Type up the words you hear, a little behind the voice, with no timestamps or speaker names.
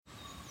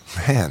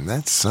Man,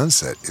 that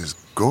sunset is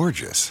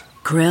gorgeous.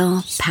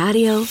 Grill,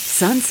 patio,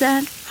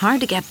 sunset.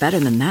 Hard to get better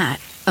than that.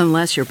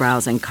 Unless you're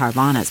browsing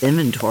Carvana's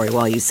inventory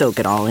while you soak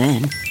it all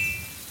in.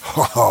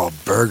 Oh,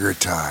 burger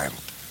time.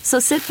 So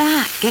sit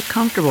back, get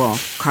comfortable.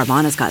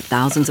 Carvana's got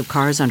thousands of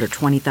cars under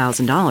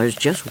 $20,000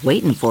 just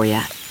waiting for you.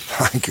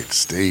 I could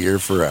stay here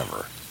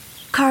forever.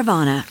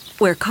 Carvana,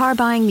 where car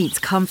buying meets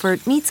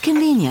comfort meets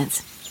convenience.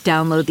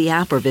 Download the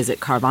app or visit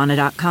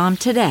Carvana.com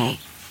today.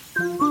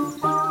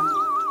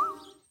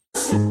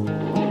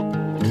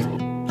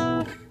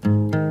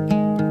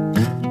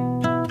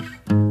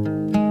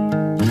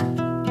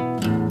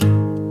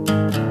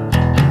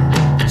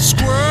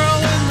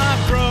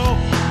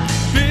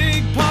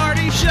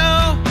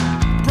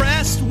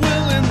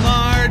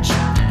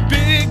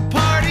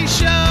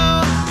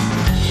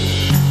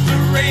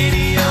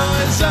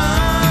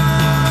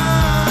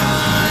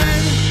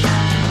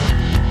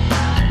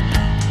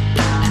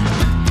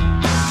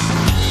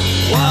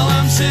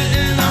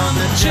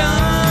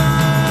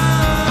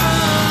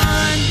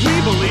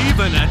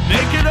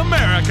 Naked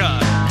America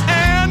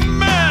and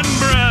man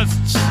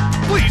breasts.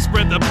 Please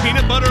spread the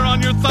peanut butter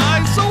on your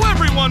thighs so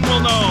everyone will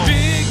know.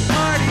 Big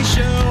party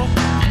show.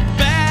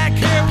 Back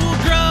hair will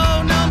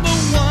grow. Number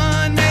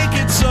one, make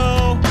it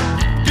so.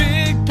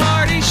 Big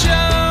party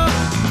show.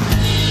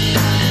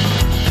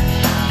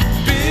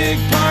 Big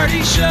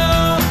party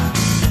show.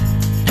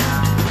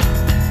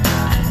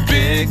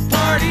 Big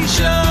party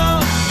show.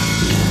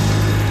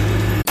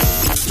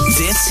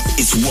 This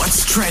is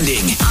what's trending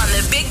on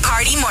the Big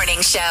Party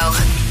Morning Show.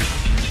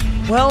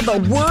 Well, the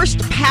worst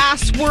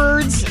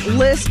passwords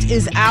list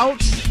is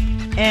out,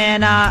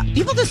 and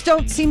people just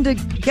don't seem to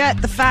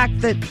get the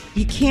fact that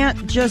you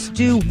can't just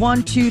do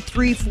 1, 2,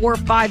 3, 4,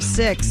 5,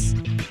 6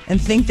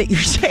 and think that you're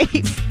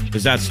safe.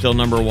 Is that still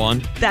number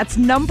one? That's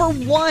number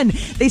one.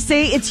 They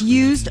say it's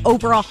used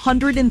over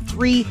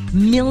 103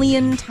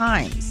 million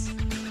times.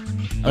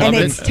 And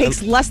it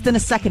takes less than a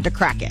second to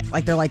crack it.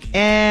 Like, they're like,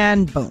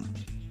 and boom.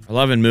 I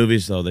love in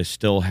movies, though, they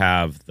still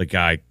have the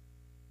guy,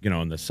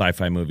 in the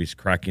sci-fi movies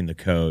cracking the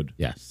code.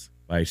 Yes.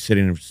 By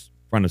sitting in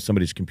front of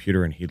somebody's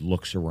computer and he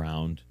looks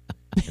around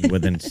and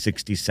within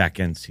 60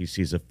 seconds he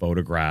sees a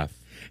photograph.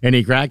 And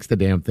he cracks the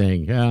damn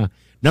thing. Yeah.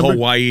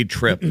 Hawaii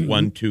trip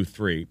 1, 2,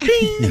 3. Bing!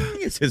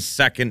 It's his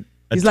second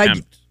He's attempt.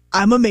 like,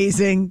 I'm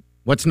amazing.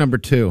 What's number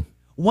 2?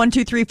 1,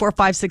 2, 3, 4,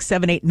 5, 6,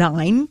 7, 8,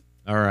 9.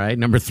 All right,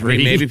 number 3. I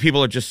mean, maybe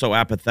people are just so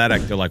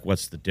apathetic. They're like,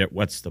 what's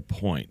the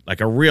point? Like,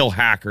 a real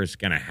hacker's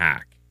going to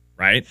hack,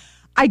 right?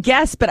 I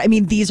guess, but I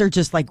mean, these are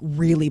just like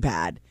really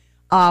bad.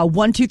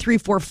 1, 2, 3,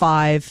 4,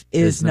 5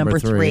 is number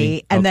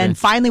 3. And then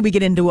finally we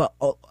get into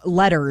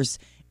letters,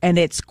 and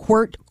it's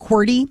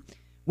QWERTY,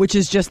 which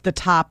is just the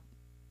top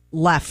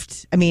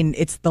left. I mean,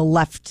 it's the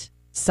left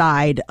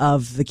side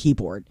of the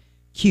keyboard.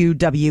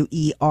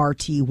 QWERTY.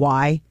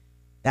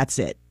 That's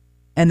it.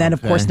 And then,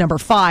 of course, number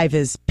 5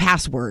 is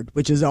password,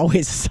 which is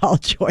always a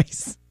solid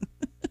choice.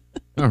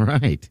 All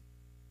right.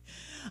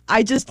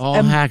 I just all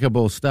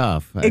hackable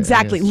stuff.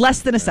 Exactly.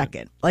 Less than a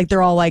second. Like,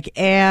 they're all like,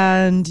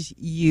 and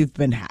you've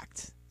been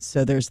hacked.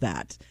 So there's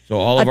that. So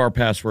all of our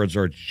passwords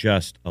are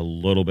just a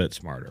little bit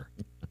smarter.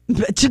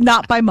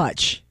 Not by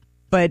much.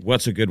 But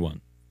what's a good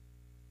one?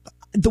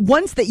 The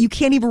ones that you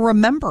can't even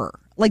remember.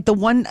 Like the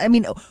one, I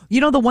mean,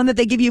 the one that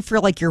they give you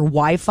for like your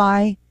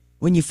Wi-Fi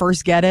when you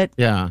first get it?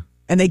 Yeah.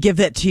 And they give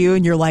that to you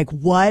and you're like,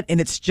 what? And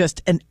it's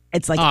just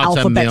it's like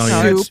alphabet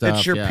soup.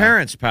 It's your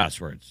parents'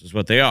 passwords is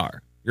what they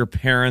are. Your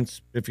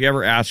parents, if you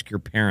ever ask your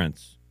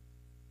parents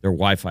their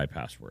Wi-Fi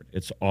password,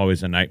 it's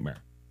always a nightmare.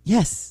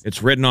 Yes.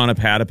 It's written on a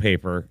pad of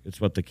paper. It's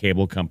what the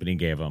cable company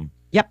gave them.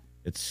 Yep.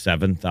 It's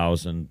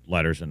 7,000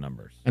 letters and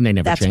numbers. And they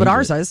never That's change what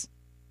ours it. is.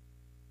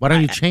 Why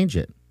don't you change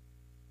it?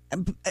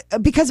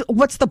 Because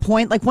what's the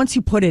point? Like, once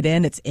you put it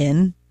in, it's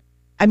in.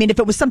 I mean, if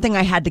it was something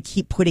I had to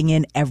keep putting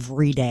in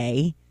every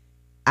day,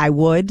 I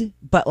would.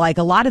 But like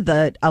a lot of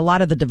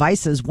the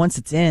devices, once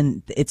it's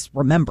in, it's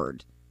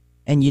remembered.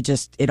 And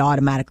it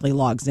automatically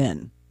logs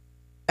in.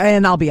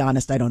 And I'll be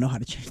honest, I don't know how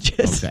to change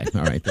it. Okay.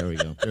 All right. There we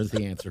go. There's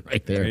the answer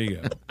right there. There you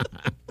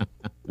go.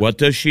 What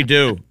does she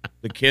do?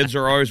 The kids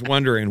are always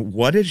wondering,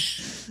 what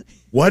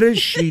does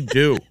she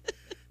do?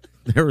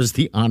 There was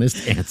the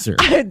honest answer.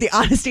 The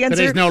honest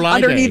answer no lie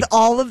underneath day.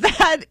 all of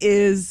that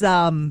is,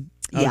 I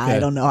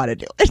don't know how to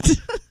do it.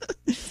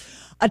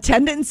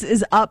 Attendance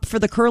is up for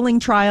the curling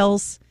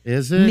trials.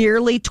 Is it?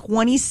 Nearly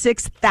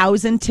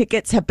 26,000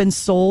 tickets have been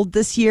sold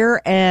this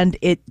year, and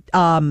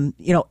and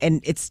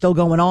it's still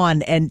going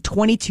on. And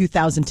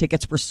 22,000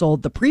 tickets were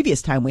sold the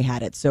previous time we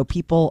had it. So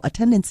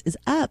attendance is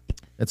up.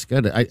 That's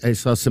good. I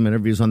saw some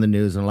interviews on the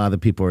news, and a lot of the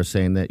people are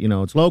saying that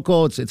it's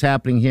local, it's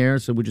happening here,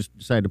 so we just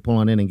decided to pull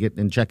on in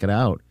and check it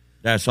out.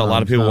 Yeah, I saw a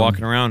lot of people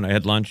walking around. I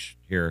had lunch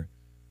here.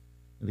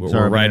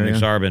 We're right in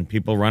Exarban.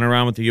 People run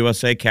around with the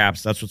USA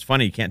caps. That's what's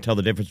funny. You can't tell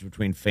the difference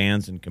between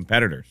fans and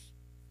competitors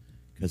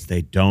because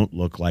they don't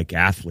look like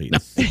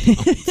athletes. They're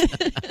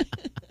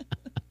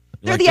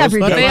the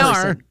everyday They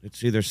person. are.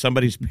 It's either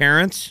somebody's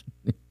parents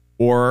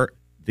or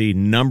the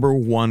number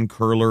one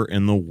curler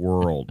in the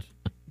world.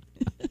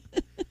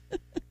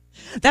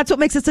 That's what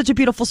makes it such a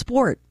beautiful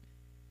sport.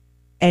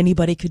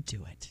 Anybody could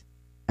do it.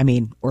 I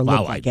mean, or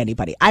look like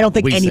anybody. I don't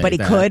think anybody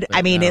could.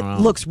 I mean, it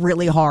looks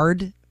really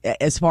hard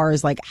as far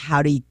as like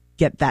how do you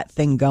get that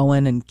thing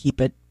going and keep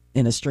it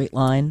in a straight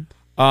line.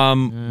 I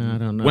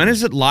don't know. When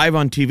is it live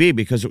on TV?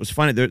 Because it was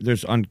funny.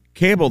 There's on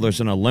cable. There's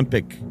an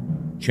Olympic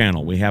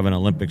channel. We have an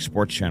Olympic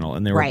sports channel,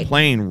 and they were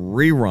playing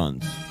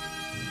reruns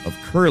of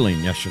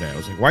curling yesterday. I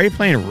was like, why are you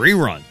playing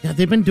reruns? Yeah,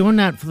 they've been doing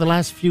that for the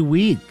last few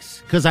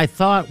weeks. Because I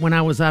thought when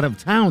I was out of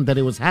town that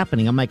it was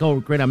happening. I'm like, oh,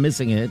 great, I'm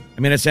missing it.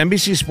 I mean, it's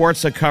NBC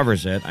Sports that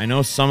covers it. I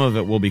know some of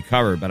it will be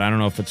covered, but I don't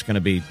know if it's going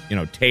to be,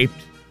 taped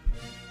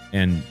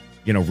and,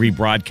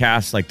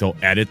 rebroadcast. Like they'll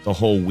edit the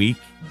whole week.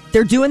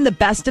 They're doing the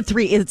best of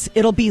three.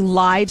 It'll be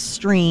live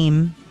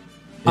stream.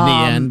 In the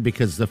end,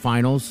 because the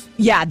finals?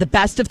 Yeah, the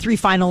best of three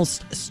finals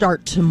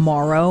start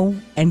tomorrow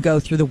and go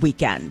through the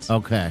weekend.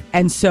 Okay.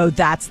 And so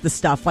that's the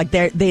stuff. Like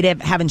they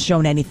haven't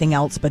shown anything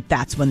else, but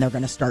that's when they're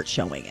going to start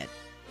showing it.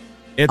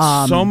 It's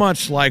so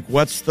much like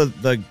what's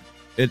the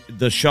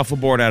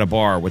shuffleboard at a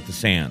bar with the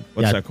sand?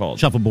 What's that called?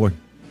 Shuffleboard.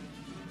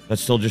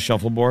 That's still just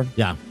shuffleboard?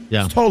 Yeah.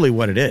 It's totally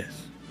what it is.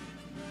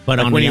 But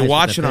like when you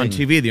watch it on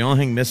TV, the only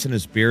thing missing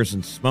is beers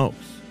and smokes.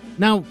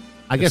 Now,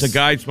 I guess it's a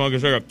guy smoking a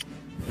cigarette.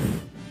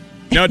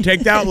 No,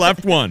 take that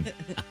left one.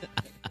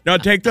 No,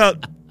 take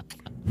that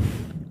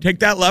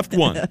left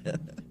one.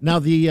 Now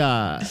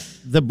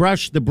the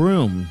brush, the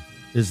broom,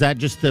 is that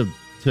just to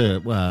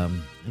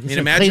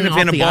imagine if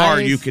in a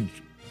bar you could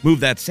move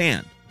that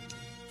sand.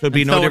 So it'd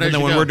be no different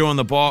than when we're doing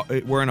the bar.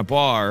 We're in a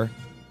bar,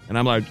 and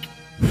I'm like,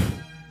 all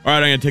right,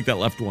 I'm gonna take that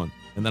left one,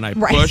 and then I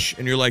push,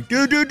 and you're like,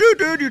 dude,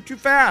 you're too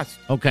fast.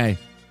 Okay,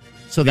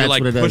 so that's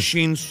like what it is.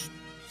 Pushing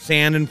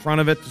sand in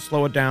front of it to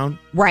slow it down.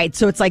 Right,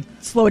 so it's like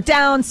slow it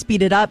down,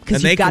 speed it up,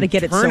 because you've got to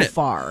get it so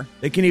far.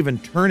 They can even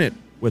turn it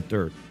with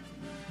their...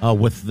 Oh,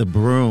 with the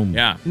broom.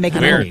 Yeah. Make a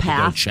little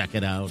path. Go check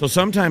it out. So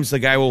sometimes the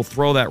guy will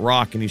throw that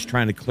rock and he's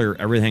trying to clear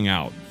everything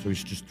out. So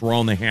he's just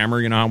throwing the hammer,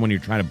 you know how when you're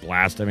trying to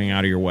blast everything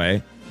out of your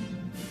way?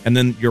 And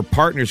then your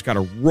partner's got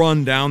to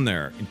run down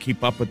there and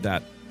keep up with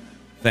that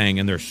thing,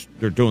 and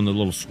they're doing the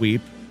little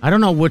sweep. I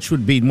don't know which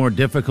would be more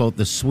difficult,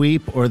 the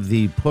sweep or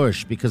the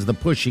push, because the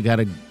push you got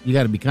to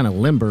be kind of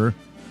limber.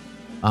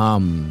 I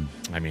mean,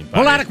 buddy,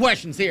 a lot of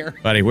questions here,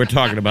 buddy. We're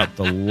talking about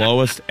the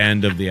lowest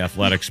end of the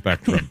athletic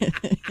spectrum.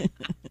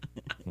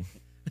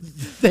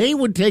 They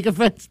would take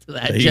offense to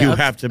that. You Jeff.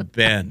 have to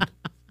bend.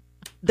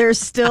 There's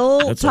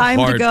still That's time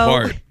a hard to go.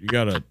 Part. You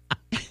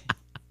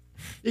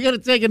gotta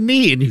take a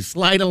knee and you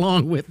slide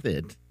along with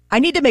it. I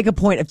need to make a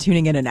point of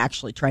tuning in and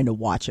actually trying to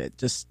watch it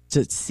just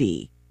to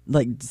see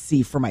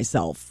for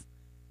myself,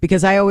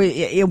 because I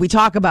always we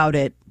talk about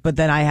it, but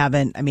then I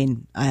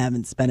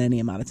haven't spent any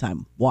amount of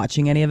time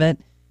watching any of it.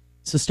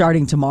 So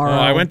starting tomorrow,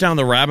 I went down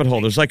the rabbit hole.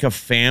 There's like a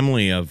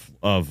family of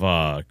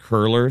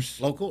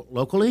curlers.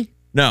 Locally?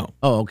 No.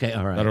 Oh, okay,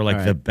 all right. That are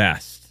like the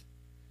best.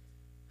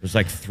 There's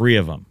like 3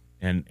 of them,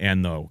 and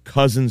the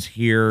cousin's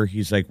here.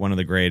 He's like one of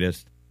the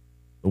greatest.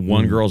 The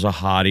one girl's a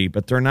hottie,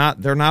 but they're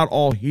not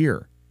all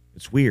here.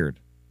 It's weird.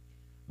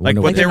 Like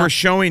what they were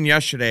showing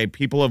yesterday,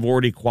 people have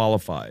already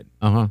qualified.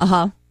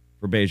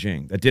 for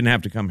Beijing that didn't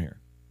have to come here.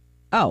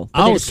 Oh,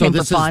 so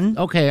this is fun.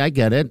 Okay, I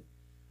get it.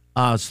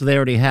 So they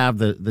already have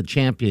the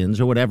champions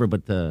or whatever,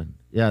 but they're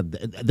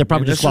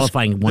probably just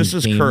qualifying one team. This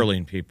is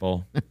curling,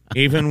 people.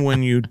 Even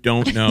when you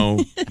don't know,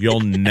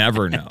 you'll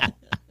never know.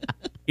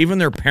 Even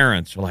their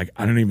parents are like,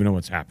 I don't even know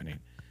what's happening.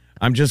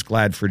 I'm just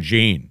glad for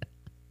Gene.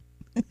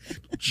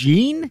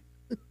 Gene?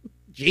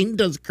 Gene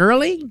does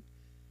curling?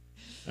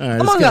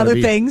 Among other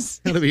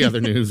things. That'll be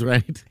other news,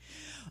 right?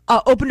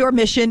 Open Door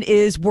Mission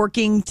is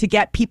working to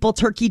get people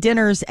turkey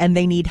dinners, and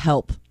they need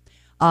help.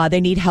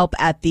 They need help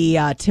at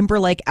the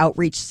Timberlake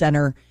Outreach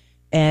Center,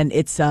 and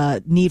its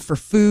need for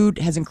food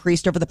has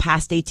increased over the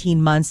past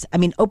 18 months. I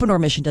mean, Open Door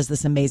Mission does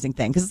this amazing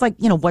thing, because it's like,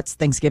 what's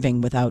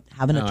Thanksgiving without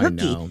having a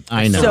turkey?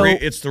 I know. So,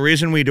 it's the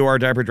reason we do our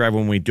diaper drive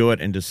when we do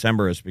it in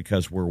December is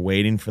because we're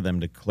waiting for them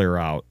to clear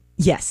out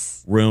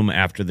room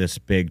after this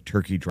big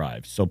turkey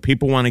drive. So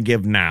people want to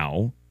give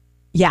now.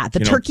 Yeah, the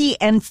Turkey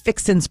and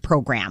Fixins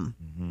program.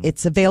 Mm-hmm.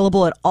 It's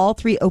available at all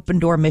 3 Open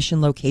Door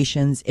Mission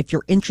locations. If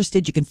you're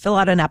interested, you can fill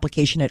out an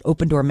application at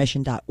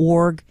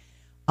opendoormission.org.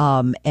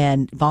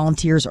 And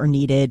volunteers are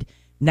needed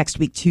next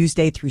week,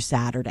 Tuesday through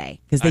Saturday,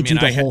 because they do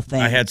the whole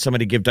thing. I had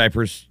somebody give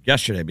diapers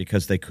yesterday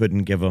because they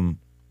couldn't give them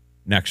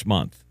next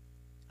month.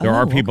 There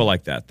are people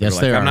like that. They're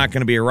like, I'm not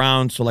going to be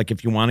around. So, like,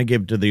 if you want to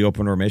give to the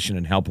Open Door Mission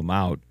and help them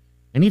out,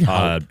 I need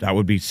help. That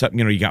would be something.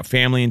 You got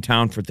family in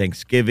town for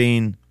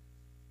Thanksgiving.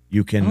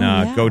 You can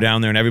go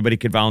down there and everybody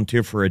could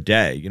volunteer for a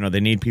day. They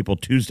need people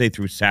Tuesday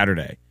through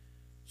Saturday.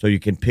 So you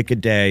can pick a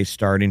day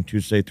starting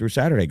Tuesday through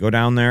Saturday. Go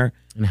down there.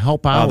 And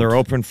help out. They're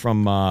open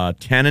from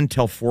 10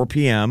 until 4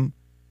 p.m.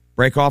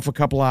 Break off a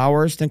couple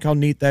hours. Think how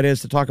neat that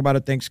is to talk about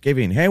at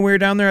Thanksgiving. Hey, we were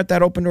down there at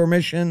that Open Door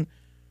Mission.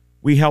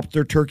 We helped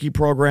their turkey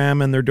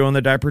program, and they're doing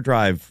the diaper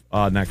drive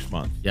next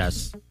month.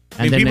 Yes.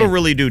 I mean, people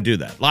really do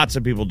that. Lots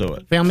of people do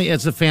it.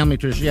 It's a family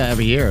tradition,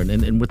 every year.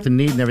 And with the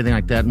need and everything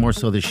like that, more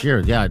so this year.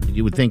 Yeah,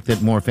 you would think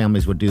that more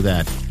families would do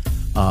that.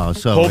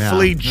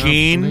 Hopefully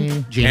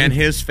Gene and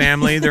his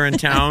family, they're in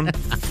town.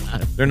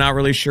 They're not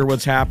really sure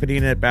what's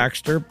happening at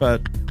Baxter,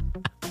 but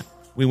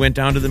we went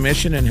down to the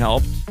Mission and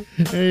helped.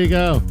 There you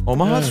go.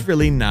 Omaha's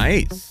really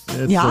nice.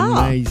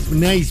 It's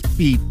nice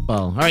people.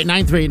 All right,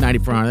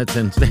 938-9400. That's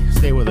in.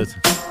 Stay with us.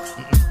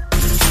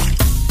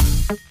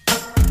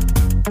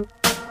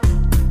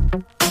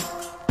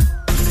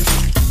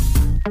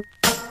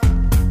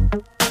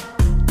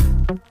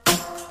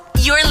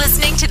 You're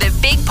listening to the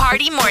Big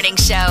Party Morning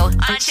Show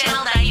on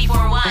Channel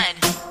 94.1.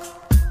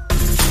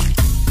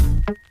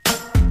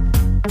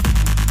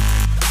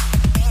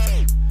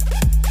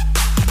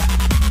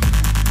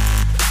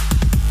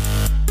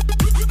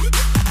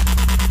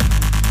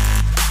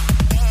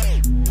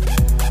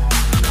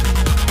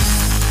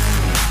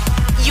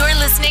 You're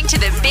listening to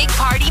the Big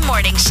Party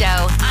Morning Show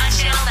on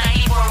Channel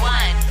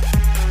 94.1.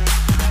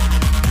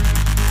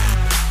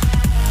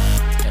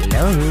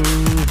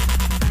 Hello.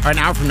 All right,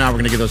 an hour from now, we're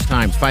going to give those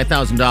times.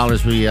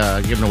 $5,000 we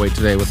giving away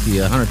today with the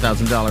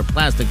 $100,000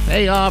 plastic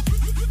payoff.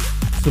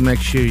 So make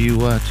sure you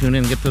tune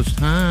in and get those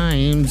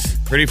times.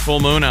 Pretty full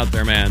moon out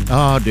there, man.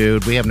 Oh,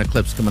 dude, we have an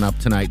eclipse coming up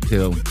tonight,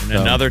 too. And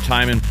another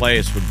time and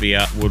place would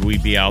we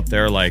be out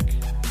there, like,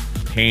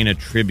 paying a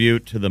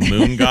tribute to the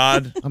moon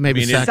god? Or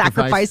maybe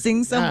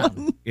sacrificing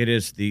someone? Yeah. It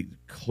is the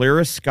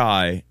clearest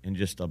sky and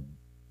just a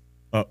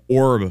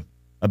orb,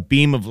 a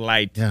beam of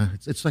light. Yeah,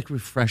 it's like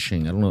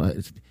refreshing. I don't know.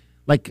 It's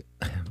like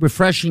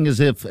refreshing as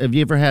if, have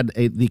you ever had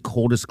the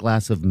coldest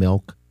glass of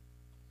milk?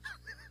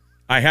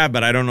 I have,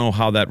 but I don't know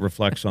how that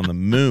reflects on the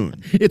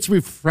moon. It's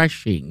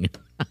refreshing.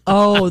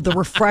 Oh, the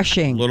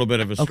refreshing. A little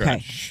bit of a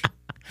stretch. Okay.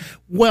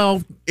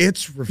 Well,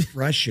 it's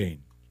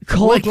refreshing.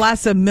 Cold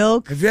glass of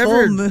milk. Have you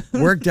ever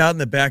worked out in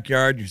the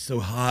backyard? You're so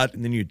hot,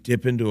 and then you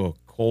dip into a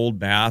cold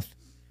bath.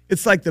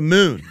 It's like the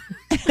moon.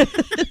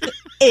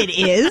 It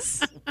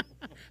is.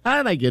 How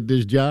did I get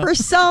this job? For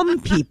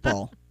some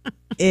people,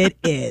 it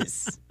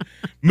is.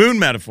 Moon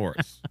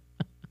metaphors.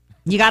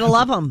 You got to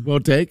love them. We'll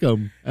take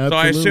them. So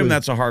I assume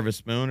that's a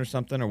harvest moon or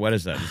something, or what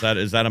is that?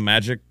 Is that a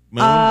magic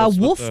moon?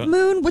 Wolf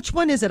moon? Which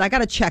one is it? I got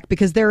to check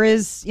because there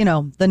is,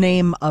 the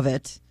name of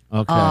it.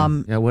 Okay.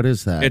 Yeah, what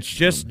is that? It's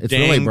just it's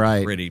dang really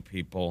bright. Pretty,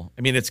 people.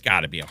 I mean, it's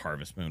got to be a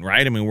harvest moon,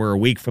 right? I mean, we're a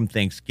week from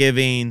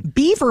Thanksgiving.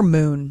 Beaver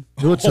moon.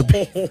 No, it's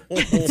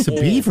a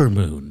beaver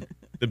moon.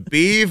 The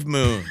beaver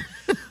moon.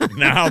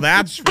 Now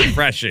that's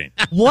refreshing.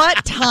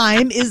 What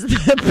time is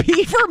the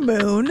beaver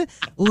moon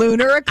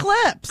lunar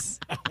eclipse?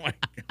 Oh, my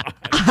God.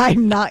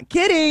 I'm not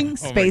kidding.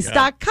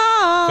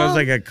 Space.com. Sounds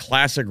like a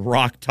classic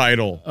rock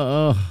title.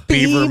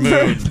 Beaver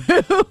moon.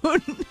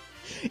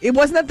 It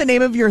wasn't that the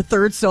name of your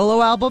third solo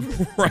album?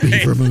 Right.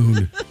 Beaver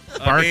moon.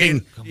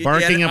 Barking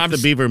up the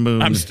Beaver Moon.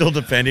 I'm still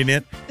defending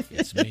it.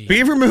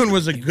 Beaver Moon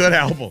was a good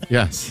album.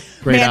 Yes.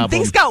 Great album.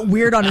 Things got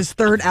weird on his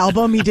third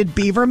album. He did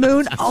Beaver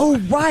Moon. Oh,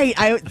 right.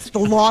 It's the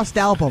lost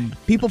album.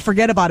 People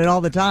forget about it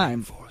all the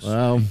time.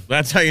 Well,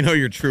 that's how you know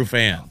you're true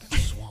fans.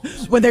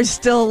 When they're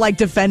still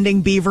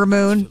defending Beaver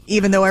Moon,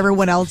 even though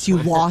everyone else, you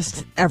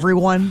lost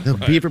everyone. The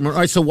Beaver Moon. All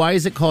right, so why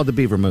is it called the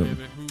Beaver Moon?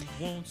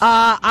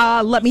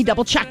 Let me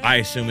double check. I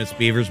assume it's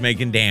beavers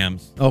making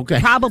dams. Okay.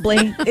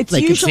 Probably. It's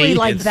usually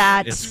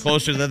that. It's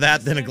closer to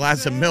that than a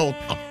glass of milk.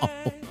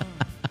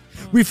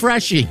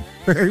 Refreshing.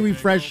 Very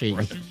refreshing.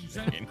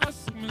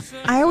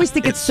 I always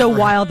think it's so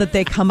wild that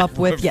they come up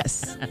with,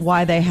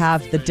 why they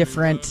have the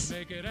different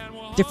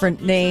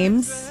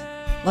names.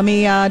 Let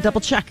me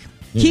double check.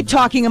 Keep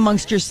talking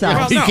amongst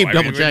yourselves. You keep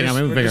double checking. I'm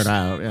going to figure it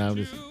out. Yeah,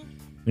 you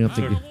don't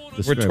think...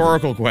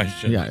 Rhetorical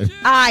question. Yeah.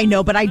 I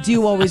know, but I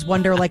do always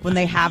wonder, when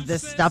they have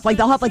this stuff.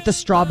 They'll have, the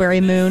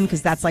strawberry moon,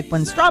 because that's,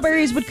 when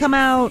strawberries would come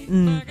out.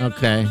 And...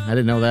 Okay, I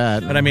didn't know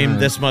that. But, I mean,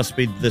 this must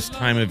be this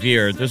time of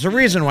year. There's a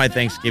reason why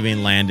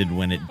Thanksgiving landed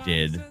when it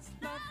did,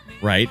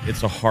 right?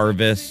 It's a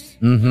harvest,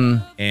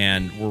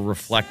 and we're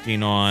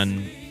reflecting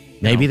on...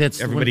 Maybe that's...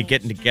 Everybody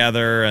getting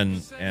together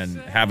and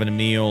having a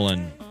meal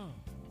and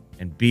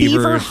beavers.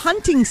 Beaver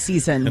hunting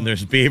season. And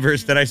there's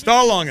beavers. Did I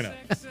stall long enough?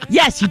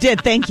 Yes, you did.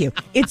 Thank you.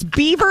 It's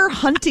beaver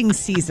hunting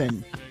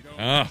season.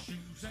 Oh.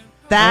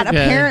 That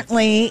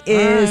apparently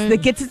that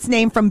gets its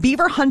name from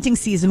beaver hunting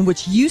season,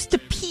 which used to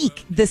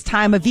peak this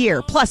time of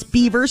year. Plus,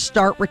 beavers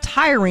start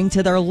retiring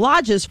to their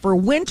lodges for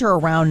winter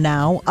around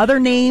now. Other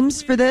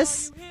names for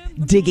this?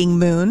 Digging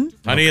moon.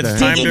 Honey, it's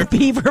time to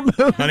beaver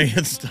moon. Honey,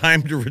 it's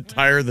time to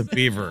retire the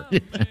beaver.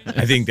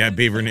 I think that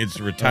beaver needs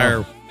to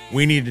retire.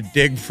 We need to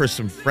dig for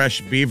some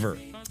fresh beaver.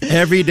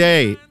 Every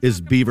day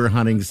is beaver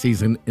hunting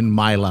season in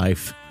my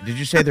life. Did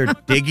you say they're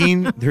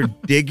digging? They're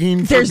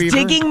digging for There's beaver?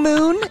 digging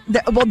moon.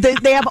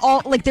 They have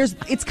all,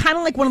 it's kind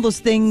of like one of those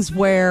things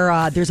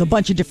where there's a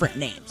bunch of different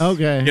names.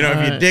 Okay.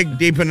 If you dig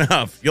deep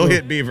enough, you'll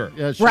hit beaver.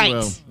 Yes, you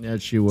will.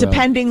 Yes, you will.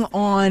 Depending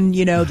on,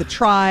 the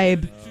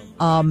tribe.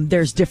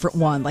 There's different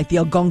one. Like the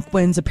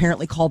Algonquins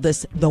apparently call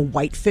this the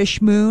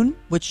whitefish moon,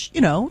 which,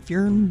 if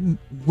you're in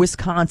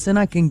Wisconsin,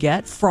 I can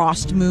get.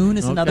 Frost moon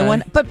is another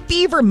one. But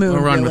beaver moon,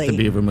 We'll run really. with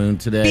the beaver moon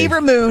today.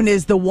 Beaver moon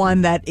is the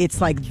one that it's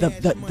like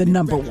the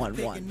number one.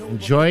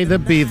 Enjoy the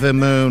beaver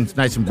moon. It's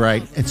nice and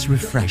bright. It's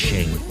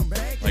refreshing.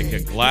 Like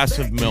a glass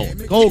of milk.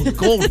 Cold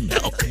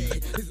milk.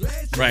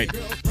 Right.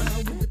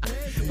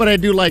 But I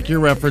do like your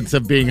reference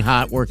of being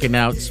hot, working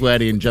out,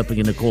 sweaty, and jumping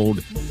in a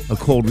cold,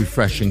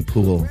 refreshing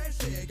pool.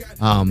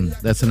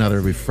 That's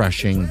another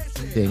refreshing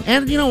thing.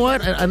 And you know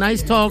what? A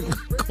nice tall,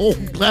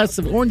 cold glass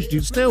of orange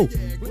juice, too.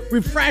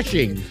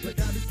 Refreshing.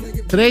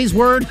 Today's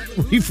word,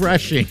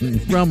 refreshing.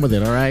 Run with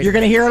it, all right? You're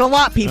going to hear it a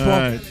lot, people. All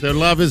right. So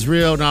love is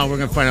real. Now we're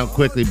going to find out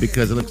quickly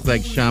because it looks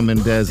like Shawn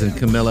Mendes and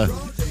Camilla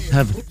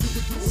have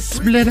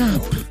split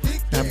up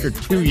after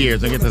 2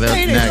 years. I'll get to that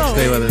next.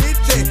 Stay with us.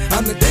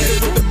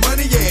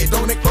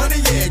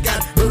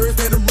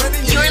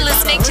 You're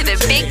listening to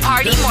the Big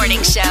Party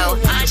Morning Show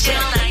on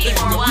Channel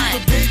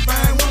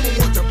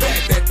 94.1.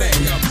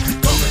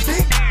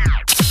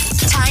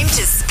 Time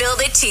to spill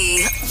the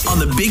tea On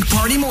the Big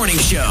Party Morning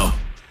Show.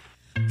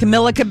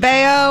 Camila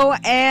Cabello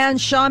and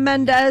Shawn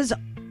Mendes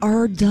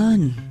are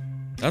done.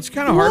 That's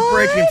kind of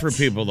heartbreaking for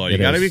people, though. You It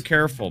got to is. be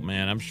careful,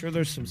 man. I'm sure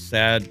there's some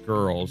sad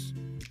girls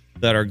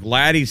that are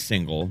glad he's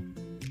single,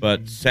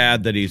 but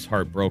sad that he's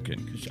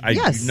heartbroken. 'Cause I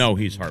know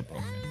he's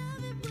heartbroken.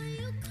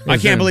 I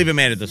can't believe it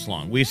made it this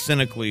long. We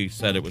cynically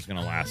said it was going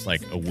to last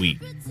like a week.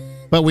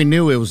 But we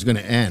knew it was going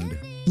to end.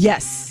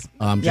 Yes.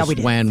 Just we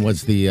did. when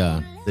was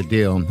the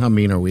deal? How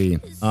mean are we?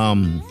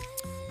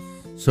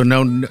 So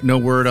no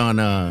word on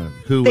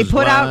who They was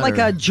put out what, like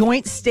or- a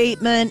joint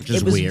statement.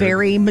 Just It was weird.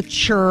 very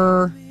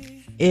mature.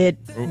 It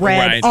read,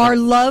 Right. our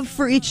love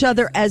for each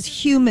other as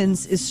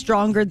humans is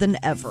stronger than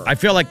ever. I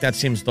feel like that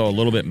seems, though, a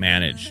little bit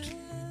managed.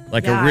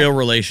 Like Yeah. a real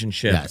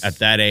relationship Yes. at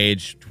that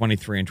age,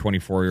 23 and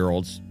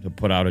 24-year-olds, to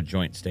put out a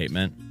joint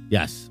statement.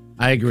 Yes,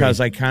 I agree. Because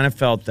I kind of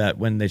felt that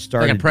when they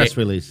started like a press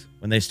release.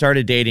 when they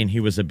started dating, he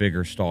was a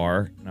bigger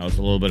star. And I was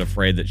a little bit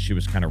afraid that she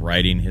was kind of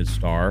riding his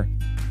star.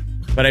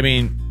 But I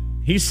mean,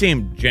 he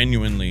seemed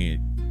genuinely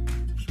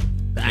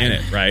in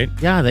it, right?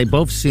 Yeah, they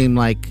both seem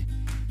like.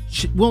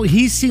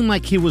 He seemed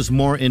like he was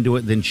more into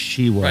it than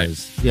she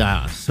was. Right.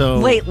 Yeah, so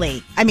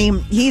Lately. I mean,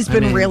 he's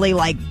been really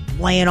like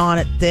laying on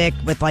it thick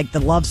with like the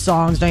love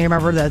songs. Don't you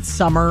remember that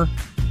summer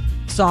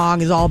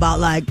song is all about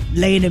like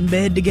laying in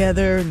bed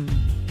together? And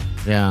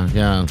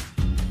yeah.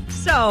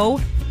 so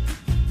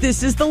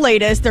this is the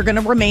latest. They're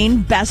going to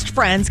remain best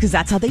friends because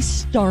that's how they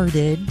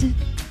started.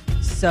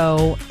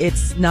 So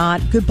it's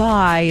not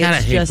goodbye. God, I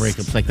It's hate just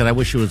breakups like that. I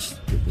wish it was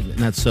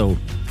not so.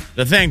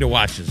 The thing to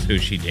watch is who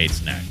she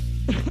dates next.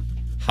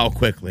 How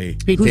quickly.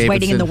 Pete Who's Davidson.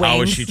 waiting in the How is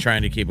wings? she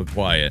trying to keep it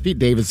quiet? Pete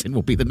Davidson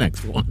will be the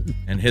next one.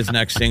 And his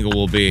next single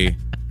will be,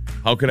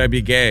 How Could I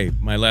Be Gay?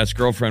 My last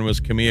girlfriend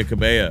was Camila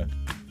Cabello.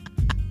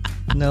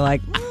 And they're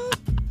like,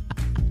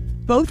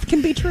 both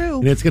can be true.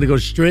 And it's going to go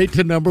straight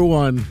to number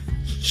one.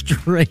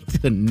 Straight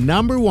to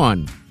number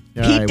one.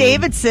 All Pete right,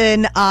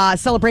 Davidson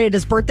celebrated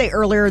his birthday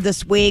earlier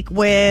this week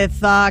with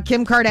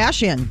Kim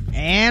Kardashian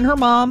and her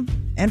mom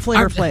and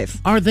Flavor Flav.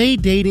 Are they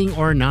dating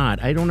or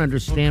not? I don't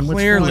understand what's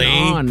clearly.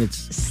 going on.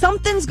 It's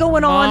Something's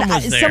going on. Mom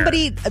was there.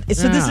 Somebody.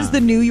 So this is the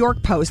New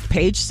York Post,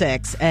 page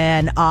 6,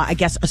 and I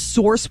guess a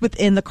source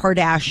within the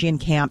Kardashian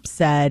camp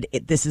said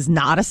this is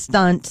not a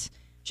stunt.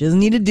 She doesn't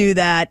need to do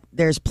that.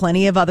 There's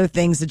plenty of other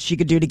things that she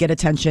could do to get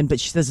attention, but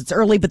she says it's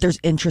early, but there's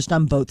interest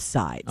on both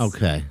sides.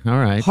 okay. All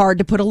right. Hard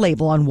to put a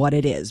label on what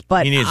it is,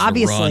 but He needs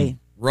obviously. to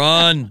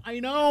run. I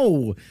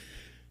know.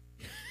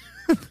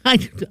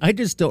 I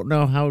just don't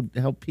know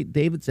how Pete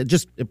Davidson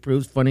just it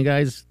proves funny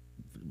guys.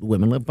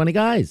 Women love funny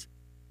guys.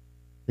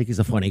 I think he's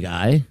a funny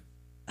guy.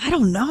 I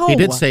don't know. He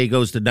did say he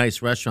goes to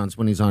nice restaurants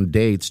when he's on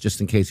dates,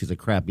 just in case he's a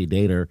crappy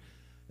dater.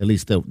 At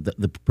least the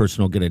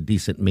person will get a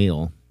decent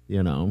meal.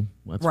 You know,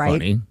 that's Right.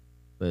 funny.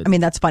 But I mean,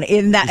 that's funny.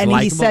 And that, He's a and he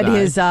likable said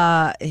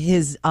guy.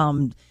 his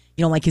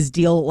like his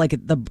deal, like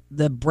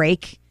the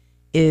break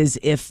is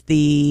if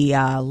the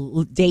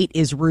date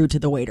is rude to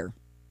the waiter.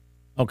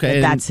 okay,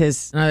 and That's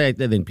his. I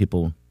think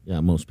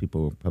most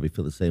people will probably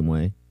feel the same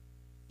way.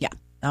 Yeah,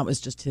 that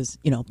was just his.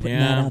 Putting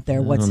that out there.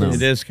 I What's don't know.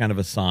 his? It is kind of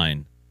a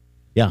sign.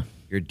 Yeah.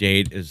 Your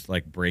date is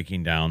like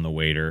breaking down the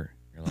waiter.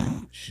 You're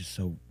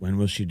like, when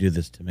will she do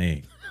this to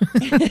me?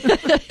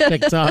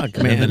 TikTok, In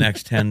the man.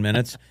 next 10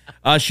 minutes.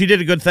 She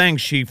did a good thing.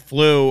 She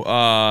flew,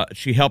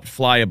 she helped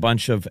fly a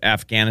bunch of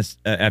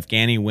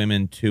Afghani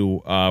women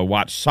to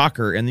watch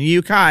soccer in the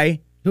UK.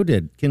 Who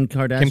did? Kim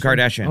Kardashian? Kim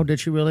Kardashian. Oh, did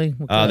she really?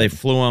 Okay. They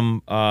flew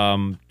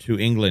them to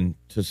England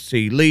to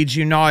see Leeds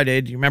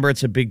United. You remember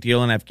it's a big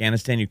deal in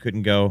Afghanistan. You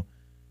couldn't go,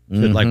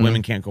 like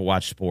women can't go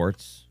watch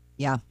sports.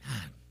 Yeah.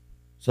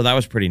 So that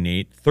was pretty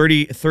neat.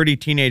 30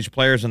 teenage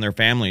players and their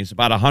families,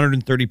 about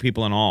 130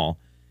 people in all.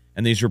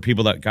 And these were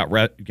people that got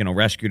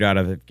rescued out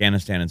of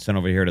Afghanistan and sent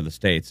over here to the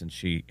States. And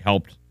she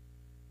helped,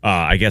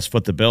 I guess,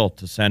 foot the bill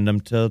to send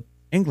them to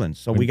England.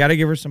 So we got to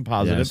give her some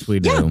positives. Yes, we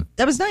do. Yeah,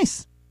 that was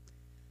nice.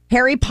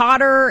 Harry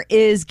Potter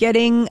is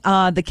getting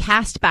the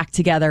cast back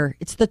together.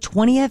 It's the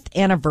 20th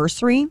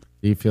anniversary.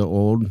 Do you feel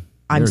old?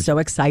 I'm so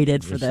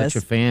excited for this.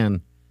 Such a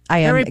fan. I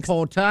am. Harry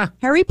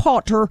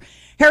Potter.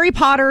 Harry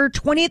Potter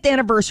 20th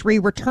anniversary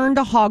Return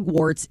to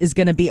Hogwarts is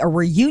going to be a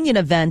reunion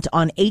event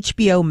on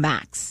HBO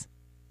Max.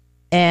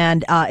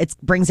 And it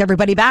brings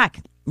everybody back.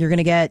 You're going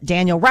to get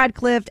Daniel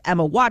Radcliffe,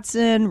 Emma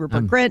Watson,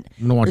 Rupert Grint.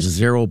 I'm going to watch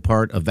zero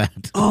part of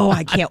that. Oh,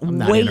 I can't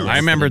wait. I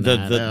remember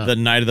the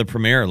night of the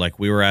premiere. Like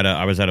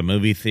I was at a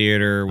movie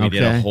theater. We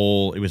did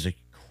it was a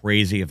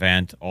crazy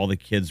event. All the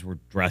kids were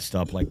dressed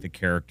up like the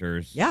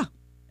characters. Yeah.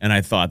 And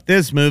I thought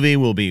this movie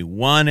will be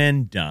one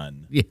and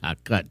done. Yeah,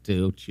 cut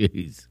to.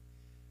 Jeez.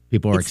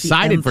 People are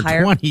excited for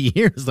 20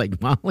 years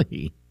like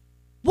Molly.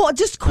 Well,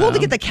 just cool to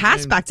get the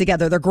cast back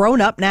together. They're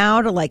grown up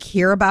now to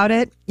hear about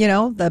it.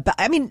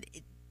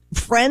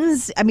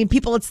 Friends,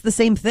 people, it's the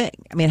same thing.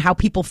 How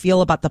people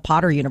feel about the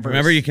Potter universe.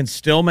 Remember, you can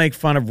still make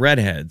fun of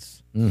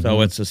redheads.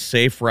 So it's a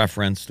safe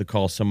reference to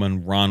call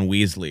someone Ron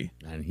Weasley,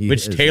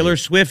 which Taylor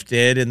Swift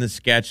did in the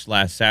sketch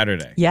last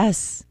Saturday.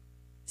 Yes.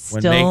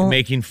 When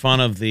making fun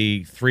of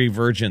the Three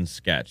Virgins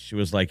sketch. She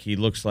was like, he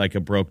looks like a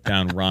broke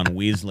down Ron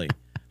Weasley.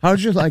 How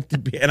would you like to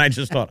be? And I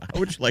just thought, how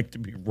would you like to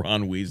be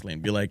Ron Weasley?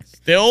 And be like,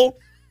 still?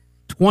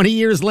 20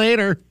 years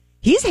later.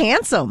 He's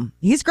handsome.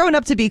 He's grown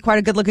up to be quite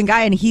a good-looking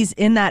guy, and he's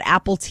in that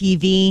Apple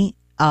TV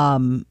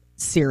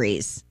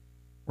series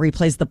where he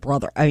plays the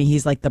brother.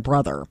 He's like the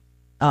brother.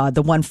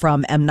 The one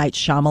from M. Night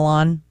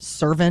Shyamalan,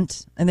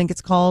 Servant, I think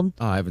it's called.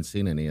 Oh, I haven't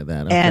seen any of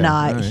that. Okay. And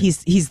right.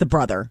 he's the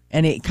brother,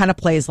 and it kind of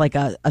plays like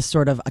a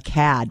sort of a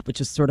cad, which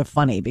is sort of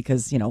funny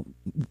because,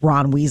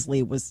 Ron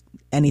Weasley was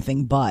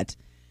anything but.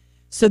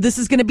 So this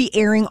is going to be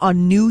airing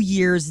on New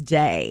Year's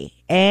Day,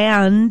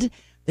 and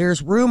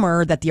there's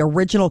rumor that the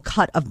original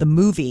cut of the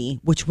movie,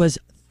 which was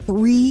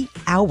 3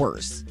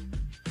 hours,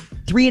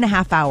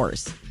 3.5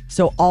 hours.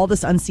 So all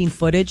this unseen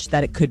footage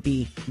that it could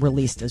be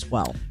released as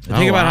well.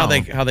 Think about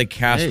how they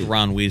cast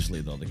Ron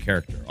Weasley, though, the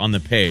character. On the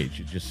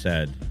page, it just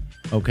said,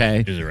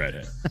 okay, he's a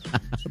redhead.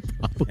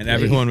 And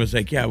everyone was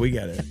like, yeah, we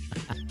get it.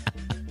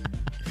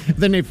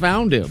 Then they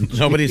found him.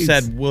 Nobody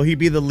said, will he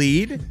be the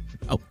lead?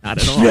 Oh, not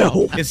at all.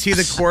 No. Is he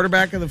the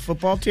quarterback of the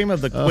football team, of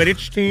the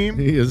Quidditch team?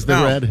 He is the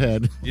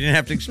redhead. You didn't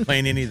have to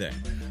explain anything.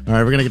 All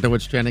right, we're going to get to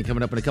What's Trending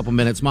coming up in a couple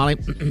minutes. Molly,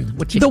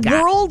 what you got? The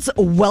world's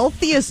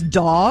wealthiest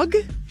dog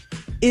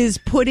is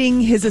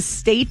putting his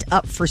estate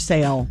up for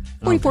sale.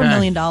 $44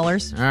 million. All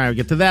right, we'll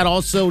get to that.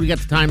 Also, we got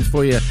the times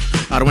for you.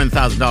 How to win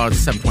 $1,000 at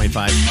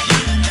 725.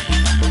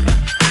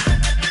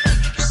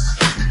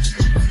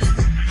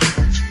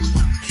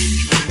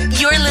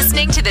 You're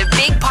listening to the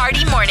Big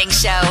Party Morning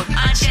Show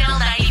on Channel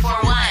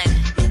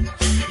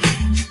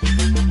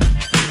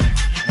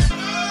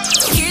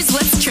 94.1. Here's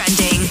what's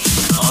trending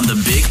on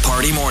the Big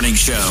Party Morning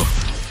Show.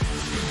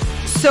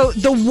 So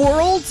the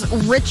world's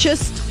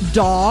richest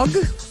dog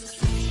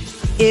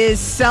is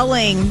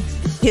selling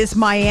his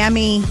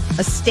Miami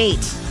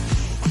estate.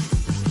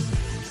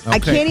 Okay. I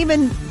can't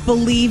even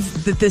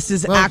believe that this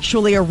is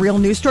actually a real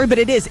news story, but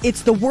it is.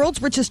 It's the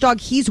world's richest dog.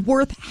 He's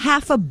worth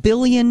 $500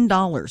 million.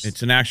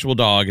 It's an actual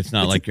dog. It's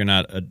not like you're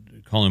not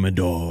calling him a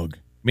dog. I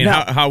mean,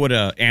 No. how would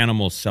an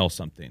animal sell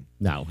something?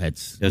 No,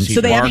 it's... Does he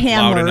So they have bark loud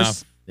handlers.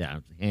 enough? Yeah,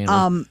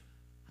 handlers.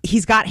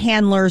 He's got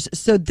handlers.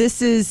 So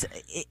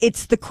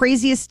it's the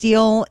craziest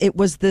deal. It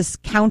was this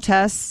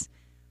countess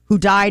who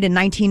died in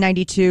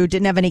 1992,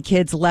 didn't have any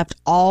kids, left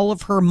all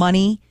of her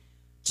money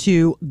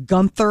to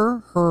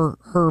Gunther,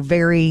 her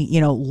very,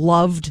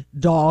 loved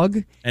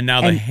dog. And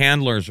now the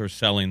handlers are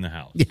selling the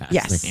house.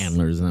 Yes. The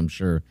handlers, and I'm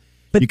sure.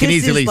 But you can this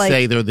is easily like-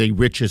 say they're the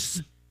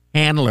richest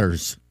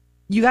handlers.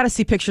 You got to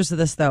see pictures of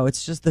this, though.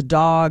 It's just the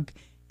dog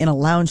in a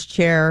lounge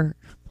chair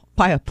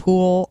by a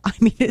pool. I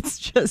mean, it's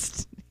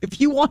just,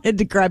 if you wanted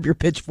to grab your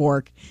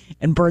pitchfork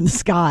and burn the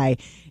sky,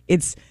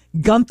 it's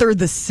Gunther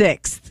the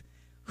Sixth,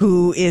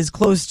 who is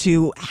close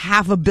to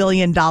 $500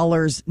 million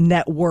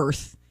net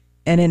worth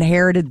and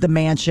inherited the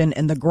mansion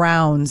and the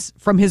grounds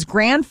from his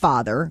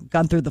grandfather,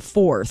 Gunther the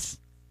Fourth,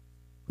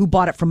 who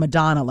bought it from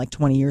Madonna like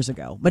 20 years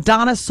ago.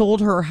 Madonna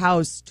sold her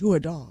house to a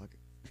dog.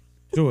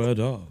 To a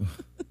dog.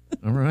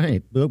 All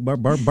right.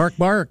 Bark,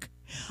 bark.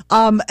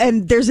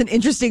 And there's an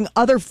interesting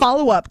other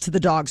follow-up to the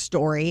dog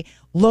story.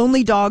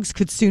 Lonely dogs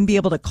could soon be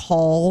able to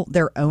call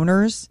their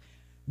owners.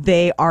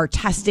 They are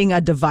testing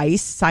a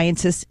device.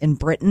 Scientists in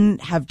Britain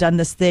have done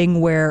this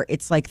thing where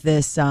it's like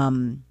this,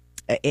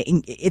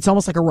 it's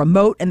almost like a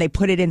remote, and they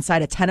put it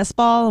inside a tennis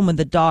ball, and when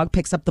the dog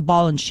picks up the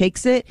ball and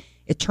shakes it,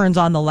 it turns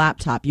on the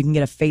laptop. You can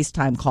get a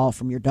FaceTime call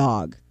from your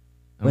dog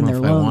when they're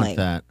lonely. I want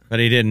that. But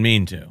he didn't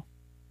mean to.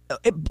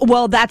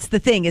 Well, that's the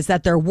thing, is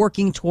that they're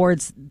working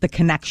towards the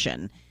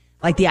connection.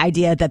 Like the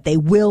idea that they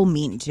will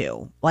mean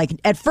to. Like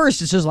at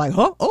first it's just like,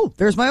 oh,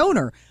 there's my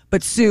owner.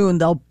 But soon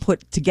they'll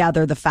put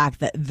together the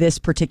fact that this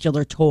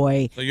particular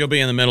toy. So you'll be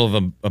in the middle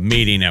of a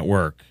meeting at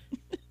work.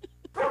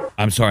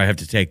 I'm sorry, I have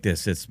to take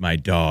this. It's my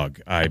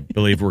dog. I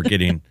believe we're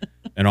getting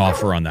an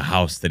offer on the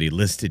house that he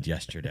listed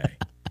yesterday.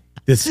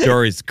 This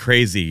story's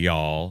crazy,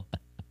 y'all.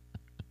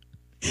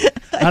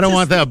 I don't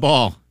want that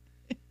ball.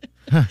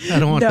 I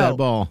don't want that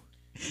ball.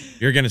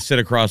 You're going to sit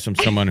across from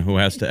someone who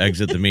has to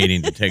exit the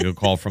meeting to take a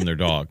call from their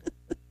dog.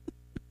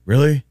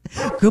 Really?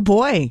 Good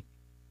boy.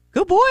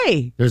 Good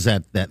boy. There's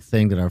that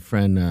thing that our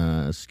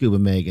friend Scuba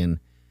Megan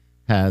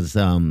has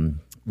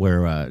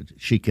where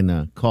she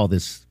can call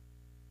this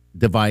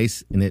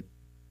device and it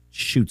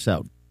shoots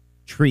out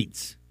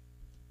treats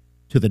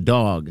to the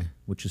dog,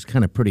 which is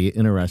kind of pretty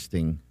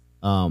interesting.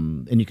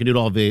 And you can do it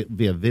all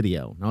via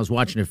video. And I was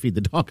watching her feed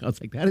the dog. I was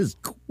like, that is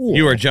cool.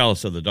 You were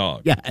jealous of the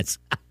dog. Yes.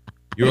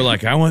 You were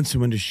like, I want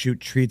someone to shoot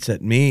treats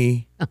at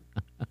me.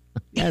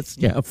 Yes,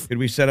 Jeff. Could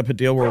we set up a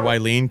deal where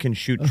Wileen can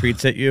shoot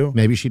treats at you?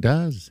 Maybe she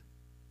does.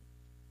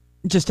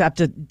 Just have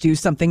to do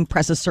something,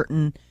 press a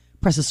certain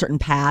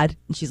pad.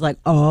 And she's like,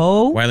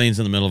 oh. Wileen's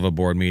in the middle of a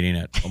board meeting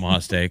at Omaha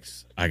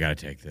Steaks. I got to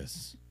take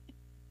this.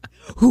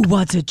 Who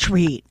wants a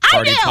treat?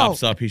 Party I know.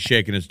 pops up. He's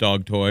shaking his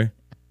dog toy.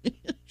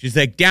 She's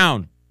like,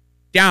 down.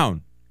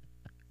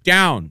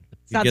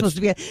 It's not supposed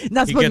to be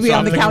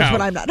on the couch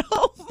when I'm not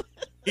home.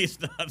 He's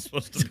not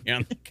supposed to be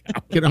on the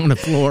couch. Get on the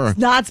floor.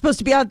 Not supposed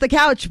to be on the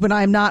couch when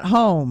I'm not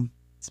home.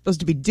 It's supposed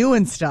to be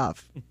doing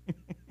stuff.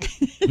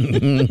 Are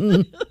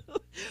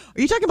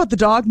you talking about the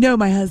dog? No,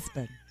 my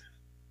husband.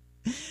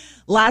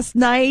 Last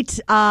night,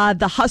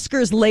 the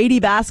Huskers lady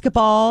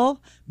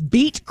basketball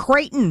beat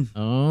Creighton.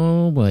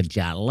 Oh, would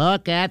ya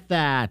look at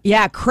that?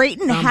 Yeah,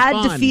 Creighton had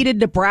fun. defeated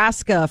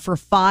Nebraska for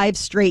 5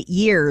 straight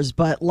years,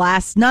 but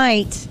last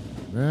night,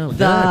 Well,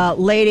 the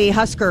Lady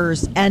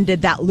Huskers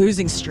ended that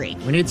losing streak.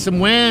 we need some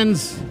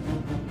wins.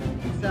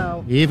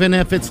 So Even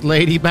if it's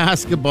lady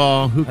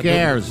basketball, who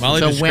cares? Molly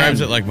It's a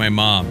describes win. it like my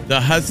mom.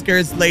 The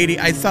Huskers lady.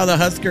 I saw the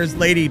Huskers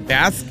lady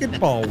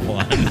basketball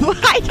one.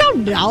 I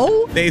don't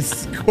know. They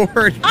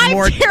scored I'm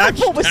more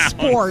terrible with touchdowns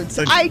sports.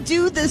 than- I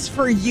do this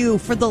for you,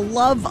 for the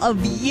love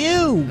of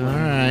you. All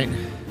right.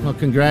 Well,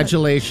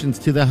 congratulations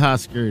to the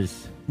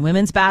Huskers.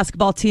 Women's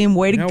basketball team,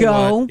 way You to know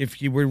go. what?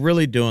 If you were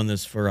really doing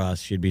this for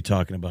us, you'd be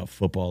talking about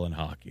football and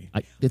hockey.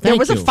 There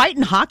was a fight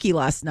in hockey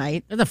last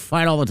night. There's a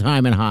fight all the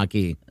time in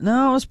hockey.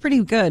 No, it was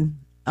pretty good.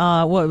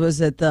 What was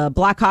it? The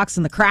Blackhawks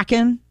and the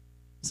Kraken?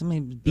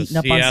 Somebody beating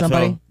up on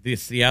somebody? The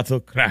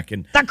Seattle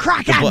Kraken. The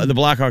Kraken! The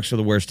Blackhawks are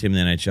the worst team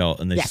in the NHL,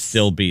 and they Yes.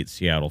 still beat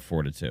Seattle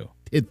 4-2.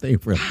 Did they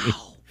really?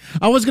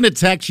 I was going to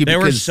text you They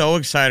were because so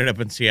excited up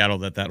in Seattle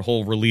that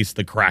whole release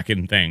the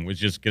Kraken thing was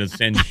just going to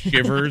send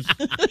shivers.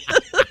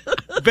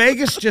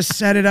 Vegas just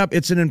set it up.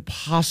 It's an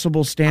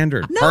impossible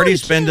standard. No,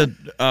 Party's you been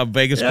to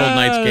Vegas Golden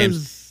Knights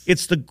games.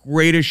 It's the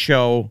greatest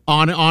show.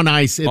 on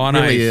ice, it On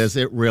really ice. is.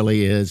 It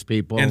really is,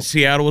 people. And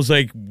Seattle was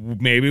like,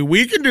 maybe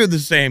we can do the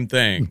same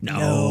thing.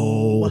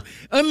 No.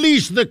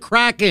 Unleash the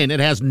Kraken. It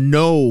has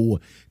no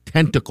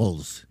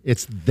tentacles.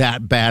 It's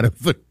that bad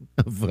of a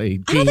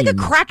team. I don't think a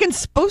Kraken's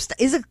supposed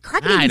to. Is a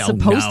Kraken I even don't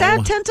supposed to know.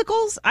 have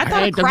tentacles? I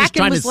thought a I'm just Kraken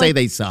trying to was say like,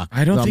 they suck.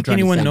 I don't So I'm think trying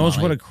to anyone say, knows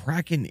Molly. what a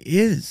Kraken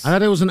is. I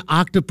thought it was an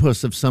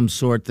octopus of some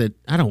sort that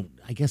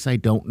I guess I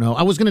don't know.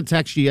 I was going to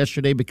text you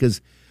yesterday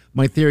because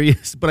my theory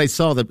is, but I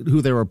saw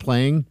who they were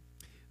playing,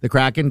 the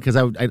Kraken, because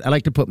I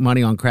like to put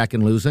money on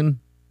Kraken losing.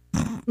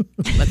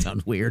 That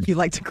sounds weird. you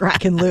like to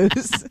Kraken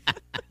lose.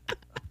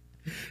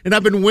 And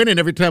I've been winning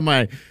every time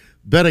I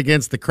bet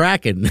against the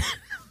Kraken.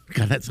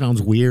 God, that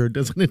sounds weird,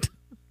 doesn't it?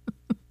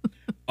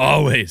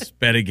 Always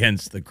bet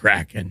against the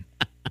Kraken.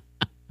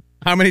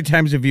 How many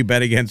times have you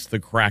bet against the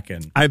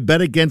Kraken? I bet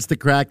against the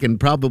Kraken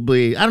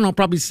probably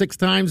 6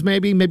 times,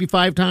 maybe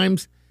 5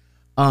 times.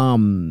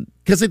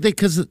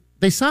 Because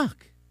they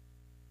suck.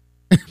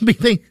 I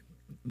mean,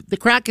 the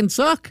Kraken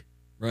suck.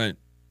 Right.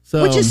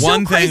 So Which is so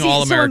One thing crazy.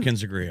 all So-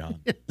 Americans agree on.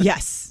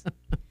 Yes.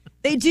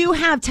 They do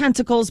have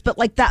tentacles, but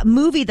like that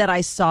movie that I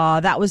saw,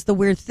 that was the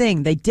weird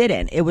thing. They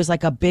didn't. It was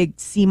like a big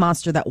sea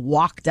monster that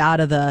walked out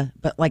of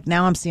but like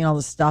now I'm seeing all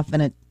this stuff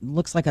and it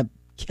looks like a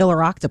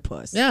killer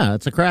octopus. yeah,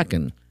 it's a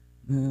Kraken.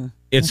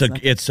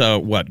 It's a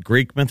what,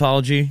 Greek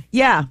mythology?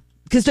 Yeah.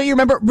 Because don't you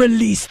remember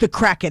Release the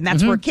Kraken?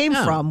 That's where it came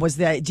Yeah. from, was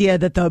the idea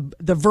that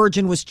the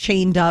virgin was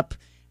chained up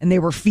and they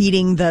were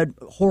feeding the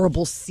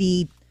horrible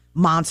sea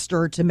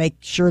monster to make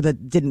sure that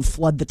it didn't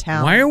flood the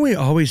town. Why are we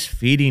always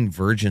feeding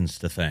virgins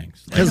to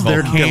things? Like Because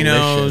they're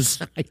volcanoes,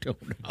 delicious. I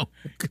don't know.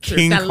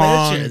 King They're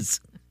Kong.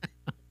 delicious.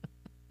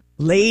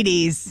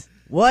 Ladies,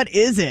 what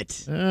is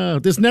it? Oh,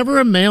 there's never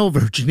a male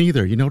virgin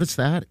either. You notice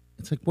that?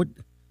 It's like, what?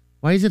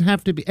 Why does it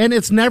have to be? And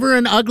it's never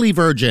an ugly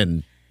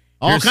virgin.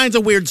 All Here's- kinds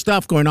of weird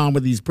stuff going on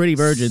with these pretty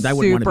virgins. I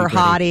wouldn't want to Super be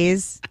pretty.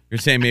 hotties. You're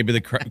saying maybe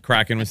the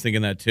Kraken was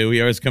thinking that too.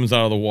 He always comes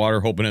out of the water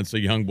hoping it's a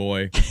young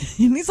boy.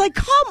 And he's like,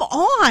 come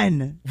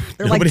on.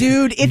 They're like, Nobody-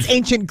 dude, it's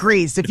ancient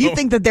Greece. If you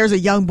think that there's a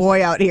young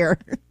boy out here,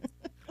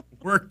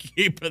 We're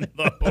keeping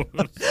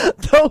those.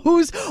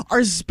 those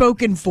are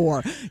spoken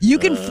for. You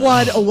can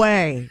flood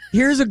away.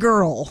 Here's a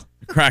girl.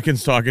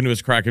 Kraken's talking to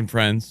his Kraken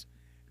friends.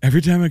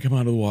 Every time I come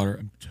out of the water,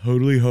 I'm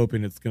totally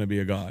hoping it's going to be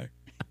a guy.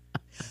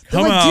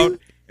 Come like, out, dude-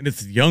 and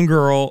it's a young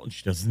girl, and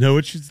she doesn't know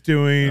what she's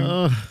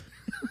doing.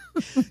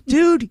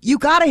 Dude, you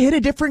got to hit a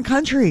different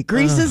country.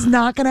 Greece is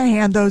not going to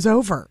hand those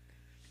over.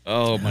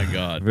 Oh, my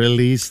God.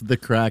 Release the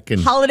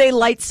Kraken. Holiday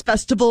Lights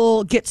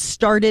Festival gets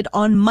started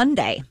on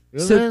Monday.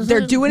 So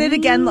they're doing it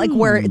again, like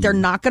where they're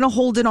not going to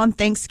hold it on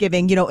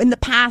Thanksgiving. You know, in the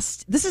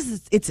past,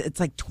 it's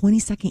like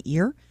 22nd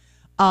year.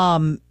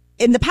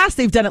 In the past,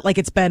 they've done it like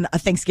it's been a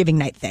Thanksgiving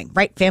night thing,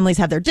 right? Families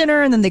have their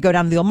dinner and then they go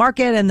down to the old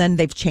market and then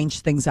they've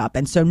changed things up.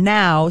 And so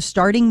now,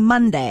 starting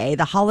Monday,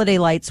 the holiday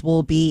lights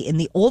will be in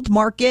the old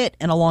market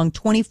and along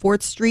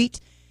 24th Street.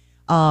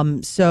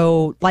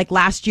 So like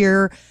last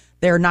year,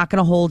 they're not going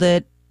to hold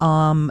it.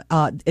 And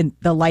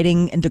the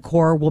lighting and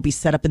decor will be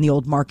set up in the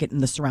old market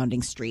and the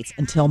surrounding streets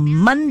until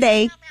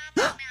Monday.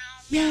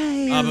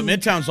 Yay! But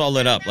Midtown's all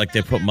lit up. Like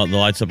they put the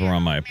lights up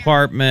around my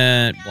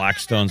apartment.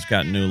 Blackstone's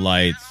got new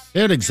lights.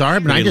 Dude,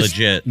 Exarban, I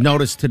just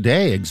noticed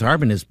today,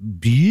 Exarban is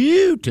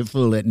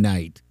beautiful at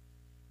night.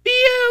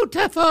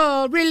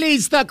 Beautiful!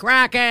 Release the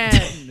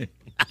Kraken!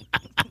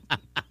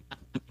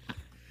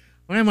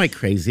 Why am I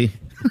crazy?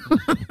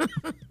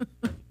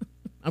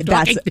 I'm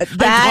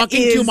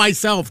talking to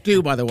myself,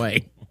 too, by the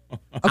way.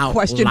 A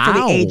question for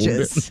the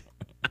ages.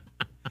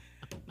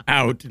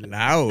 Out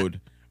loud.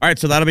 All right,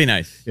 so that'll be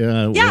nice.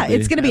 Yeah,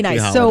 it's going to be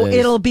nice. Holidays. So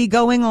it'll be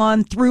going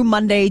on through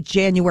Monday,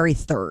 January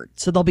 3rd.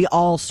 So there'll be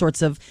all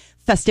sorts of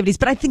festivities.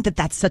 But I think that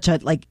that's such a,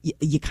 like,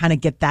 you kind of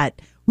get that,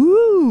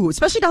 ooh,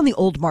 especially down the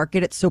old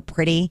market. It's so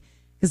pretty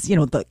because, you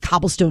know, the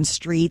cobblestone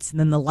streets and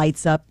then the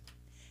lights up.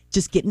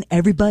 Just getting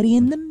everybody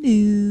in the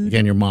mood.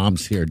 Again, your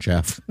mom's here,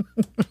 Jeff.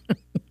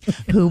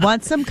 Who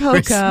wants some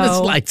cocoa? Christmas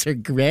lights are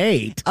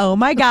great. Oh,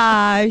 my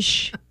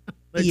gosh.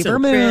 Beaver so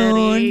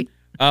Moon.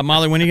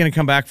 Molly, when are you going to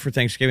come back for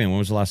Thanksgiving? When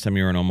was the last time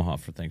you were in Omaha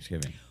for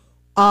Thanksgiving?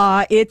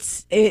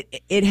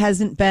 It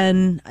hasn't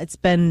been. It's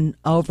been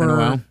over. Been a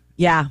while?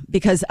 Yeah,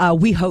 because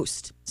we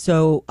host.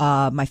 So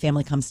my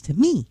family comes to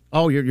me.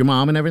 Oh, your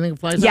mom and everything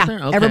flies yeah, out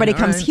there? Okay, everybody all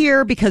comes right.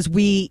 here because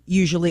we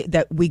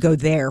go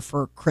there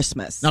for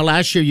Christmas. Now,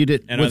 last year you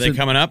did. And are they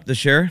coming up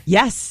this year?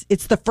 Yes,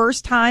 it's the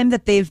first time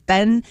that they've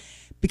been.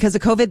 Because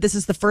of COVID, this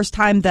is the first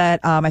time that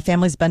my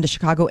family's been to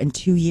Chicago in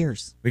 2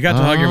 years. We got to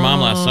hug your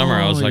mom last summer.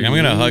 I was like, I'm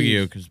going to hug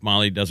you because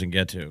Molly doesn't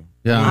get to.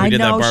 Yeah. When we I did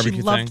know, that barbecue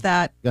she loved thing.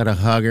 that. Got to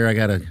hug her. I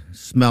got to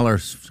smell her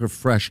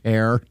fresh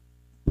hair.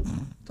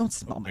 Don't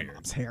smell my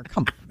mom's hair.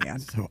 Come on, man.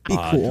 Be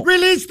cool.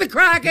 Release the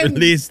Kraken!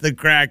 Release the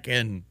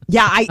Kraken.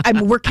 Yeah,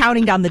 we're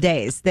counting down the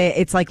days.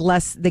 It's like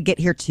they get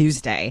here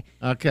Tuesday.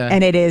 Okay.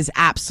 And it is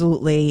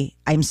absolutely,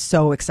 I'm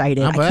so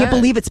excited. I can't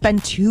believe it's been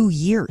 2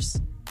 years.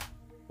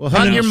 Well,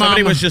 hug your mom.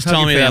 Somebody was just hug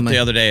telling me your that family. the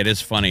other day. It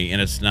is funny,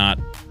 and it's not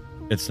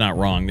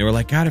wrong. They were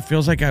like, God, it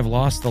feels like I've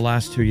lost the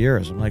last 2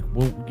 years. I'm like,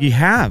 well, you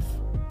have.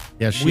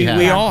 Yes, We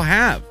all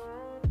have.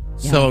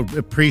 So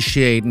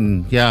appreciate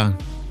and,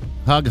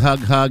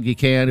 hug you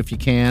can if you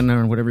can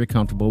or whatever you're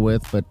comfortable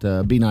with. But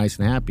be nice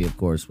and happy, of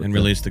course. And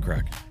release the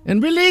Kraken.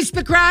 And release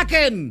the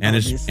Kraken! And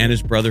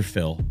his brother,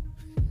 Phil.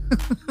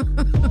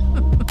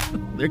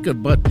 They're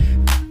good, bud.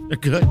 They're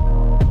good.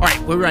 All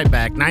right, we'll be right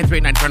back.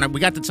 938-949. We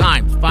got the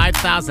times.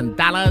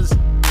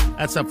 $5,000.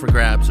 That's up for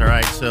grabs, all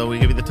right? So we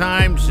give you the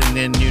times, and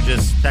then you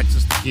just text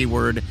us the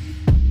keyword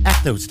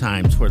at those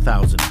times for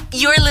 1,000.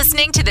 You're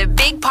listening to the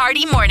Big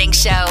Party Morning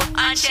Show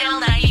on Channel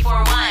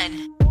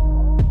 94.1.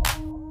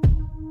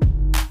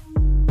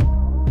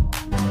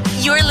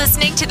 You're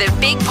listening to the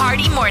Big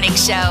Party Morning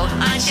Show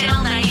on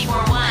Channel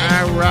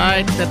 94.1. All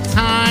right, the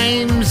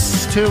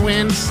times to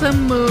win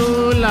some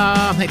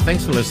moolah. Hey,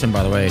 thanks for listening,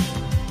 by the way.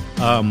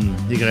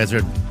 You guys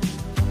are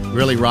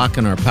really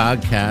rocking our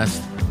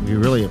podcast. We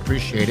really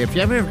appreciate it. If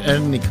you ever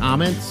have any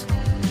comments,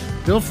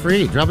 feel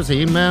free. Drop us an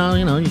email.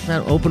 You know, you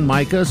can open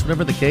mic us,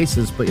 whatever the case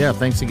is. But yeah,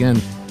 thanks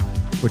again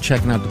for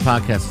checking out the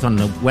podcast. It's on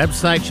the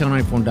website,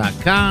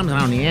 channel94.com. It's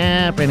on the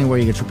app, anywhere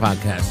you get your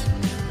podcasts.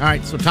 All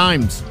right, so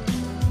times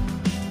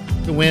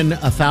to win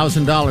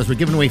 $1,000. We're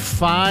giving away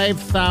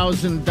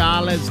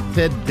 $5,000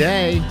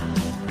 today.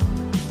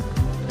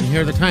 And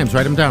here are the times.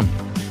 Write them down.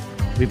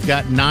 We've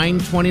got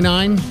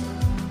 9:29,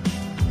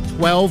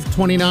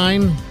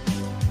 12:29,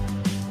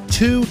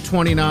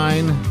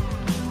 2:29,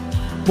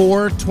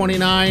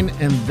 4:29,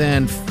 and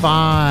then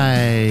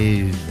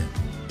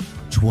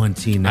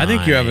 5:29. I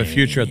think you have a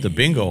future at the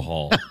bingo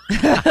hall.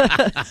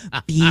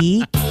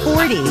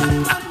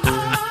 B40.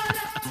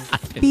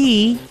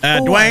 B.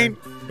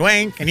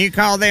 Dwayne, can you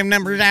call them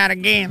numbers out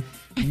again?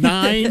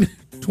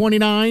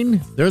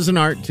 9:29. There's an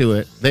art to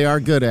it. They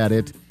are good at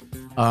it.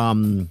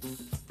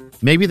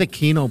 Maybe the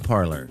Keno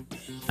Parlor.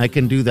 I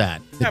can do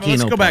that. Yeah, but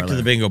let's go back to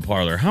the bingo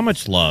parlor. How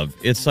much love?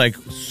 It's like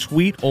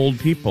sweet old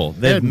people.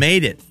 They've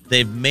made it.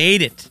 They've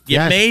made it. You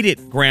made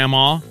it,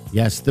 Grandma.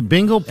 Yes, the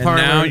bingo parlor.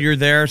 And now you're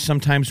there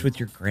sometimes with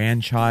your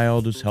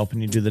grandchild who's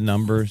helping you do the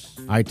numbers.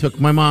 I took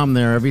my mom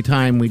there every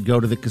time we'd go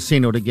to the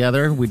casino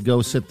together. We'd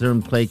go sit there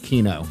and play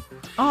Keno.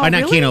 Oh, not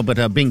really? Keno,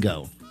 but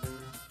bingo.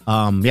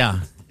 Yeah.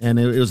 And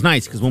it was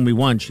nice because when we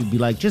won, she'd be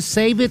like, just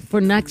save it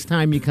for next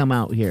time you come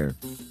out here.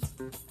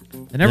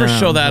 They never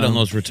show that on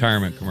those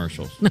retirement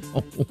commercials. No.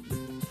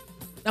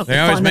 They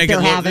always fun make that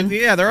it they're look, having.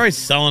 yeah, they're always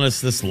selling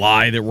us this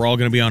lie that we're all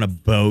going to be on a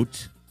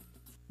boat.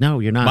 No,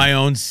 you're not. My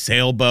own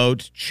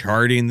sailboat,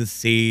 charting the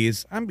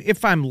seas.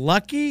 If I'm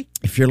lucky,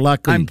 if you're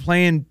lucky, I'm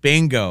playing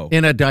bingo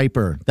in a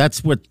diaper. That's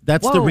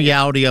the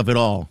reality of it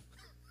all.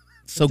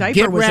 So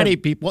get ready,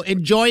 people.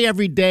 Enjoy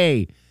every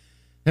day,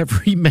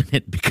 every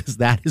minute, because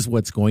that is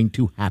what's going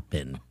to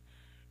happen.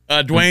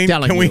 Dwayne,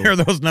 can we hear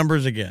those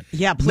numbers again?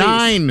 Yeah, please.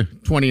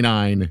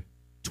 929,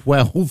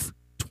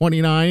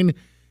 1229,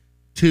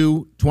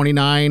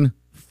 229,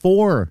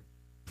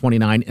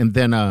 429, and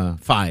then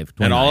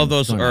 529. And all of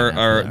those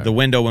are the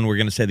window when we're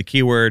going to say the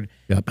keyword.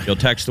 Yep. You'll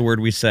text the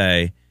word we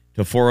say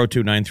to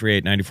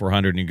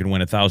 402-938-9400, and you can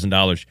win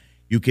 $1,000.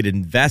 You could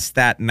invest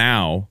that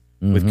now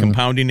with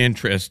compounding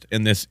interest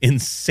in this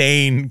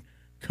insane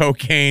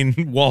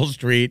cocaine Wall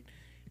Street.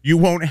 You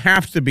won't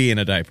have to be in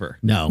a diaper.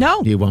 No,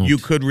 you won't. You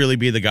could really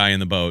be the guy in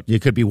the boat. You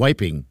could be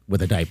wiping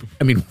with a diaper.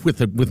 I mean,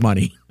 with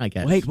money, I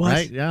guess. Wait, what?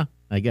 Right? Yeah,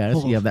 I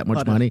guess. You have that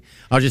much money.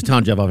 I was just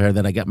telling Jeff over here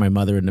that I got my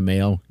mother in the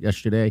mail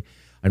yesterday.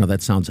 I know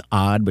that sounds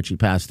odd, but she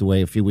passed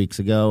away a few weeks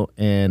ago.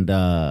 And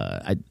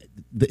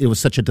it was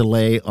such a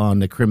delay on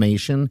the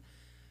cremation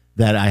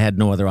that I had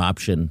no other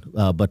option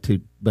but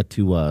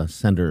to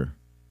send her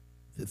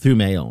through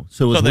mail.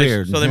 So it was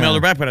weird. So they mailed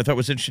her back, but I thought it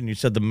was interesting. You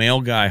said the mail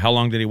guy, how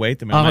long did he wait?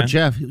 The mailman?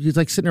 Jeff, he's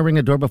like sitting there ringing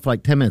the doorbell for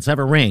like 10 minutes. I have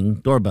a Ring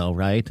doorbell,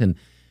 right? And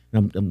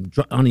I'm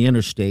on the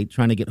interstate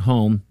trying to get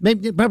home,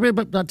 probably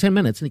about 10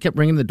 minutes, and he kept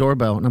ringing the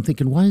doorbell. And I'm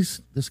thinking, why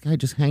is this guy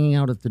just hanging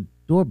out at the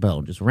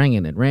doorbell, just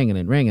ringing and ringing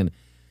and ringing?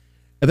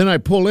 And then I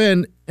pull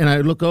in, and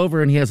I look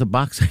over, and he has a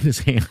box in his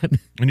hand.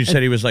 And you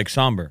said he was like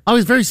somber. I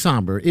was very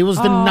somber. It was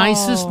the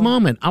nicest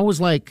moment. I was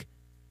like,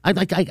 I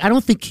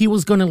don't think he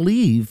was going to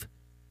leave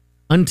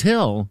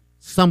until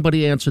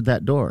somebody answered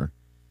that door.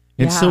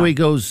 And so he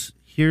goes,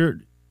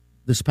 here,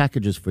 this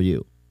package is for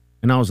you.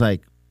 And I was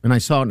like, and I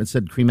saw it and it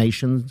said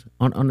cremations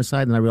on the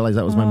side, and I realized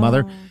that was my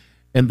mother.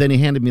 And then he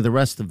handed me the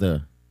rest of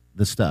the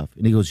stuff.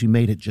 And he goes, you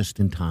made it just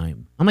in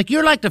time. I'm like,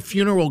 you're like the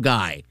funeral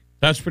guy.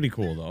 That's pretty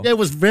cool, though. It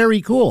was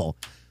very cool.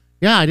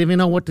 Yeah, I didn't even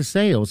know what to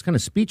say. I was kind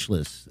of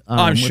speechless.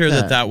 I'm sure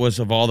that was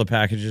of all the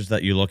packages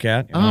that you look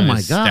at. Oh, my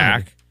God.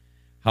 Stack.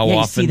 How you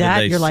often see that?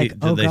 did they You're see, like,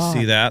 did they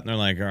see that? And they're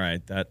like, all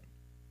right,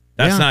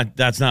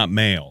 that's not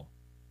mail.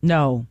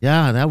 No.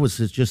 Yeah, that was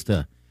just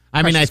a...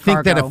 I mean, I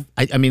think cargo.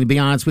 that if... I mean, to be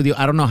honest with you,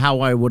 I don't know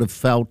how I would have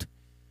felt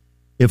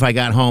if I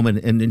got home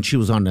and she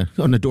was on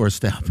the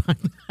doorstep.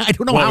 I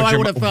don't know how I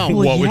would have felt.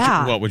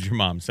 What would your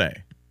mom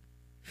say?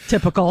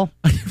 Typical.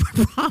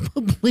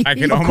 Probably. I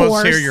can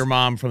almost hear your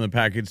mom from the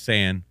package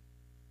saying,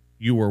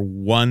 you were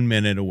 1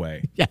 minute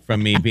away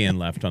from me being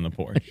left on the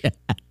porch.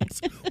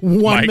 Yes.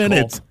 1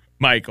 minute.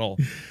 Michael.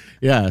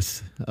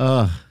 Yes.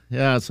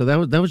 Yeah, so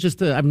that was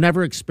just I've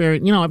never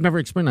experienced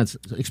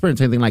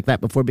anything like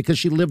that before because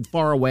she lived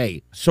far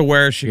away. So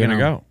where is she going to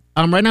go?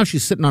 Right now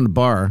she's sitting on the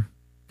bar.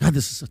 God,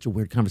 this is such a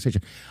weird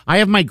conversation. I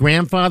have my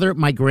grandfather,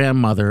 my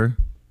grandmother,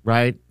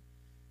 right?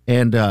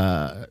 And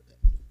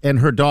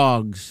her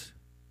dogs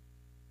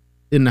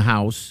in the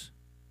house.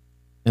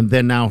 And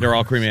then now they're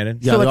all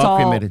cremated? Yeah, so they're it's all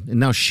cremated. And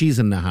now she's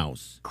in the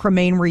house.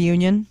 Cremain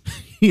reunion?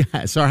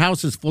 Yes, our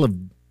house is full of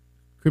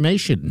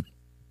cremation.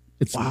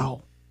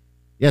 Wow.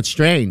 Yeah, it's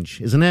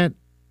strange, isn't it?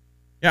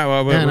 Yeah,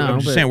 well,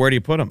 I'm just saying, where do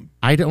you put them?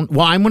 I don't.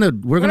 Well,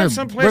 we're gonna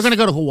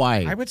go to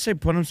Hawaii. I would say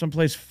put them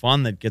someplace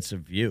fun that gets a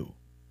view.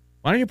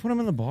 Why don't you put them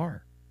in the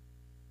bar?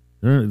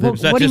 Well,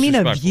 what do you mean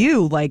a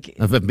view? Like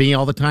of me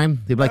all the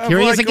time? They'd be like, here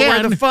he is again.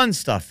 Where the fun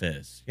stuff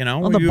is, where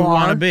you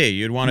want to be.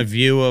 You'd want a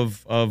view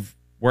of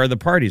where the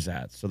party's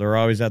at. So they're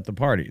always at the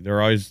party.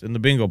 They're always in the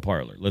bingo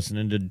parlor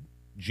listening to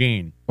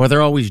Gene. Or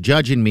they're always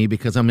judging me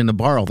because I'm in the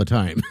bar all the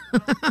time.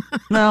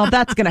 Well,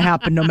 that's going to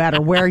happen no matter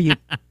where you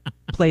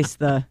place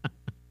the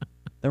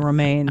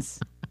remains.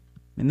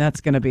 And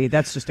that's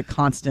just a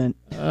constant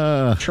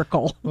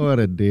trickle. What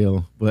a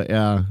deal. But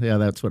yeah,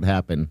 that's what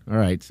happened. All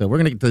right, so we're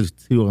going to get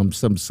to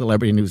some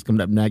celebrity news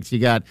coming up next. You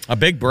got a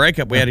big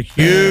breakup. We had a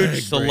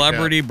huge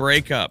celebrity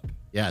breakup.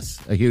 Yes,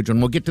 a huge one.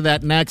 We'll get to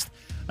that next.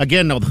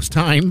 Again, know those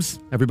times,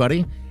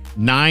 everybody.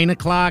 9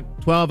 o'clock,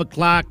 12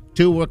 o'clock,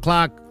 2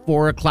 o'clock,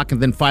 4 o'clock,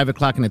 and then 5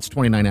 o'clock, and it's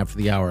 29 after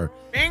the hour.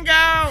 Bingo!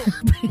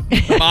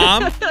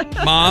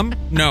 Mom,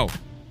 no.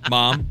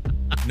 Mom,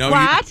 no.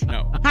 What?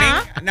 No.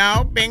 Huh?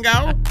 No,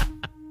 bingo.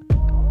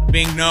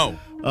 No.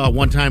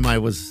 One time I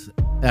was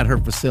at her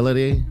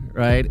facility,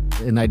 right,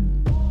 and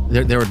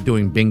they were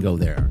doing bingo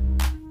there.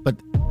 But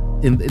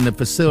in the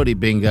facility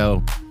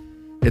bingo,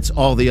 it's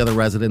all the other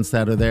residents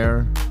that are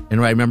there. And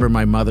I remember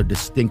my mother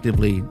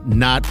distinctively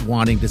not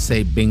wanting to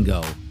say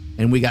bingo.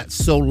 And we got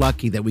so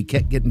lucky that we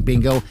kept getting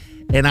bingo.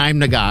 And I'm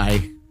the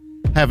guy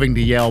having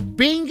to yell,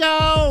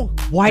 bingo!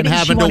 Why did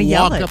she want to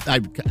yell it? I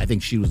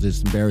think she was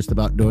just embarrassed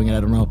about doing it. I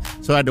don't know.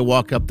 So I had to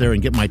walk up there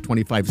and get my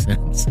 25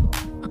 cents.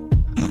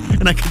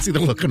 And I could see the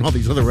look on all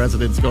these other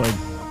residents going,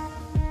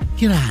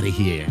 get out of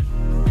here.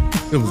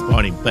 It was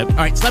funny. But all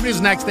right,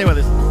 celebrities next. Stay with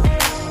us.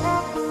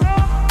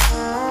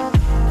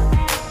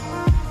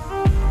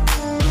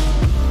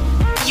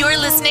 You're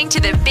listening to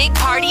the Big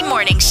Party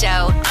Morning Show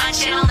on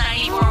Channel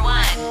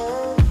 94.1.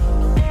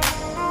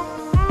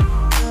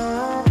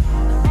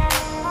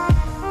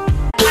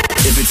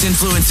 If it's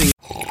influencing.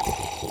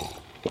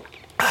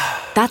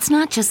 That's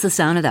not just the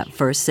sound of that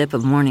first sip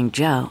of Morning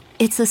Joe.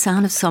 It's the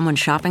sound of someone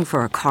shopping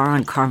for a car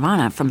on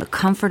Carvana from the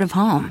comfort of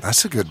home.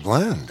 That's a good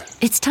blend.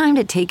 It's time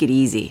to take it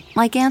easy,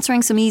 like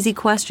answering some easy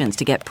questions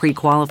to get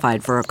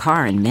pre-qualified for a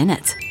car in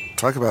minutes.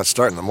 Talk about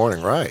starting the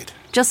morning right.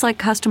 Just like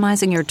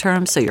customizing your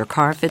terms so your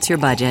car fits your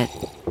budget.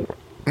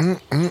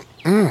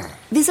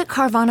 Visit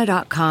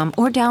Carvana.com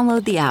or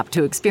download the app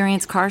to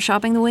experience car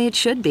shopping the way it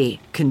should be.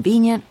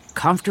 Convenient,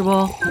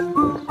 comfortable.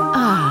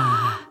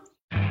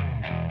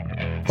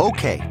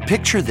 Okay,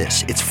 picture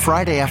this. It's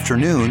Friday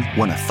afternoon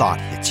when a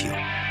thought hits you.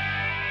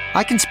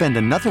 I can spend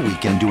another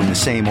weekend doing the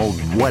same old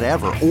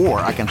whatever,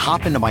 or I can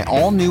hop into my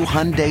all-new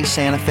Hyundai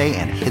Santa Fe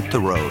and hit the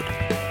road.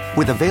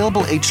 With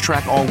available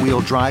H-Track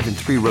all-wheel drive and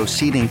 3-row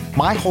seating,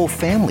 my whole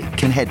family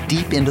can head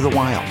deep into the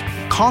wild.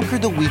 Conquer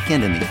the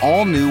weekend in the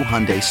all-new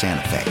Hyundai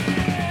Santa Fe.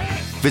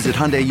 Visit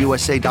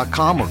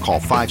HyundaiUSA.com or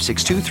call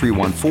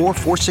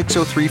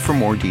 562-314-4603 for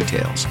more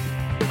details.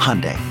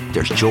 Hyundai,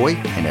 there's joy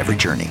in every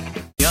journey.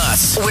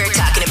 Us. We're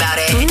talking about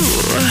it.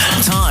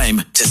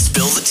 Time to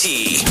spill the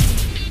tea.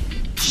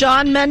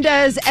 Shawn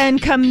Mendes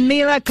and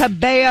Camila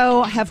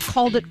Cabello have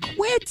called it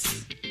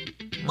quits.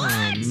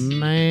 Oh,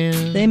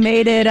 man. They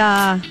made it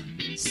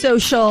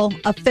social,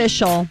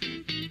 official.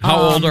 How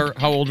old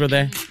are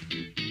they?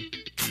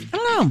 I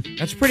don't know.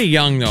 That's pretty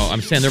young, though.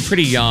 I'm saying they're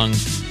pretty young.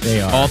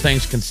 They are. All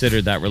things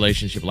considered, that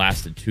relationship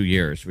lasted 2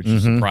 years, which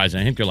is surprising.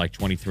 I think they're like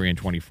 23 and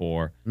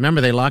 24. Remember,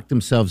 they locked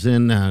themselves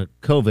in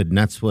COVID, and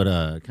that's what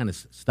kind of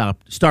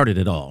started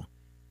it all.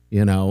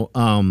 You know,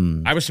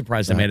 I was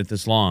surprised they made it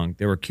this long.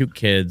 They were cute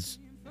kids.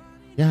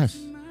 Yes.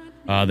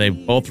 They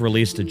both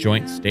released a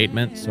joint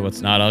statement, so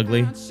it's not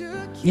ugly.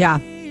 Yeah.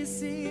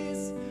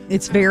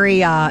 It's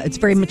very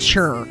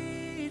mature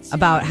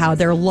about how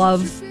their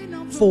love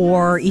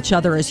for each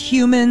other as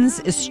humans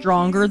is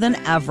stronger than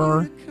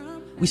ever.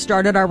 We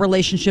started our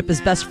relationship as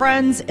best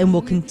friends and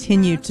will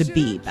continue to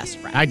be best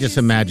friends. I just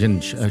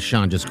imagine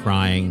Shawn just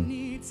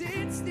crying.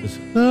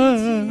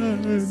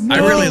 I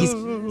really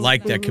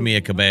like that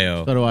Camila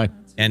Cabello. So do I.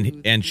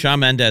 And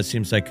Shawn Mendes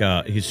seems like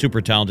he's super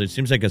talented.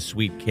 Seems like a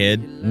sweet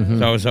kid.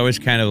 So I was always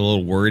kind of a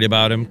little worried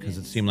about him because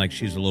it seemed like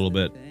she's a little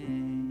bit,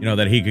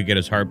 that he could get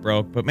his heart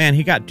broke. But man,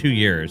 he got 2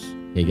 years.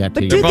 He got 2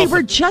 But years. dude, they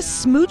were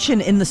just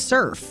smooching in the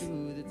surf.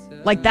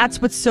 Like,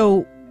 that's what's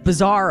so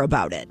bizarre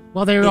about it.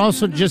 Well, they were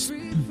also just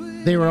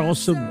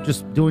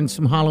doing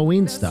some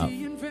Halloween stuff.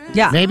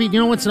 Yeah. Maybe,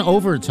 it's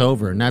over, it's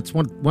over. And that's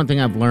one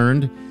thing I've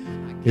learned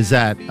is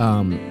that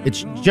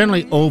it's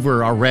generally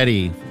over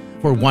already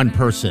for one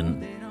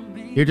person.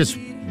 You're just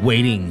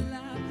waiting.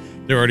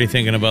 They're already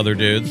thinking of other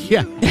dudes.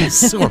 Yeah,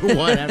 or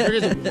whatever. They're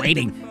just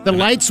waiting. The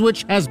light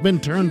switch has been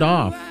turned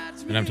off.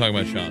 And I'm talking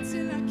about Shawn.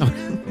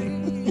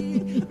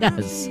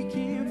 Yes.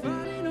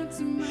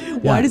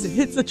 Why does it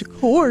hit such a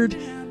chord?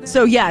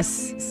 So,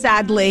 yes,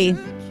 sadly,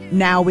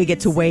 now we get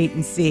to wait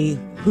and see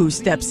who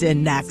steps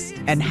in next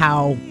and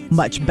how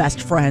much best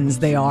friends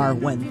they are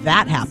when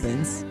that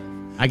happens.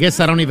 I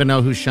guess I don't even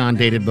know who Shawn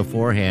dated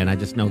beforehand. I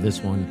just know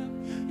this one.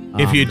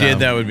 If you did,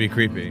 that would be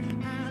creepy.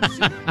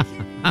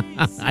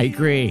 I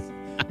agree.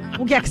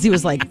 Well, yeah, because he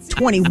was like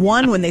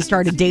 21 when they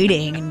started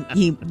dating,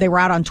 and they were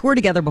out on tour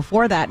together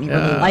before that, and he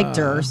really liked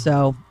her.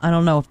 So I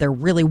don't know if there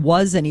really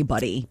was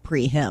anybody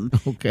pre him.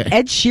 Okay.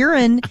 Ed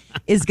Sheeran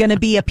is going to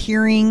be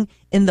appearing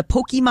in the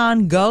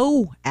Pokemon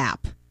Go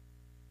app.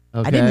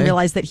 Okay. I didn't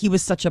realize that he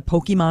was such a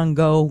Pokemon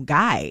Go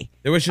guy.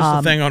 There was just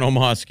a thing on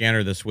Omaha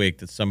Scanner this week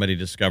that somebody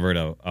discovered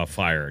a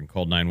fire and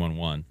called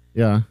 911.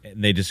 Yeah.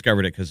 And they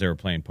discovered it because they were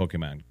playing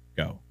Pokemon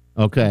Go.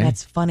 Okay.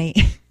 That's funny.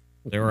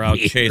 They were out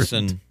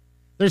chasing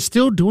They're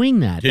still doing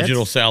that.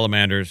 digital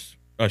salamanders,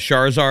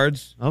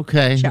 Charizards.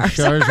 Okay.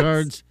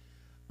 Charizards.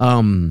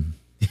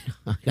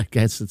 I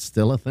guess it's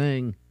still a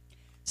thing.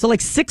 So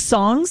like 6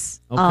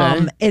 songs.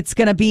 Okay. It's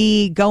going to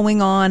be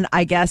going on,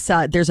 I guess,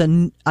 there's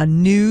a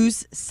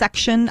news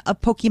section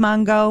of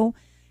Pokemon Go,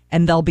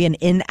 and there'll be an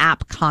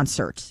in-app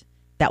concert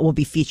that will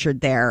be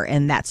featured there,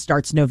 and that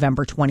starts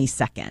November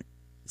 22nd.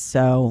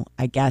 So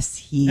I guess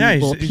he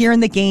will appear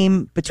in the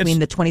game between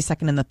the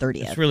 22nd and the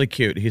 30th. It's really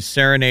cute. He's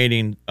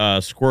serenading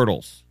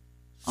Squirtles.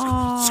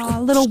 Aw,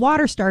 little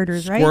water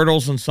starters, right?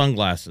 Squirtles and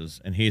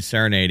sunglasses, and he's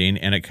serenading,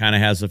 and it kind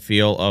of has a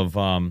feel of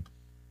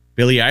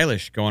Billie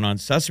Eilish going on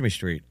Sesame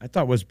Street. I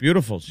thought it was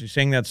beautiful. She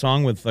sang that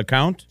song with the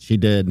count. She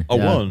did. A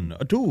 1,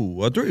 a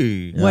 2, a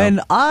 3. Yeah.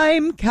 When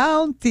I'm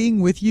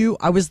counting with you,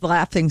 I was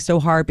laughing so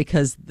hard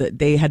because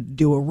they had to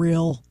do a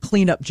real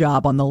cleanup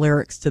job on the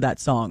lyrics to that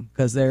song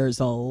because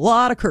there's a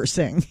lot of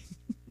cursing.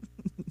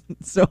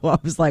 So I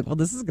was like, well,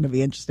 this is going to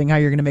be interesting how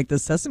you're going to make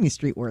this Sesame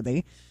Street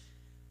worthy.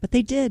 But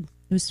they did.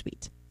 It was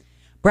sweet.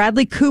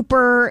 Bradley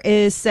Cooper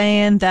is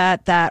saying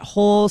that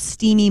whole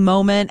steamy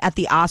moment at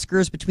the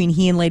Oscars between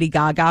he and Lady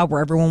Gaga,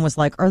 where everyone was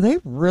like, are they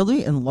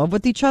really in love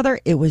with each other?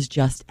 It was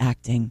just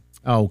acting.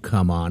 Oh,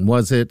 come on.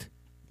 Was it?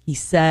 He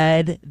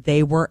said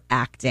they were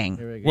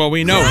acting. Well,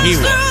 we know he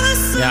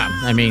was. Yeah,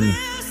 I mean.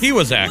 He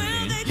was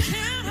acting.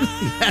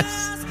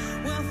 Yes.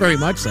 Very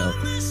much so.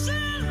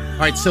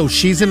 All right, so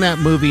she's in that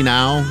movie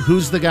now.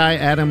 Who's the guy?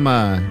 Adam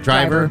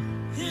Driver.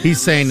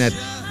 He's saying that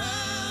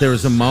there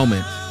was a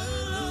moment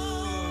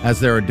as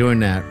they were doing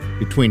that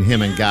between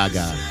him and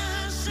Gaga.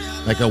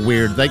 Like a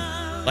weird,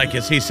 Like,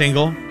 is he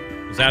single?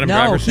 Is Adam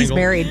Driver single?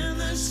 No,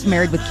 he's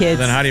married with kids.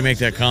 Then how do you make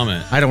that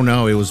comment? I don't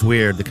know. It was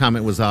weird. The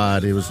comment was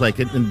odd. It was like,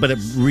 but it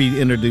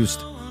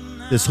reintroduced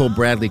this whole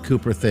Bradley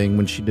Cooper thing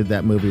when she did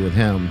that movie with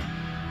him.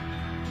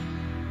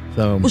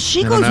 So, well,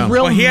 she goes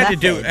real. Well, he had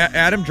method. to do.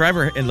 Adam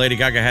Driver and Lady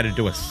Gaga had to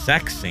do a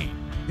sex scene.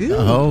 Ooh.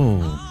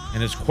 Oh,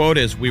 and his quote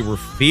is, "We were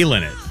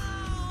feeling it."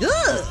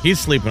 Ugh. He's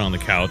sleeping on the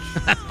couch.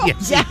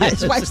 Yeah,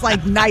 his wife's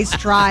like, "Nice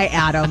try,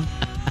 Adam."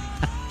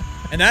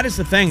 And that is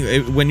the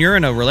thing. When you're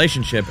in a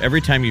relationship,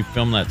 every time you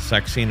film that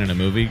sex scene in a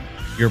movie,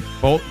 you're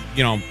both,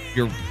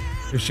 your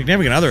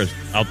significant other is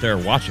out there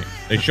watching.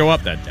 They show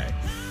up that day.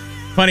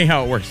 Funny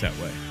how it works that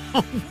way.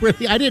 Oh,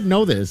 really? I didn't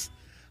know this.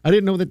 I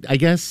didn't know that. I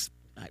guess,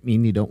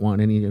 you don't want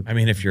any. I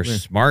mean, if you're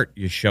smart,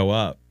 you show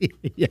up. Yes,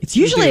 it's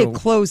usually a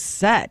closed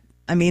set.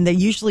 I mean, they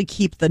usually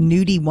keep the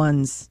nudie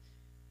ones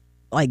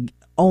like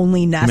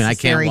only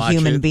necessary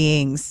human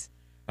beings.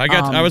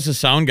 I was a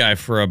sound guy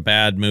for a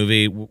bad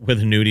movie with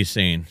a nudie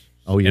scene.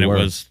 Oh, you were? And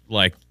it was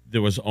like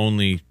there was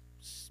only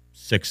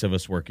 6 of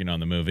us working on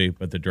the movie,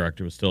 but the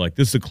director was still like,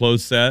 "This is a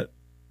closed set,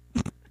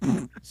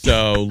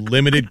 so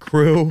limited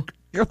crew."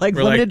 You're like,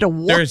 limited to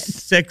what? There's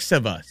 6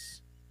 of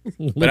us,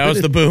 but I was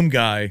the boom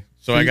guy,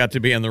 so I got to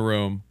be in the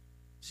room.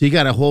 So you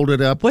got to hold it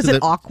up. Was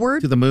it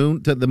awkward to the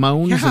moon, to the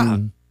moans? Yeah.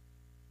 And...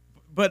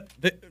 But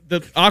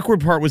the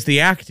awkward part was the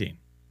acting.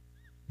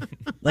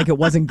 Like it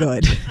wasn't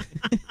good.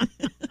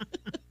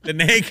 The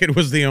naked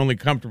was the only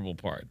comfortable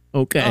part.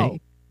 Okay. Oh.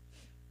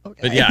 Okay.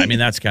 But yeah, I mean,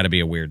 that's got to be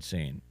a weird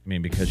scene. I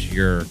mean, because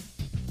you're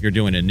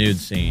doing a nude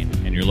scene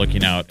and you're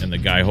looking out and the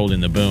guy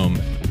holding the boom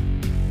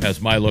has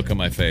my look on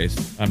my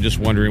face. I'm just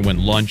wondering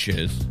when lunch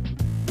is.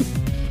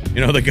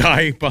 The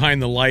guy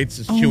behind the lights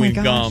is chewing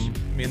gum.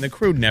 I mean, the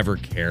crew never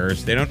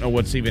cares. They don't know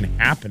what's even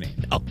happening.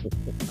 No.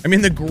 I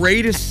mean, the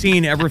greatest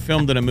scene ever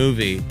filmed in a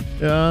movie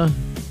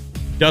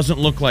doesn't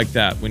look like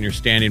that when you're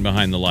standing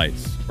behind the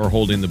lights or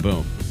holding the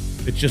boom.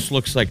 It just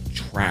looks like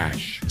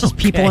trash. Just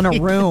people in a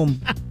room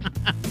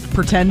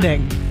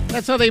pretending.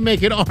 That's how they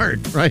make it art,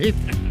 right?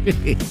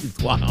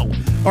 Wow.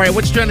 All right,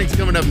 what's trending's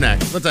coming up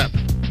next? What's up?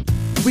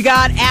 We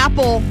got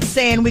Apple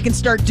saying we can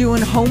start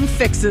doing home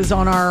fixes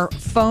on our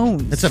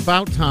phones. It's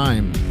about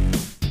time.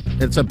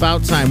 It's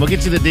about time. We'll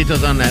get you the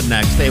details on that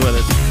next. Stay with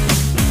us.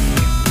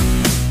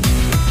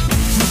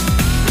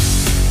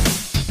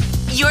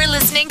 You're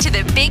listening to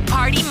the Big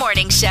Party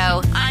Morning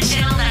Show on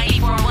Channel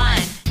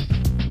 94.1.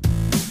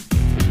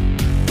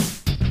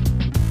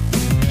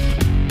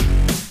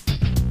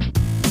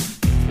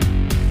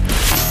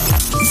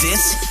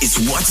 This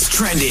is what's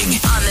trending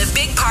on the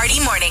Big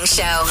Party Morning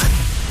Show.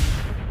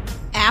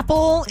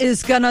 Apple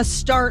is going to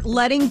start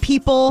letting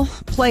people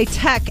play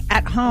tech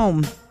at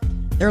home.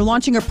 They're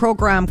launching a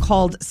program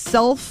called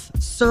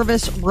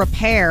Self-Service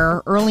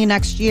Repair early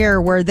next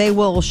year where they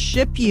will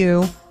ship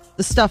you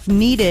the stuff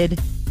needed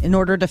in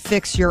order to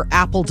fix your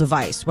Apple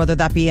device, whether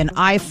that be an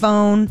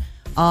iPhone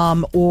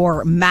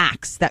or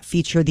Macs that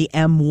feature the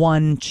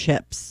M1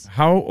 chips.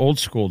 How old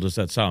school does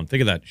that sound?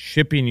 Think of that,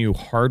 shipping you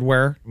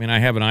hardware. I mean, I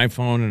have an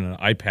iPhone and an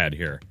iPad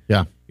here.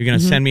 Yeah. You're going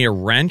to send me a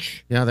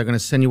wrench? Yeah, they're going to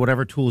send you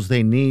whatever tools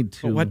they need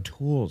to. But what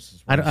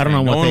tools? I don't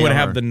know what no one they would are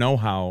have the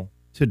know-how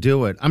to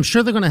do it. I'm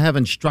sure they're going to have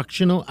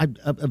instructional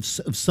of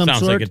some Sounds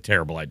sort. like a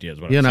terrible idea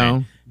is what I'm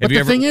saying. But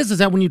the thing is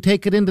that when you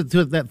take it into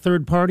that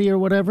third party or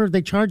whatever,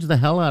 they charge the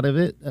hell out of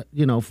it,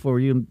 for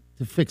you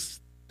to fix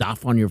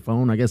stuff on your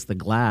phone, I guess the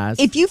glass.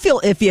 If you feel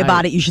iffy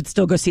about it, you should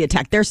still go see a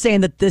tech. They're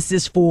saying that this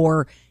is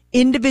for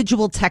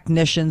individual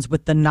technicians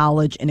with the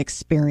knowledge and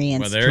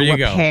experience to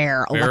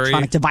repair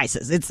electronic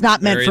devices. It's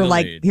not meant for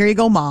here you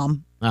go,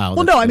 Mom. Oh,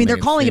 well, no, I mean, they're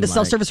calling it a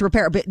self-service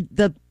repair, but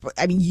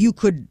you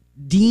could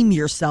deem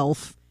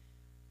yourself,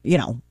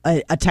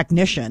 a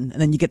technician, and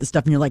then you get the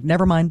stuff and you're like,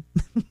 never mind.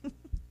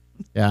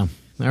 Yeah.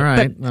 All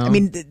right. But,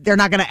 well, they're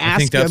not going to ask I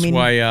think that's you.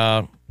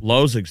 why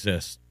Lowe's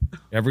exists.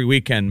 Every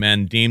weekend,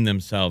 men deem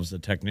themselves a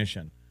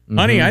technician. Mm-hmm.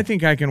 Honey, I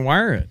think I can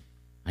wire it.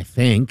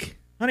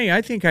 Honey,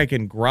 I think I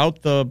can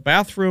grout the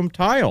bathroom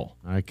tile.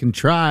 I can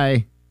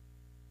try.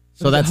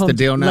 So that's the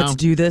deal now? Let's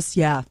do this,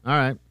 yeah. All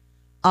right.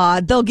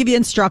 They'll give you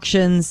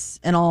instructions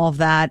and all of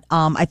that.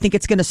 I think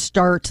it's going to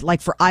start,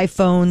 like for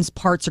iPhones,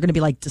 parts are going to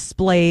be like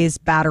displays,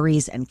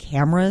 batteries, and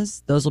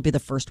cameras. Those will be the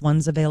first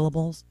ones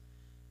available.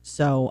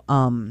 So,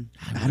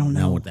 I don't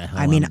know. What the hell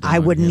I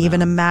wouldn't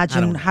even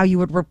imagine how you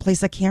would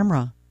replace a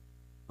camera.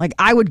 Like,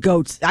 I would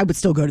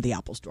still go to the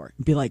Apple store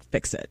and be like,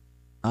 fix it.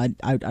 I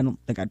don't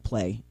think I'd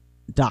play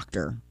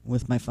doctor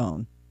with my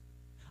phone.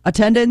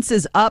 Attendance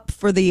is up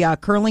for the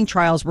curling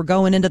trials. We're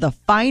going into the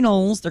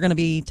finals. They're going to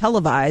be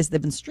televised.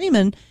 They've been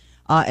streaming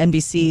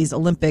NBC's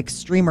Olympic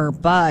streamer.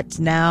 But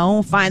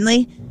now,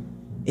 finally,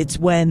 it's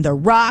when The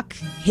Rock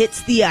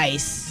hits the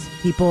ice.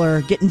 People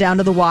are getting down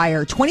to the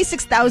wire.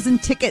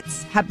 26,000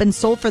 tickets have been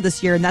sold for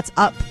this year, and that's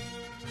up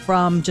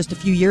from just a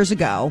few years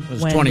ago.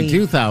 It was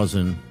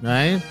 22,000,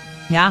 right?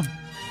 Yeah.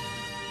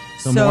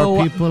 So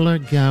more people are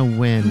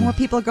going. More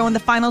people are going. The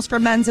finals for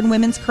men's and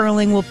women's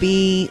curling will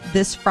be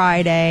this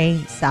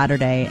Friday,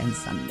 Saturday, and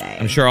Sunday.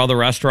 I'm sure all the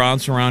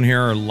restaurants around here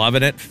are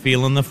loving it,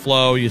 feeling the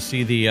flow. You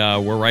see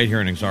we're right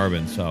here in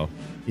Exarban, so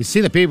you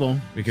see the people.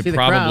 We could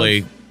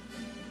probably.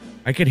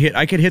 I could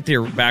hit the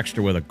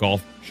Baxter with a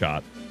golf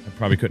shot. I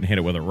probably couldn't hit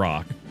it with a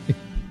rock.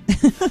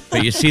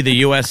 But you see the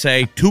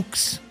USA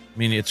toques. I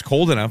mean, it's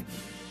cold enough.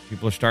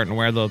 People are starting to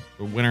wear the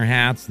winter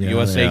hats, the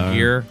USA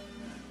gear.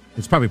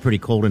 It's probably pretty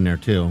cold in there,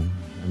 too.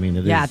 I mean,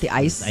 it is. Yeah, the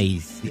ice.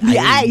 The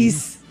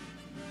ice.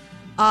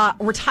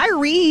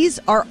 Retirees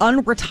are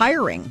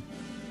unretiring.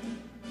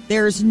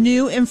 There's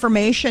new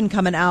information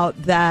coming out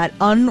that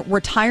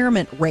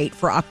unretirement rate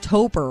for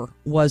October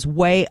was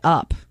way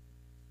up.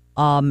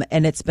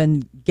 And it's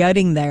been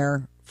getting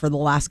there for the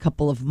last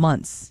couple of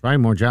months. Probably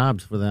more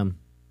jobs for them,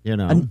 you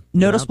know. A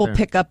noticeable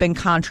pickup in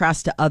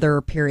contrast to other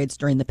periods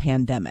during the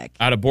pandemic.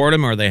 Out of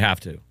boredom, or they have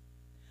to?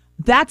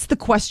 That's the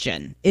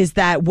question, is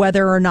that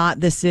whether or not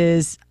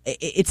it's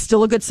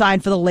still a good sign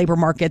for the labor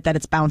market that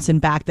it's bouncing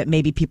back, that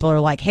maybe people are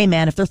like, hey,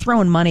 man, if they're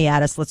throwing money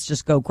at us, let's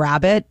just go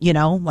grab it. You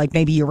know, like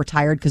maybe you're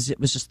retired because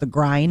it was just the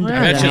grind.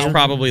 That's just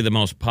probably the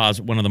most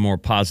one of the more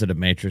positive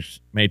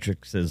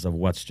matrices of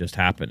what's just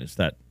happened, is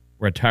that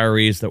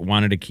retirees that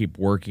wanted to keep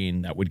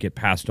working that would get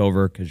passed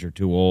over because you're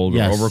too old or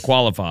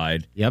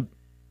overqualified. Yep.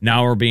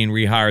 Now are being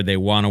rehired. They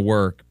want to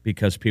work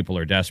because people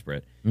are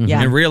desperate. Mm-hmm.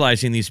 Yeah. And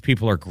realizing these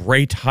people are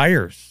great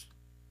hires.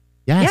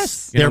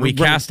 Yes. You know, we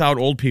cast out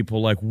old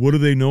people like, what do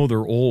they know? They're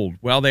old.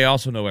 Well, they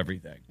also know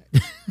everything.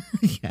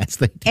 Yes,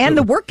 they do. And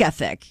the work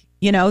ethic,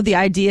 you know, the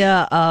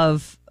idea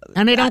of...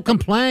 And they don't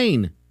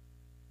complain.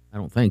 I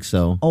don't think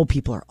so. Old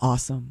people are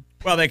awesome.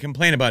 Well, they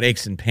complain about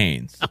aches and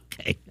pains.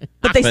 Okay.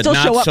 But they still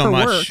show up for work.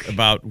 Not so much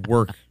about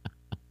work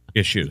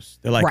issues.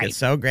 They're like, it's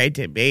so great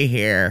to be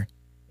here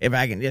if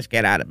I can just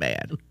get out of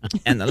bed.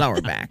 And the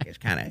lower back is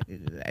kind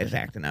of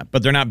acting up.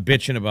 But they're not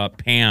bitching about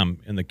Pam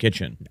in the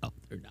kitchen. No,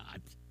 they're not.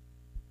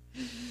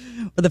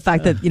 Or the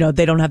fact that, you know,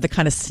 they don't have the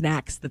kind of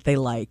snacks that they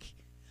like.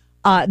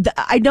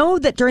 I know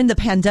that during the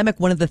pandemic,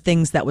 one of the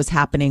things that was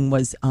happening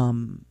was,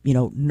 you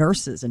know,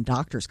 nurses and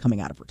doctors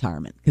coming out of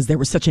retirement because there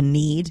was such a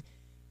need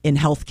in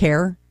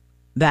healthcare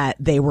that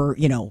they were,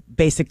 you know,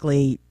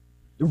 basically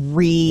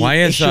Why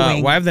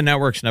have the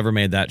networks never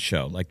made that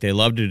show? Like, they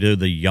love to do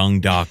the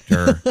young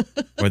doctor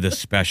or the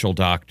special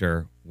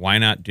doctor. Why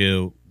not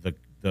do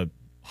the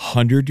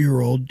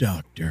 100-year-old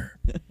doctor?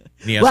 And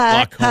he has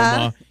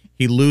glaucoma.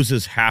 He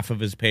loses half of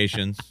his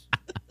patients.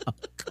 Oh,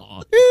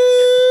 God.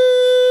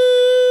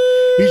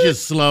 He's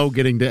just slow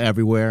getting to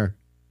everywhere.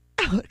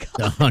 Oh,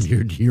 the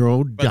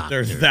 100-year-old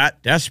doctor. But they're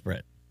that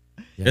desperate.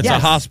 Yeah. It's a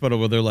hospital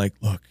where they're like,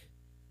 look,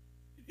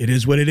 it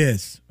is what it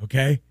is,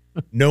 okay?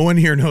 No one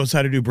here knows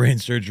how to do brain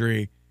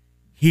surgery.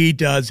 He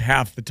does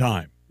half the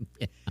time.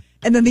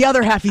 And then the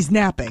other half he's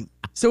napping.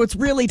 So it's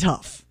really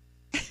tough.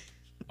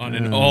 On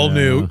an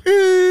all-new,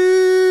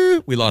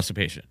 we lost a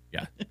patient.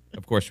 Yeah,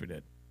 of course we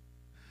did.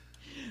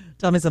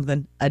 Tell me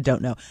something I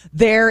don't know.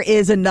 There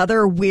is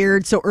another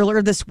weird. So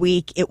earlier this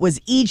week, it was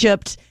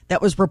Egypt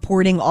that was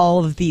reporting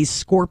all of these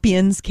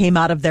scorpions came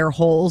out of their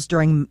holes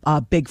during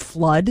a big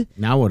flood.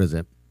 Now what is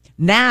it?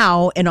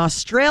 Now in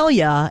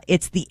Australia,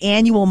 it's the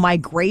annual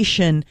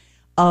migration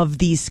of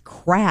these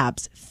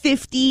crabs.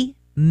 50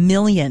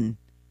 million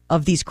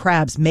of these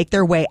crabs make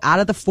their way out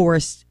of the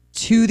forest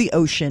to the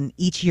ocean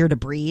each year to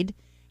breed.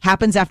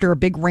 Happens after a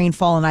big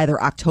rainfall in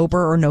either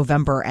October or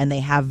November, and they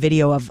have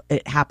video of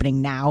it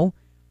happening now.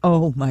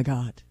 Oh, my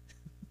God.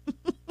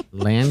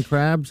 Land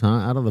crabs, huh?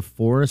 Out of the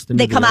forest?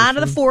 They come out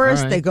of the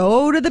forest. Right. They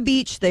go to the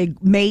beach. They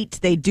mate.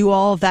 They do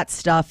all of that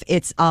stuff.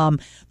 It's the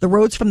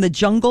roads from the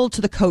jungle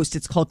to the coast.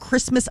 It's called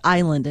Christmas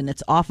Island, and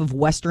it's off of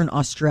Western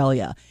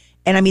Australia.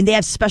 And, I mean, they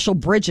have special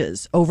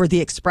bridges over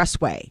the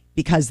expressway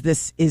because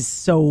this is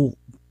so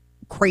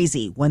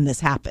crazy when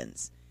this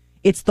happens.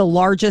 It's the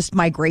largest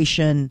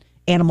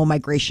animal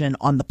migration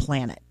on the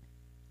planet.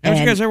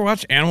 Haven't you guys ever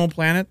watched Animal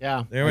Planet?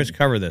 Yeah. They always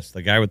cover this.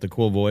 The guy with the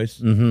cool voice.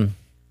 Mm-hmm.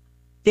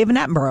 David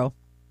Attenborough.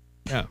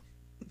 Yeah.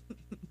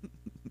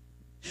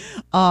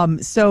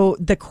 So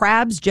the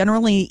crabs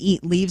generally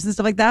eat leaves and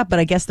stuff like that, but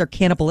I guess their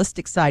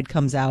cannibalistic side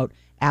comes out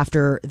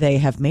after they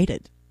have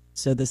mated.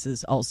 So this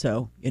is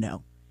also, you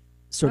know,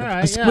 sort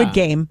of a squid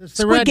game.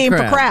 Squid game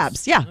for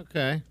crabs. Yeah.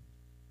 Okay.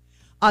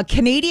 A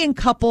Canadian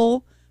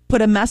couple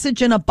put a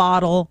message in a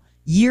bottle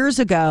years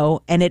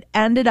ago, and it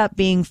ended up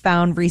being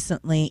found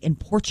recently in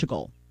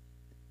Portugal.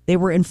 They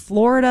were in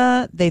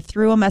Florida. They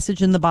threw a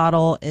message in the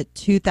bottle at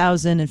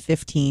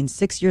 2015.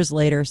 6 years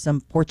later, some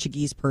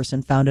Portuguese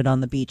person found it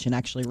on the beach and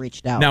actually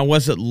reached out. Now,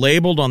 was it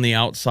labeled on the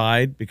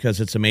outside?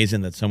 Because it's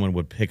amazing that someone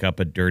would pick up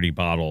a dirty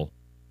bottle.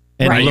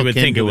 And you would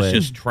think it was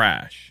just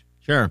trash.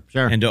 Sure.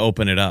 And to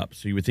open it up.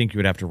 So you would think you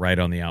would have to write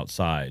on the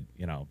outside,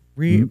 you know,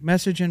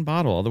 message in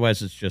bottle.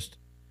 Otherwise, it's just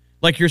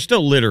like you're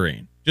still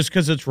littering just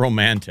because it's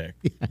romantic.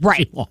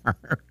 Right. You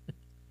are.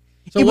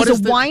 So it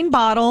was a wine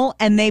bottle,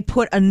 and they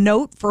put a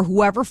note for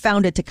whoever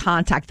found it to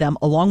contact them,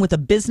 along with a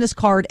business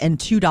card and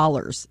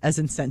 $2 as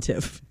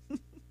incentive.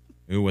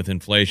 Ooh, with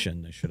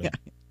inflation, they should have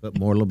But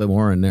a little bit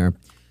more in there.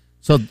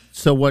 So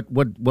what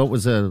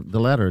was the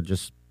letter?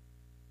 Just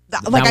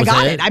like I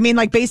got it. I mean,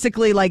 like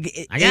basically,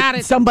 like I got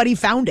it. Somebody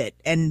found it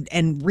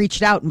and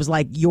reached out and was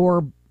like,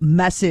 "Your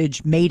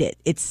message made it.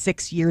 It's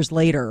 6 years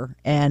later,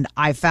 and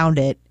I found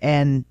it,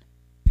 and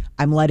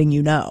I'm letting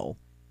you know."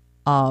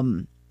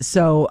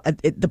 So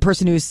the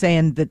person who was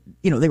saying that,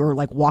 they were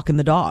like walking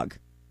the dog,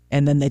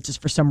 and then they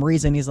just for some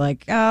reason he's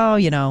like, "Oh,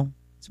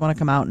 just want to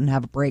come out and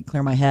have a break,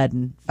 clear my head,"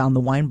 and found the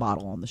wine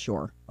bottle on the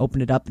shore,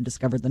 opened it up, and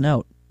discovered the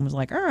note, and was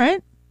like, "All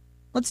right,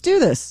 let's do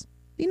this.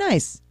 Be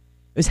nice."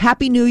 It was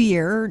Happy New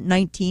Year,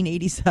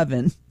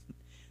 1987.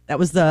 That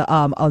was an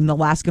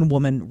Alaskan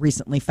woman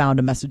recently found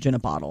a message in a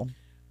bottle.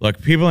 Look,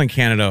 people in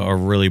Canada are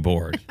really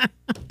bored.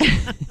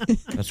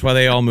 That's why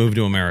they all moved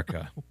to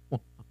America.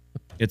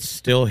 It's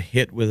still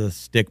hit with a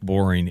stick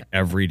boring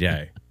every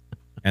day.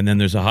 And then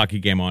there's a hockey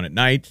game on at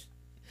night.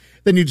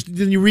 Then you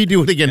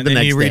redo it again the next day. And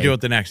then you redo it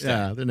the next day.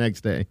 Yeah, the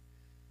next day.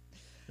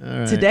 All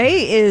right.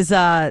 Today is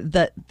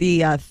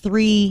the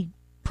three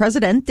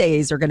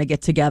Presidentes are going to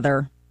get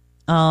together.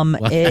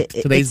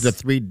 Today's the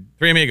three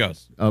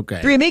amigos.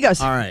 Okay. Three amigos.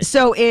 All right.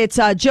 So it's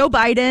Joe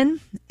Biden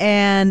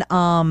and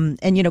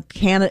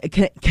Canada,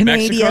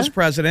 Mexico's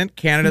president,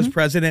 Canada's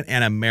president,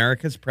 and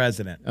America's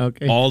president.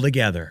 Okay. All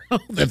together.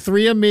 The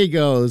three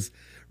amigos.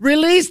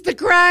 Release the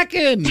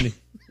Kraken.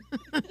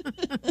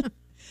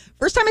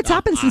 First time it's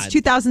happened since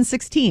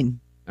 2016.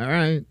 All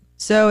right.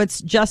 So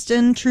it's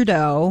Justin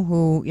Trudeau,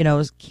 who,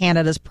 is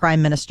Canada's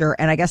prime minister.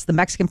 And I guess the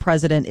Mexican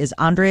president is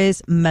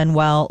Andres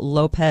Manuel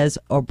Lopez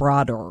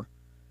Obrador.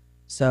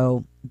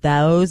 So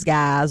those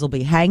guys will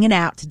be hanging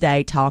out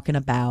today talking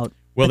about.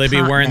 Will they be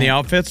continent. wearing the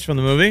outfits from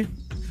the movie?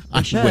 I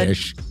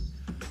wish.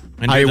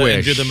 And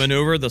do the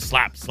maneuver, the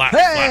slap, slap,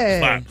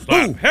 slap, slap,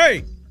 slap.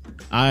 Hey!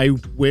 I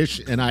wish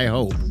and I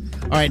hope.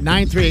 All right,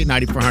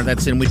 938-9400.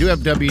 That's in. We do have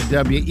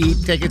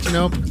WWE tickets,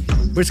 We're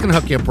just going to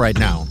hook you up right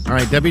now. All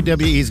right,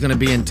 WWE is going to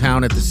be in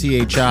town at the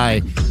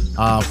CHI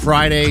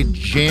Friday,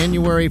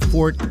 January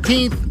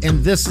 14th.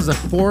 And this is a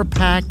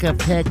 4-pack of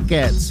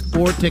tickets.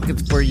 4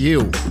 tickets for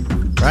you.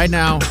 Right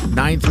now,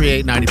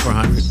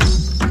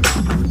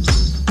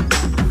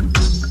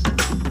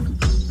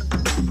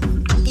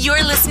 938-9400.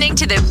 You're listening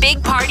to the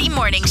Big Party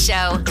Morning Show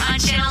on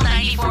Channel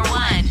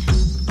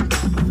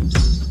 94.1.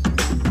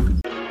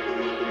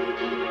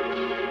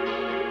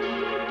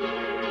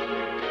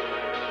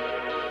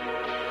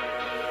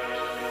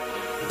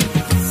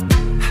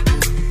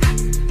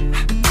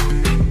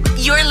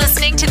 You're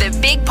listening to the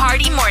Big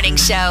Party Morning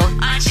Show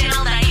on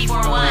Channel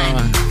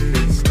 94.1.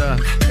 Good stuff.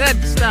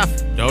 Good stuff.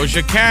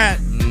 Doja Cat.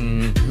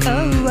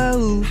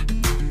 Oh.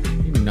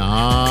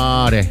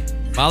 Naughty.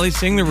 Molly,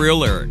 sing the real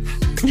lyrics.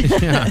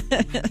 Yeah.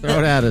 Throw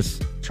it at us.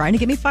 Trying to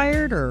get me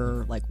fired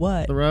or like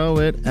what? Throw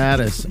it at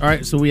us. All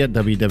right, so we had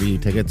WWE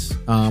tickets.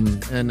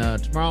 And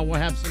tomorrow we'll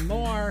have some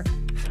more.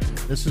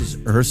 This is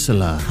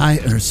Ursula. Hi,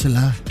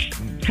 Ursula.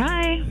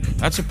 Hi.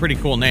 That's a pretty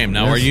cool name.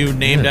 Now, Yes, are you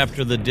named it is.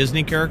 after the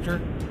Disney character?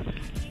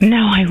 No,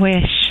 I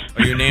wish.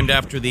 Are you named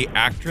after the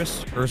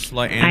actress,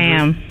 Ursula Andress? I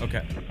am.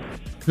 Okay.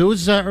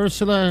 Who's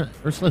Ursula?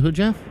 Ursula who,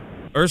 Jeff?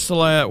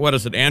 Ursula, what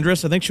is it,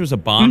 Andress? I think she was a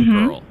Bond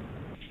girl.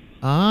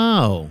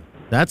 Oh,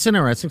 that's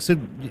interesting. So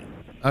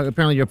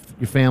apparently your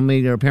family,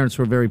 your parents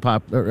were very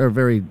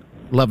very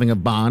loving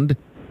of Bond.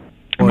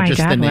 Or My just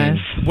dad the name?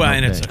 was. Well,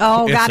 and it's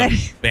got a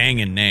it.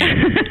 banging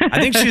name. I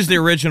think she's the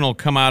original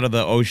come out of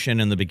the ocean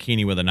in the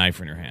bikini with a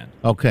knife in her hand.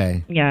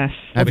 Okay. Yes.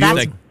 Have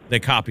Which you, they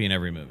copy in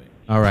every movie.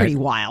 all right. Pretty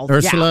wild.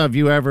 Ursula, Yeah. have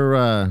you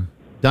ever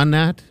done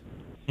that?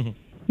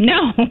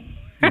 No.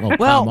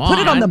 Well, come put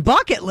it on the on.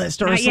 bucket list,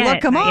 Not Ursula.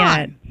 yet, Come not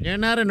on. yet. You're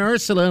not an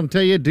Ursula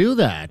until you do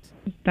that.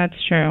 That's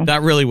true.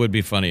 That really would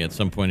be funny at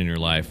some point in your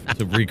life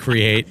to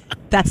recreate.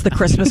 That's the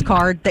Christmas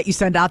card that you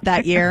send out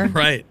that year.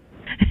 Right.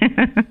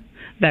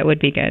 That would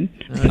be good.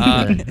 Who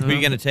are you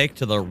going to take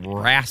to the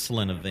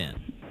wrestling event?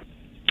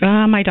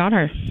 My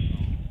daughter.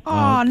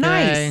 Oh, Okay.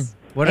 nice.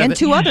 What are And the-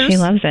 two others. She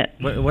loves it.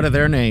 What are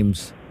their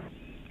names?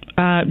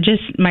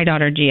 Just my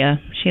daughter, Gia.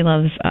 She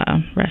loves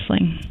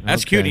wrestling.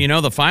 That's Okay. cute. You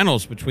know, the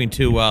finals between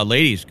two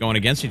ladies going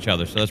against each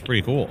other, so that's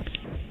pretty cool.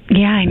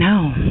 Yeah, I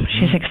know.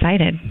 She's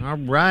excited. All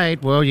right.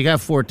 Well, you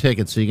got 4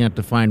 tickets, so you're going to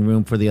have to find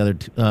room for the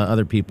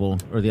other people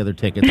or the other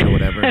tickets or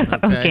whatever.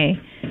 Okay.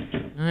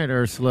 All right,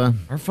 Ursula.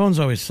 Our phones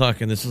always suck,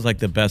 and this is like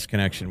the best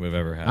connection we've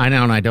ever had. I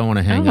know, and I don't want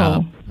to hang Oh.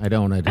 up. I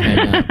don't want to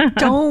hang up.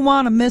 Don't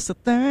want to miss a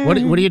thing. What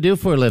do you do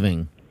for a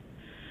living?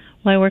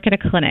 Well, I work at a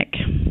clinic.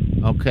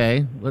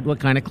 Okay. What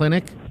kind of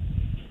clinic?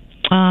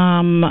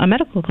 A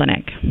medical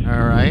clinic.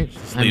 All right.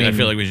 I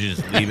feel like we should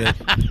just leave it.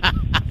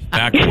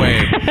 Back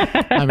away.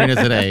 I mean, is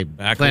it a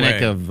Back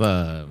clinic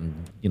away.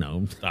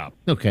 of, Stop.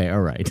 Okay,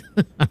 all right.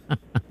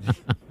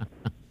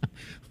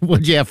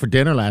 What'd you have for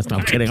dinner last night?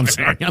 I'm kidding. I'm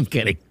sorry. I'm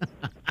kidding.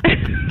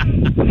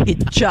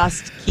 It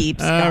just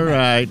keeps All coming.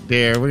 right,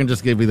 dear. We're going to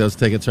just give you those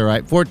tickets, all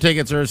right? 4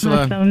 tickets,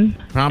 Ursula. Awesome.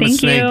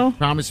 Thank you.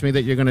 Promise me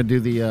that you're going to do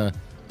the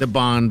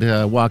Bond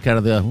walk out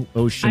of the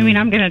ocean. I mean,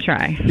 I'm going to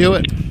try. Do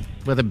it.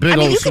 with a big I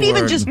mean, old you could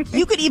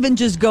sword. even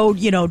just go,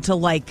 to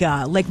like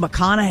Lake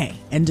McConaughey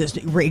and just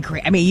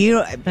recreate. I mean,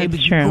 it'd be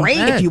true. great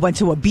Yeah. if you went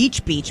to a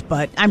beach,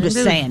 but I'm just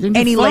saying,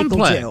 any lake will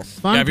do.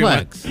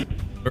 Funplex.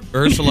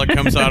 Ursula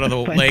comes out of the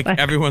lake.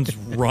 Everyone's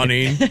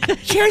running.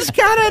 She's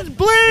got a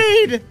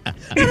blade.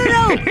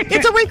 No,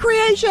 it's a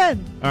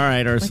recreation. All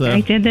right, Ursula.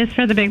 I did this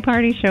for the big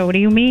party show. What do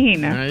you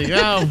mean? There you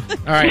go.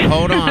 All right,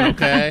 hold on,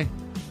 okay?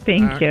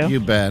 Thank you. You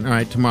bet. All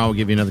right, tomorrow we'll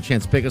give you another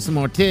chance to pick up some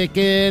more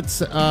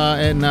tickets.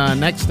 And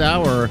next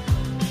hour,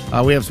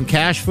 we have some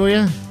cash for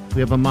you. We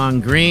have Amon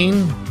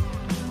Green,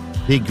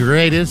 the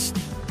greatest.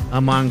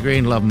 Amon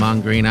Green, love Amon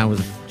Green. I was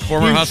a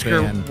Former huge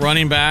Husker fan.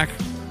 running back,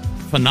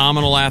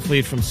 phenomenal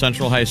athlete from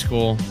Central High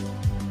School,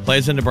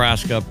 plays in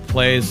Nebraska,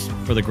 plays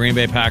for the Green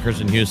Bay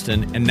Packers in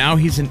Houston, and now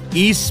he's an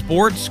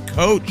esports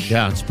coach.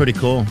 Yeah, it's pretty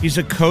cool. He's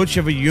a coach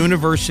of a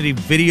university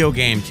video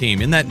game team.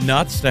 Isn't that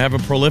nuts to have a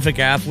prolific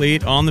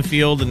athlete on the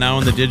field and now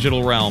in the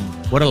digital realm?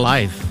 What a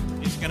life.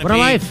 He's going to What a be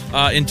life.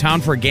 In town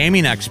for a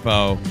gaming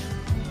expo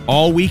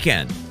all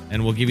weekend,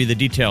 and we'll give you the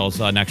details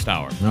next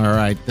hour. All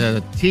right,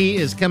 the tea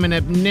is coming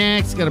up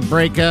next. Got a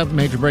breakup,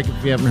 major breakup.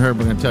 If you haven't heard,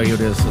 we're going to tell you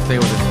who it is, so stay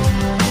with us.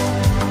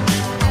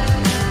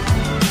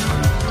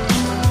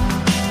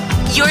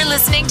 You're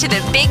listening to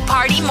the Big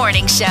Party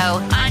Morning Show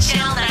on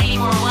Channel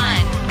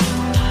 94.1.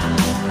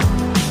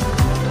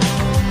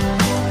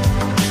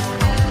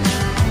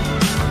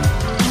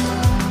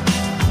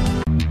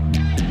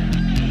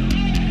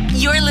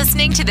 You're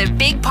listening to the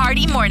Big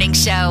Party Morning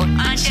Show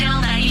on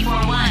Channel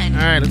 94.1. All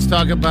right, let's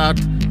talk about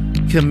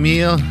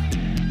Camille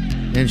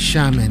and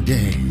Shawn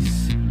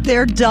Mendes.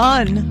 They're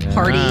done.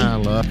 Party.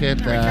 Look at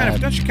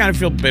that. Don't you kind of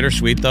feel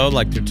bittersweet, though?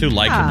 Like they're two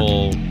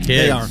likable kids.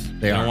 They are.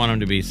 They don't are. want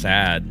them to be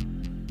sad.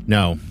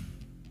 No.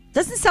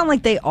 Doesn't sound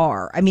like they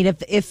are. I mean,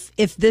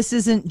 if this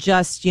isn't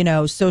just,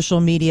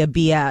 social media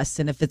BS,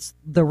 and if it's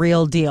the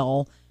real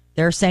deal,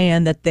 they're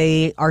saying that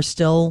they are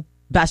still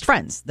best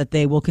friends, that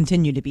they will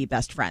continue to be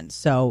best friends.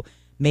 So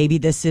maybe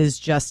this is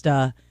just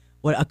a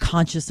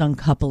conscious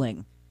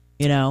uncoupling,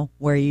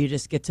 where you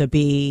just get to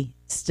be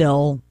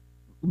still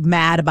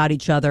mad about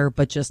each other,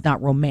 but just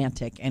not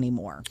romantic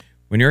anymore.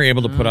 When you're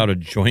able to put out a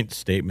joint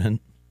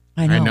statement.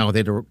 I know.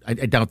 I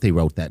doubt they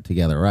wrote that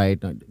together, right?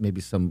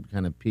 Maybe some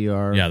kind of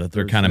PR. Yeah, that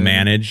they're kind of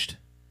managed.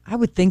 I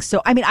would think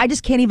so. I mean, I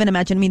just can't even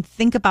imagine. I mean,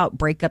 think about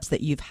breakups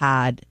that you've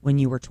had when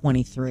you were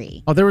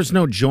 23. Oh, there was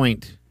no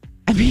joint.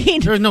 I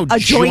mean, there was no a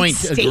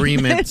joint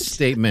agreement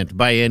statement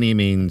by any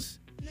means.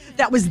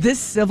 That was this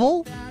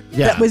civil?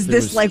 Yeah, that was it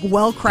this was- like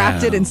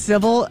well-crafted and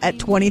civil at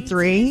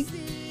 23?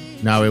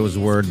 No, it was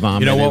word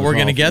vomit. You know It what was we're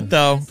going to awful. get,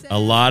 though? A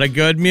lot of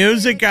good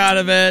music out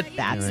of it.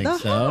 That's I the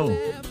think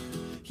so.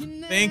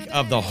 Think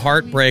of the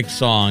heartbreak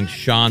song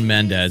Shawn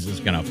Mendes is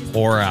going to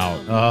pour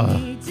out.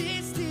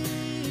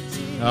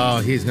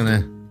 He's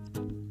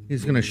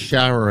gonna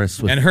shower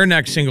us with. And her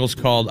next single's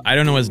called, I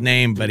don't know his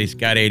name, but he's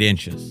got 8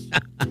 inches.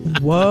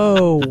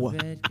 Whoa.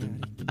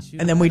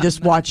 And then we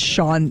just watched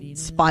Sean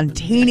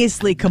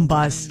spontaneously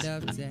combust.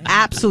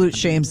 Absolute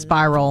shame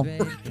spiral.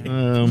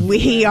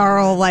 We are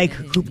all like,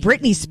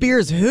 Britney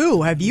Spears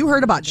who? Have you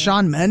heard about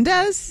Shawn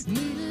Mendes?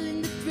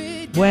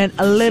 Went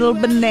a little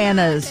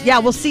bananas. Yeah,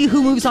 we'll see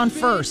who moves on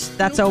first.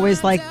 That's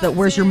always like the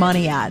where's your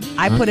money at?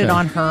 I put it Okay.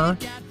 on her.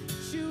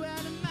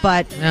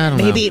 But I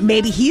don't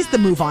maybe he's the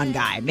move on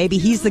guy. Maybe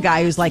he's the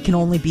guy who's like can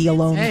only be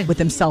alone with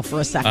himself for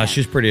a second.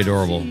 She's pretty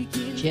adorable.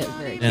 She is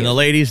very cute. And the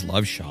ladies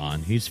love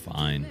Shawn. He's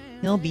fine.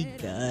 He'll be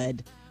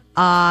good.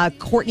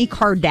 Kourtney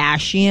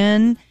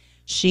Kardashian.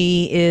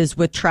 She is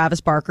with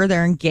Travis Barker.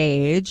 They're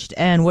engaged.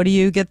 And what do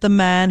you get the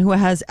man who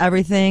has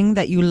everything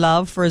that you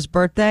love for his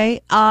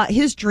birthday?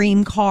 His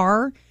dream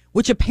car,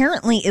 which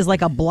apparently is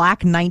like a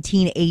black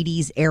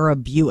 1980s era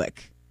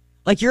Buick.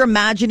 Like you're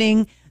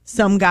imagining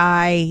some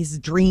guy's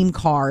dream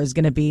car is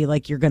going to be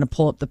like you're going to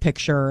pull up the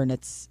picture and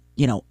it's,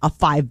 a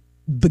 $5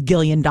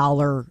 billion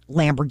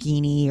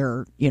Lamborghini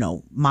or,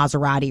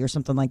 Maserati or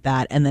something like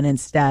that. And then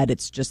instead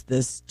it's just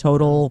this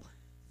total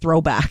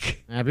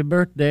throwback. Happy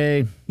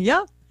birthday.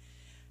 Yeah.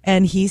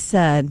 And he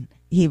said,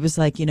 he was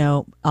like,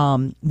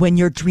 when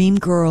your dream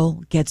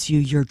girl gets you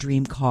your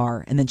dream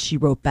car. And then she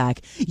wrote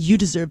back, you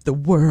deserve the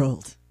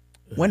world.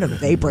 When are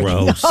they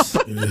breaking up?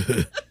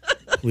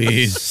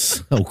 Please.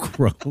 So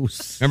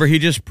gross. Remember, he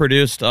just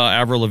produced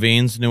Avril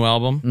Lavigne's new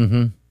album?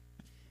 Mm-hmm.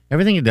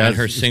 Everything he does. And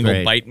her is single,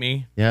 great. Bite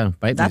Me. Yeah,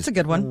 Bite Me. That's a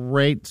good one.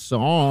 Great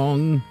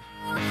song.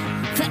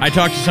 I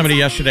talked to somebody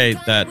yesterday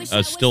that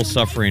is still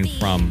suffering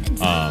from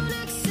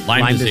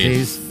Lyme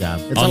disease. Yeah,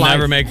 it's I'll a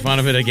never make fun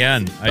of it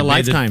again. A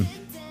lifetime.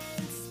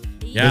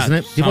 Yeah, Isn't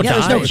it? People Yeah,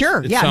 there's no die.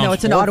 cure. It Yeah, no, sounds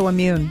it's an horrible.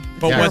 autoimmune.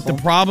 But what Terrible.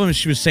 the problem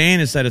she was saying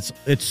is that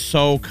it's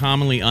so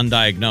commonly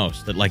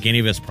undiagnosed that like any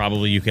of us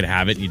probably you could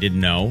have it and you didn't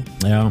know.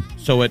 Yeah.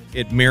 So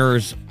it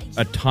mirrors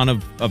a ton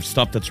of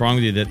stuff that's wrong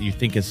with you that you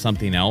think is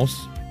something else.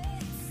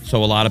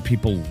 So a lot of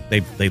people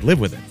they live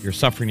with it. You're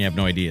suffering, you have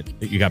no idea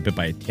that you got bit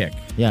by a tick.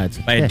 Yeah, it's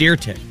By a deer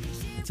tick.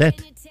 That's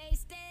it.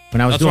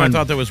 When I was That's why I doing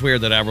thought that was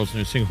weird that Avril's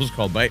new single is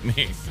called Bite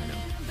Me.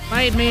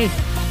 Bite Me.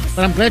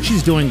 But I'm glad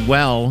she's doing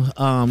well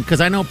because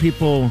I know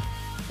people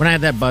When I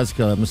had that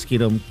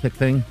mosquito pick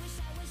thing,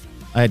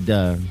 I had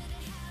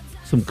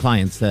some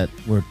clients that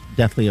were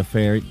deathly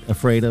afraid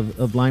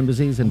of Lyme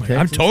disease and ticks.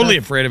 I'm totally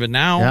afraid of it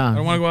now. Yeah. I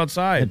don't want to go I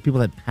outside. had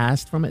people that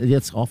passed from it.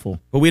 It's awful.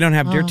 But we don't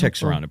have deer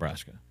ticks around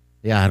Nebraska.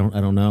 Yeah, I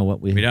don't know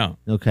what we don't.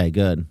 Okay,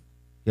 good.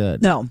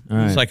 No. All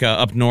right. It's like a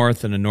up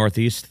north and a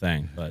northeast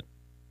thing, but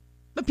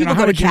people how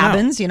go to would you know?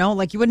 cabins,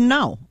 like you wouldn't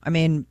know. I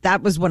mean,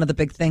 that was one of the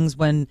big things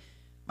when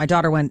my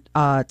daughter went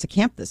to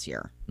camp this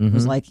year. It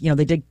was like,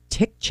 they did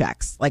tick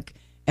checks. Like,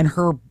 and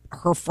her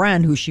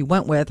friend who she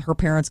went with, her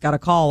parents got a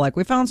call, like,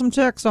 we found some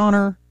ticks on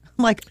her.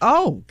 I'm like,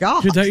 oh,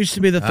 God. dude, that used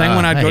to be the thing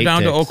when I'd I go hate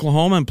down to ticks.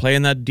 Oklahoma and play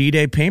in that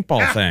D-Day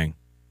paintball thing.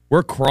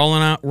 We're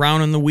crawling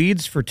around in the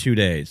weeds for 2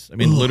 days. I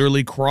mean,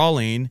 literally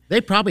crawling.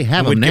 They probably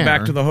have We'd them get there.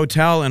 back to the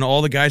hotel, and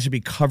all the guys would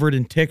be covered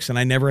in ticks, and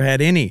I never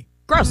had any.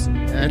 Gross.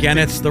 Again,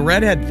 it's the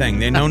redhead thing.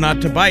 They know not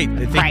to bite.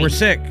 They think we're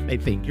sick. They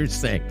think you're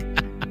sick.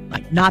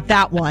 Not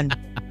that one.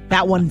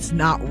 That one's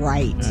not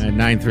right.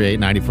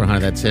 938-9400.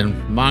 That's in.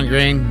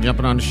 Mongrain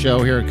jumping on the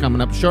show here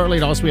coming up shortly.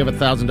 And also, we have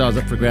 $1,000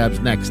 up for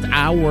grabs next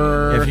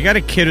hour. If you got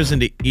a kid who's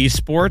into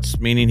esports,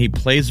 meaning he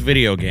plays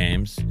video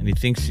games and he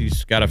thinks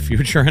he's got a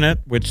future in it,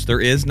 which there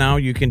is now,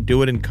 you can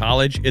do it in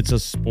college. It's a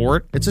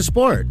sport. It's a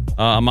sport.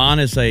 Aman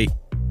is a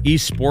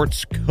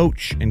esports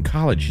coach in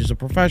college. He's a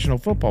professional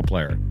football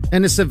player.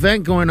 And this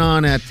event going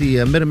on at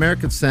the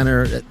Mid-American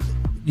Center,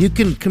 you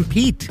can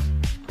compete.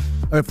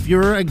 If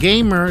you're a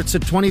gamer, it's a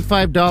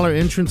 $25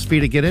 entrance fee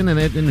to get in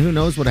it, and who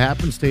knows what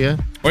happens to you.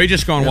 Or you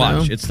just go and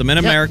watch. It's the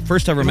Mid-America,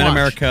 first ever Watch.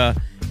 Mid-America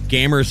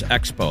Gamers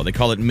Expo. They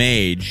call it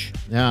MAGE.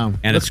 Yeah.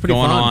 And looks it's pretty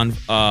going fun.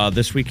 on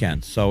this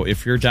weekend. So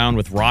if you're down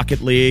with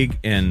Rocket League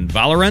and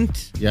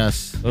Valorant,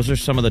 Yes. those are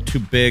some of the two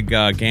big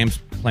games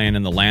playing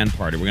in the LAN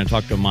party. We're going to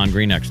talk to Amon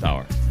Green next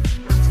hour.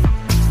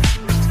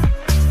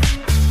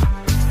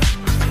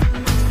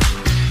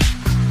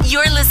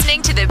 You're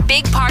listening to the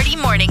Big Party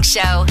Morning Show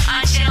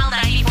on Channel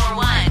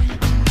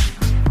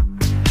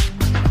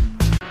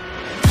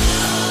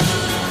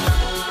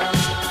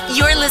 94.1.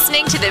 You're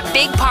listening to the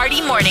Big Party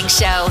Morning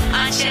Show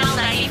on Channel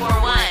 94.1.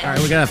 All right,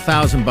 we got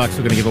 $1,000 we're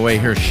going to give away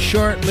here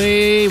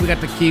shortly. We got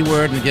the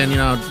keyword, and again, you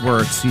know how it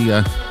works.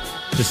 You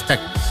just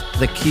text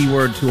the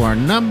keyword to our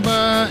number,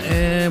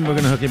 and we're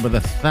going to hook you with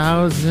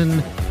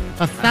 $1,000.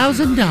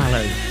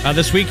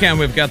 This weekend,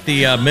 we've got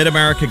the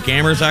Mid-America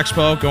Gamers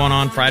Expo going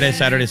on Friday,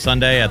 Saturday,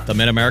 Sunday at the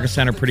Mid-America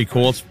Center. Pretty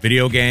cool. It's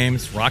video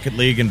games, Rocket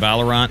League, and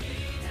Valorant.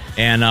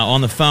 And on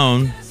the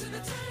phone,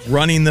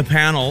 running the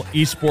panel,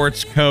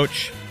 esports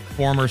coach,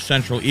 former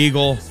Central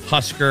Eagle,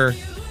 Husker,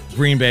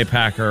 Green Bay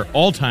Packer,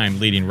 all-time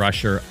leading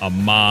rusher,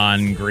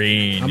 Amon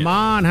Green.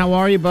 Amon, how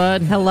are you,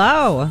 bud?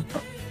 Hello.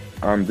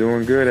 I'm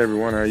doing good,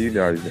 everyone. How are you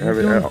guys?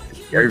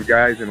 Every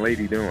guys and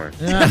lady doing?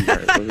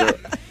 Yeah.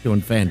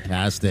 Doing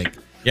fantastic.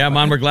 Yeah,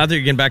 Amon, we're glad that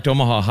you're getting back to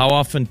Omaha. How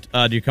often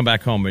do you come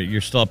back home?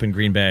 You're still up in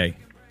Green Bay.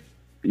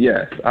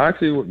 Yes.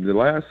 Actually, the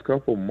last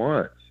couple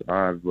months,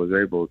 I was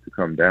able to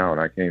come down.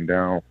 I came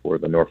down for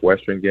the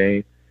Northwestern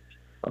game,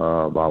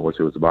 which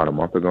was about a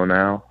month ago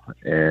now.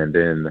 And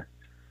then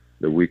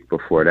the week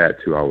before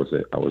that, too, I was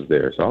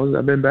there. So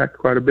I've been back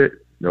quite a bit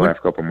the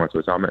last couple months,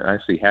 which I'm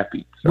actually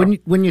happy. So.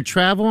 When you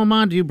travel,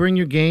 Amon, do you bring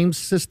your game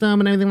system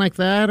and anything like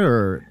that,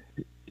 or?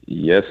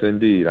 Yes,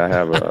 indeed. I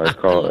have it's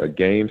called a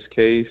games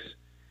case.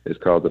 It's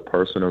called the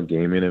Personal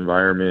Gaming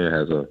Environment. It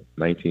has a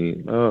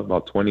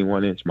about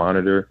 21-inch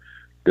monitor,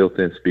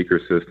 built-in speaker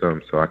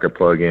system, so I can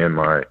plug in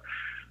my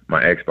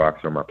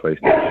Xbox or my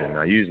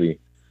PlayStation.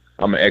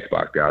 I'm an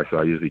Xbox guy, so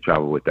I usually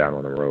travel with that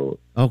on the road.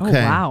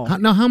 Okay. Oh,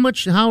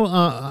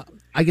 wow.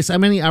 I guess how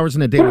many hours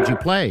in a day would you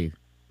play?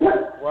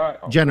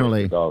 What?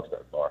 Generally. Dogs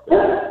that bark.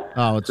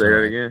 Oh, it's Say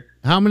that again?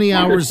 How many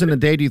hours in a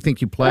day do you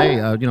think you play,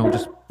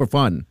 just for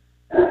fun?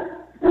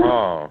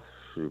 Oh,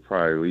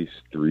 probably at least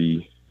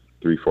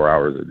 3-4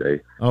 hours a day.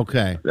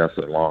 Okay. That's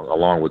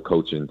along with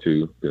coaching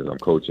too, because I'm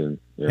coaching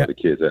the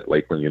kids at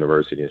Lakeland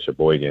University in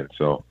Sheboygan.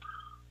 So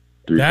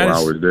 3-4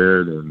 hours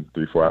there, then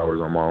 3-4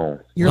 hours on my own.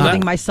 You're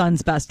living my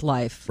son's best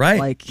life, right?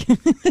 Like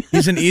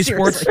He's an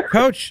esports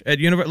coach at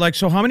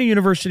so how many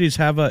universities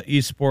have a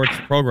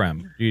esports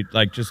program? Do you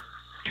just?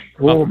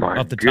 Oh off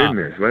my the top?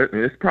 goodness!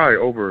 It's probably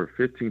over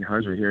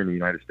 1,500 here in the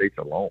United States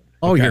alone.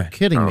 Oh, you're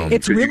kidding me!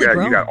 It's really you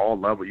grown. got all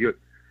levels.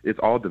 It's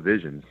all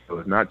divisions, so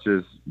it's not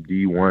just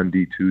D1,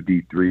 D2,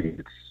 D3.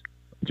 It's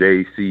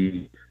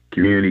JC,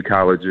 community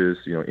colleges.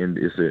 Here in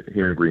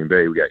Green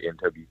Bay, we got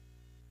NW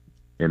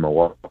in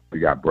Milwaukee. We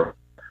got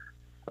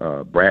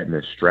Bratton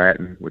and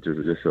Stratton, which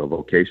is just a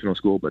vocational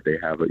school, but they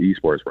have an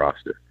esports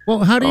roster. Well,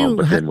 how do you?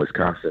 But then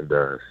Wisconsin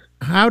does.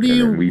 How do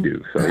you? We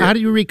do. So, how do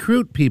you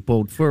recruit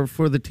people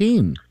for the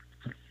team?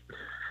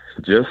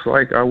 Just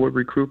like I would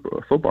recruit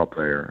a football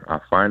player. I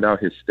find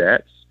out his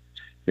stats,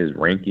 his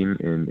ranking,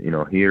 and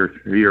he or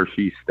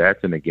she's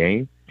stats in the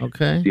game.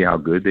 Okay. See how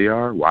good they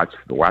are. Watch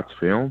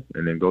film,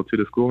 and then go to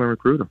the school and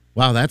recruit them.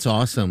 Wow, that's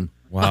awesome.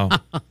 Wow,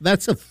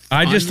 that's a.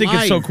 I just think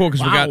it's so cool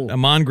because we got Wow.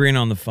 Amon Green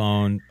on the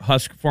phone,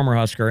 former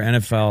Husker,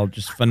 NFL,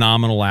 just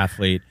phenomenal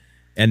athlete,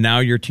 and now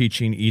you're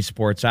teaching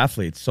esports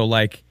athletes. So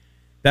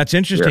That's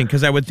interesting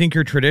because I would think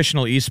your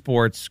traditional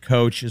esports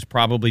coach is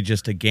probably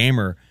just a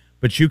gamer,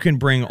 but you can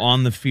bring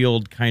on the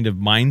field kind of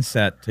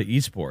mindset to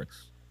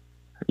esports.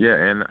 Yeah,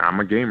 and I'm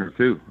a gamer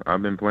too.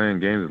 I've been playing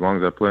games as long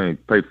as I played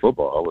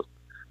football. I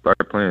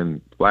started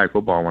playing flag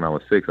football when I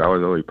was 6. I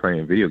was already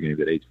playing video games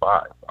at age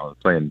 5. I was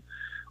playing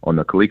on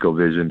the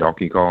ColecoVision,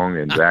 Donkey Kong,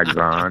 and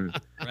Zaxxon.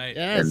 Right.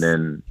 Yes. And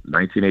then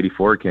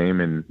 1984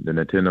 came, and the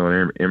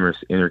Nintendo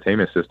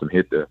Entertainment System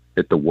hit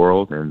the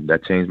world, and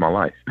that changed my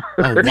life.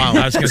 Oh, wow.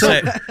 I was going to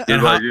say,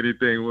 Just like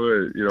anything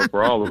would,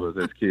 for all of us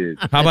as kids.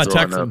 How about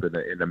growing up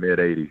in the mid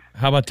 '80s?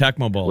 How about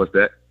Tecmo Bowl? What's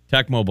that?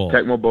 Tecmo Bowl.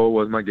 Tecmo Bowl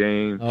was my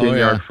game.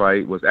 10-Yard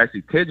Fight was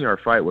 10-Yard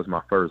Fight was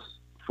my first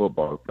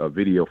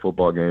video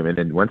football game, and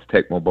then once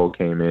Tecmo Bowl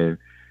came in,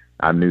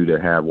 I knew to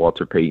have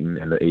Walter Payton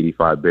and the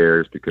 '85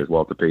 Bears because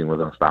Walter Payton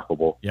was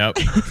unstoppable. Yep.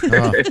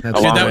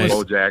 Along with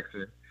Bo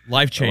Jackson.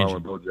 Life changing. Along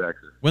with Bo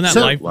Jackson. When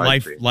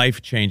that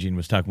life changing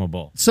was Tecmo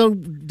Bowl. So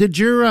did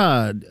your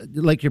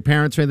your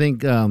parents or anything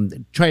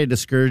try to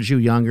discourage you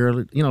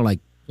younger?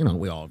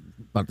 We all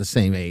about the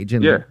same age,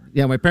 and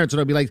my parents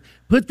would be like,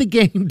 "Put the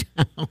game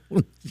down."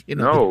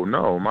 No.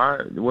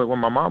 What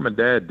my mom and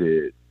dad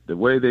did, the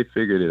way they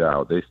figured it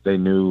out, they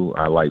knew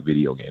I liked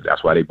video games.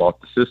 That's why they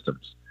bought the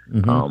systems.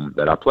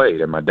 That I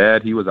played. And my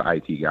dad, he was an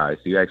IT guy,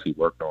 so he actually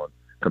worked on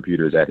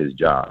computers at his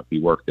job.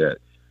 He worked at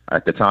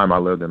the time I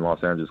lived in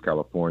Los Angeles,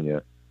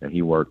 California, and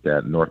he worked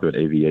at Northwood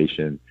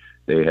Aviation.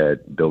 They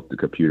had built the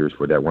computers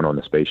for that, went on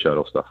the space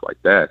shuttle, stuff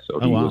like that. So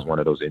he was one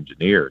of those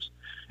engineers.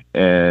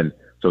 And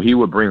so he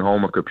would bring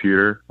home a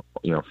computer,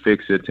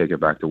 fix it, take it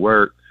back to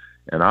work,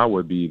 and I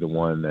would be the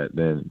one that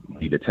then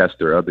be the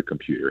tester of the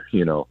computer,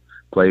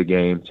 play a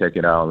game, check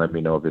it out, let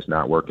me know if it's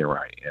not working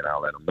right, and I'll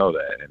let them know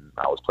that. And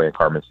I was playing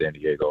Carmen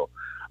Sandiego,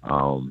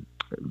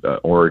 the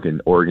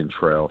Oregon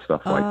Trail,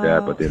 stuff like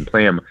that. But then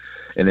playing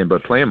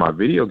my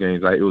video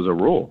games, it was a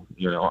rule,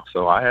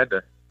 So I had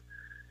to,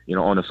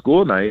 on a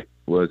school night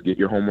was get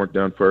your homework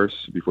done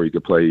first before you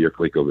could play your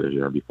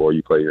ColecoVision or before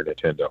you play your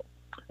Nintendo.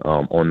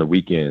 On the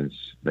weekends,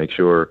 make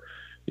sure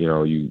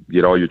you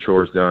get all your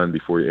chores done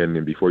before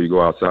you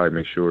go outside.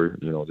 Make sure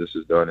this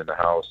is done in the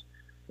house.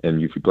 And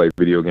if you play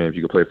video games,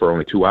 you can play for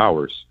only 2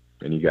 hours,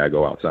 and you got to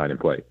go outside and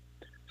play.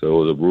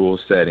 So the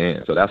rules set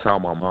in. So that's how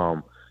my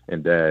mom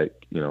and dad,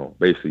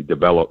 basically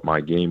developed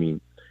my gaming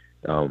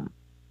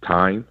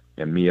time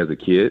and me as a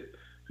kid,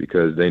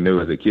 because they knew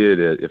as a kid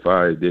that if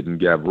I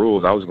didn't have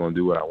rules, I was going to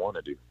do what I want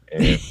to do.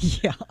 And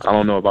I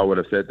don't know if I would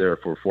have sat there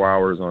for 4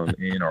 hours or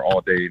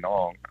all day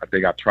long. I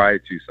think I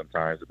tried to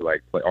sometimes to be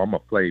like, I'm going to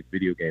play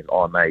video games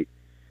all night,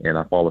 and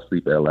I fall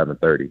asleep at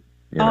 11:30.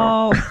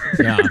 Because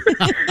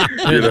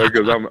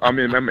I'm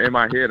in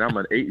my head. I'm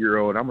an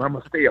 8-year-old. I'm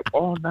gonna stay up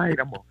all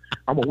night. I'm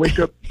gonna wake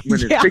up when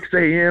it's 6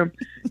 a.m.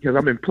 because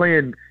I've been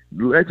playing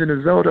Legend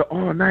of Zelda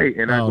all night,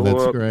 and I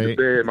go up to bed.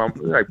 And I'm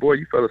like, boy,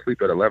 you fell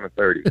asleep at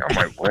 11:30. I'm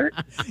like, what?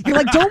 You're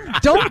like,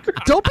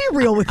 don't be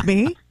real with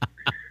me.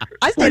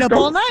 I stayed up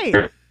all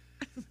night.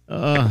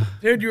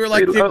 Dude, you were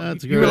like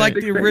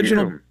the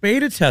original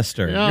beta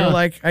tester. Yeah. You're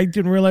like, I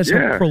didn't realize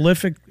how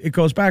prolific it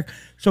goes back.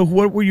 So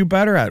what were you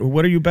better at?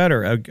 What are you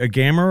better, a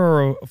gamer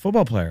or a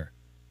football player?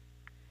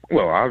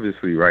 Well,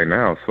 obviously right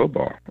now it's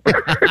football.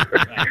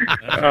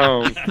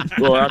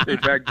 Well, I'll say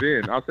back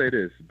then. I'll say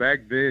this.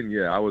 Back then,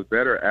 I was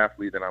better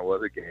athlete than I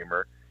was a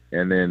gamer.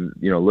 And then,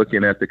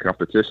 looking at the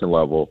competition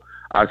level,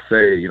 I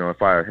say,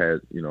 if I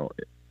had,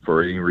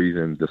 for any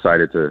reason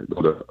decided to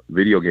go the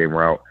video game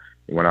route,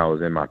 when I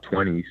was in my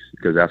 20s,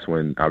 because that's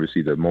when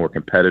obviously the more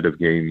competitive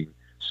gaming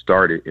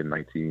started in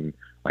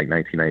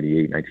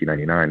 1998,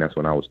 1999. That's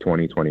when I was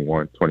 20,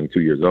 21, 22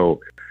 years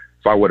old.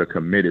 If I would have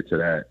committed to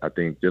that, I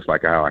think just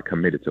like how I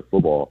committed to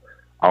football,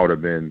 I would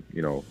have been,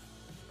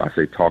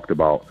 talked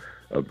about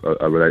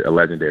a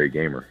legendary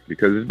gamer,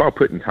 because it's about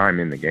putting time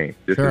in the game.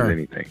 This is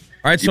anything.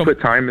 All right, you put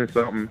time in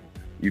something,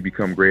 you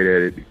become great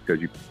at it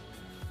because you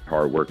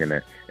hard work in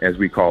that, as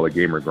we call a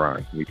gamer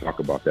grind. We talk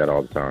about that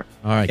all the time.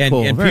 All right, and,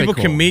 cool. And Very people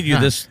cool. can meet you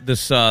this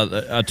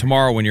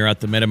tomorrow when you're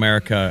at the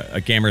Mid-America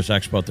Gamers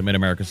Expo at the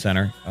Mid-America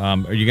Center.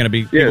 Are you going to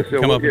be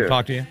come up and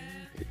talk to you?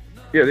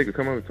 Yeah, they could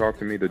come up and talk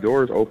to me. The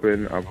doors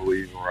open, I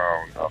believe,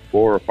 around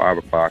 4 or 5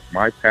 o'clock.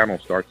 My panel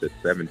starts at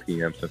 7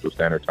 p.m. Central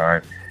Standard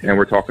Time, and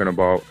we're talking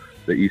about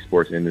the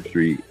esports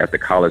industry at the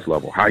college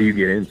level, how you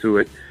get into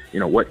it,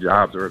 what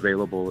jobs are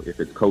available, if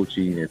it's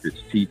coaching, if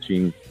it's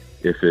teaching,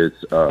 if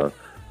it's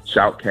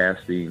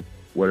shoutcasting,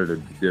 what are the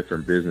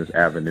different business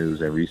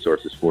avenues and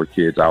resources for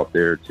kids out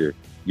there to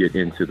get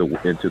into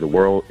the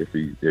world if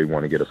they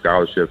want to get a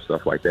scholarship,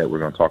 stuff like that. We're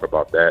going to talk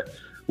about that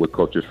with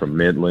coaches from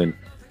Midland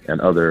and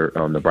other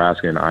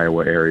Nebraska and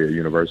Iowa area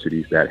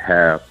universities that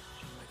have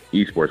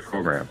esports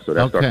programs. So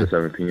that starts at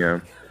 7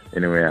 p.m.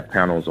 And then we have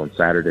panels on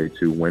Saturday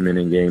too. Women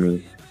in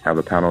gaming, have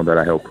a panel that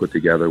I helped put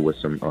together with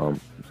some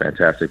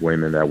fantastic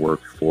women that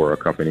work for a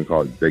company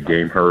called The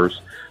Game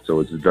Hers. So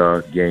it's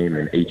The Game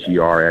and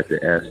HER at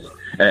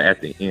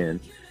the end.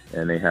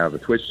 And they have a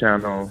Twitch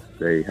channel.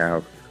 They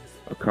have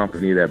a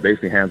company that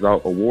basically hands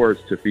out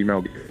awards to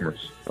female gamers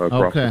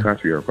across the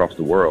country or across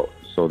the world.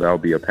 So that'll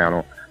be a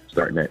panel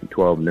starting at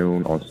 12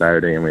 noon on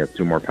Saturday, and we have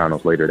 2 more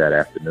panels later that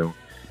afternoon.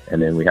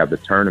 And then we have the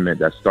tournament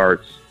that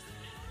starts,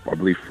 I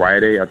believe,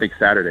 Friday. I think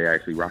Saturday,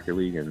 actually, Rocket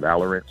League and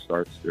Valorant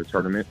starts their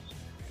tournaments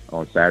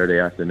on Saturday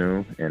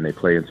afternoon, and they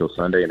play until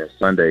Sunday. And then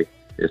Sunday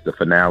is the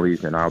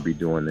finales, and I'll be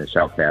doing the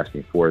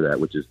shoutcasting for that,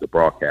 which is the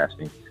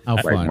broadcasting.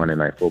 Fun. Monday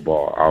Night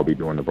Football, I'll be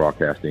doing the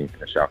broadcasting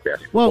and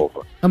shoutcasting for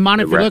both Amon,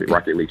 if the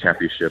Rocket League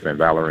Championship and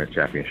Valorant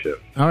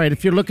Championship. All right,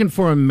 if you're looking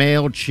for a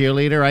male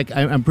cheerleader,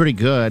 I'm pretty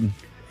good.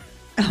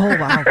 Oh,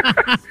 wow.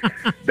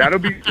 That'll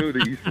be new to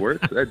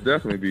esports. That'd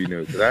definitely be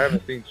new, because I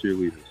haven't seen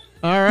cheerleaders.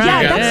 All right.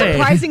 Yeah, that's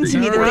surprising to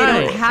me that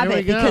they don't have There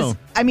it we go. because,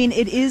 I mean,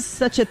 it is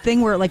such a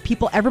thing where, like,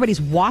 everybody's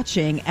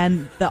watching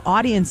and the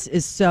audience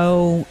is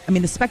so, I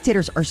mean, the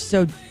spectators are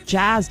so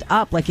jazzed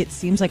up. Like, it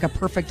seems like a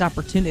perfect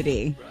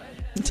opportunity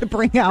to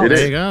bring out.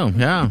 There you go.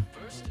 Yeah.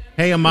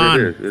 Hey,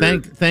 Amon,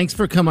 thanks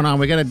for coming on.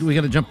 We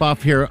gotta jump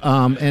off here.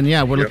 And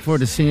yeah, we're looking forward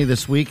to seeing you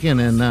this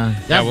weekend. And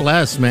God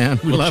bless, man.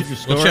 We love your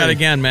story. We'll chat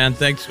again, man.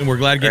 Thanks, and we're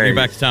glad to get you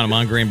back to town.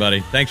 Amon Green, buddy.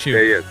 Thanks, you.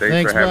 Yeah.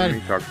 Thanks for having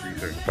me. Talk to you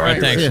soon. All right,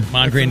 thanks,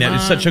 Amon Green.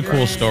 It's such a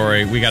cool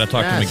story. We got to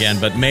talk to him again.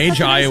 But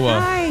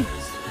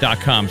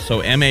MageIowa.com.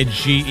 So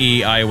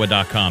MAGE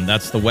Iowa.com.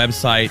 That's the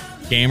website.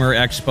 Gamer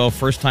Expo,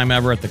 first time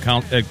ever at the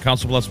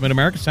Council Bluffs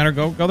Mid-America Center.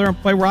 Go there and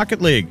play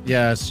Rocket League.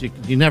 Yes,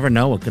 you never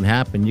know what can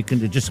happen. You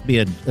can just be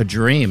a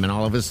dream, and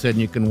all of a sudden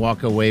you can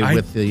walk away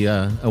with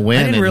a win.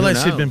 I didn't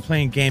realize he'd been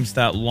playing games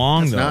that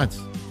long, That's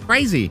though. Nuts.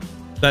 Crazy.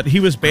 That he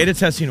was beta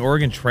testing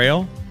Oregon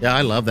Trail. Yeah,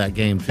 I love that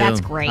game, too.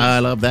 That's great. I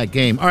love that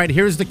game. All right,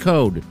 here's the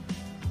code.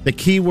 The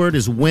keyword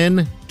is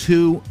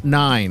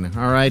WIN29.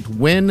 All right,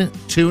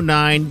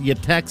 WIN29. You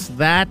text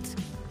that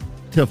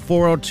to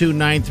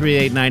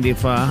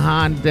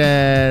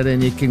 402-938-9500,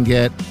 and you can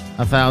get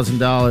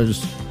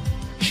 $1,000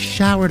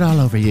 showered all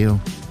over you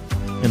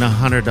in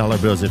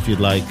 $100 bills if you'd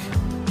like.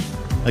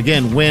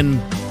 Again,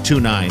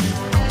 WIN29.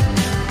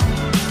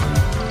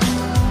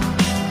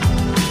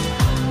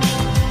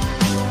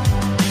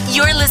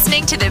 You're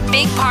listening to the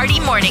Big Party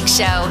Morning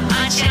Show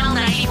on Channel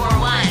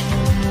 94.1.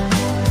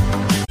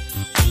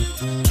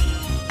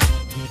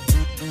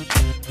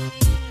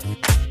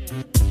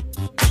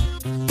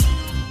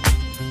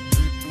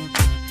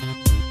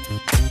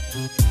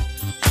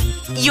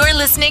 You're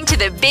listening to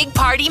the Big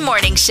Party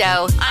Morning Show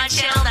on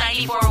Channel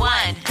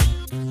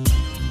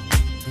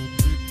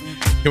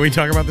 94.1. Can we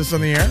talk about this on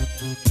the air?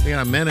 We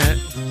got a minute.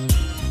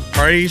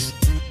 Parties,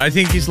 I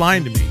think he's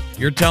lying to me.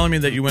 You're telling me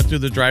that you went through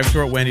the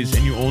drive-thru at Wendy's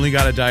and you only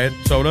got a diet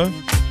soda?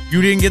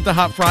 You didn't get the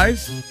hot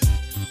fries?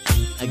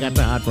 I got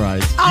the hot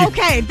fries.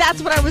 Okay,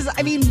 that's what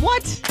I mean,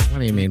 what? What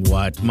do you mean,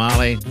 what,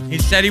 Molly? He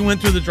said he went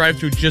through the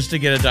drive-thru just to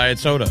get a diet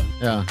soda.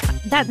 Yeah.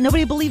 That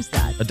nobody believes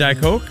that. A Diet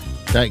Coke?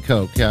 Diet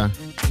Coke, yeah.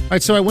 All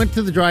right, so I went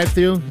to the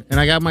drive-thru, and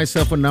I got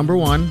myself a number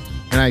one.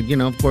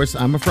 And of course,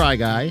 I'm a fry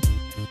guy.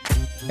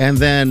 And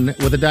then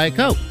with a Diet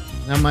Coke.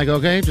 I'm like,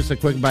 okay, just a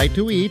quick bite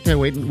to eat. I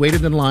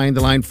waited in line.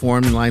 The line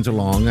formed, and lines are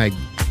long. I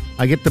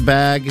get the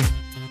bag,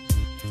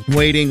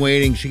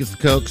 waiting. She gets the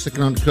Coke,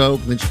 sticking on the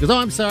Coke. And then she goes, oh,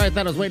 I'm sorry, I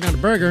thought I was waiting on a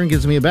burger, and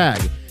gives me a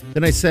bag.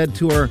 Then I said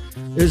to her,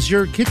 is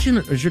your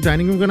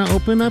dining room going to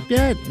open up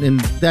yet? And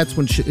that's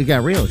when it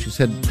got real. She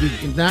said,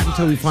 not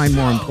until we find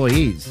more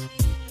employees.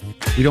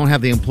 We don't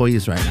have the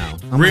employees right now.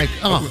 I'm like,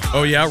 oh.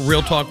 Oh, yeah?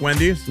 Real Talk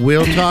Wendy's?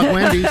 Real Talk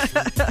Wendy's.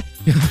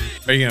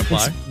 Are you going to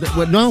apply?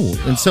 No.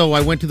 And so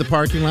I went to the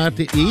parking lot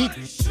to eat.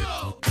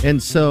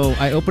 And so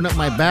I opened up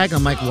my bag.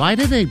 I'm like, why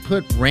did they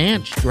put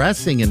ranch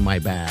dressing in my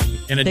bag?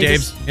 In a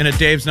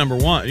Dave's number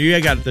one.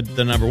 You got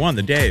the number one,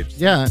 the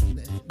Dave's. Yeah.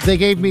 They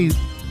gave me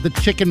the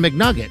chicken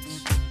McNuggets.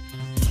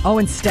 Oh,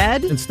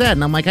 instead?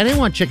 And I'm like, I didn't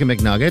want chicken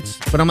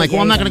McNuggets. But I'm like,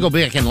 I'm not going to go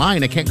back in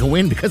line. I can't go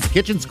in because the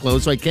kitchen's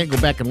closed, so I can't go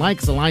back in line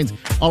because the line's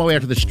all the way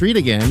out to the street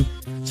again.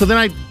 So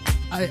then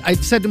I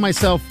said to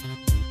myself,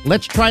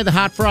 let's try the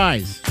hot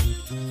fries.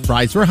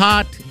 Fries were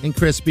hot and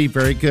crispy.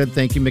 Very good.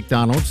 Thank you,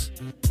 McDonald's.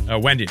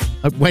 Wendy's.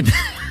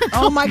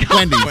 Oh, my God.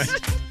 Wendy's.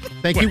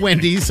 Thank you,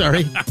 Wendy's.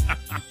 Sorry.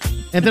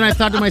 And then I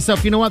thought to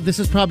myself, you know what? This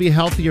is probably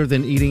healthier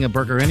than eating a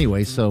burger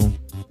anyway, so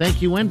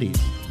thank you,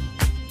 Wendy's.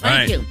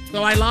 Thank you.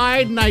 So I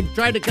lied, and I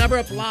tried to cover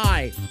up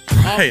lie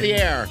off the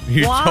air.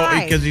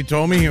 Why? Because he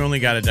told me he only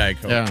got a Diet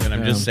Coke, and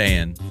I'm just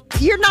saying.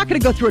 You're not going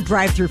to go through a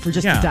drive-thru for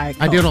just a Diet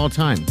Coke. I do it all the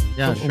time.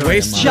 Yeah, sure.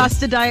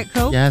 Just a Diet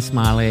Coke? Yes,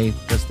 Molly.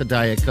 Just a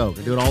Diet Coke.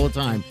 I do it all the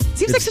time.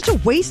 Seems like such a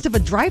waste of a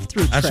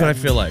drive-thru trip. That's what I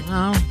feel like.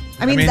 Well,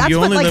 I mean that's you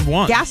what only live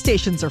once. Gas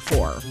stations are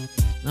for.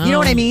 You know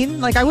what I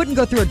mean? Like, I wouldn't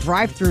go through a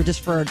drive-thru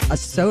just for a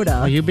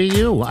soda. Oh, you be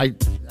you. I do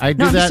I'm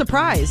that. just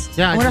surprised.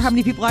 Yeah, I wonder how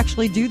many people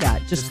actually do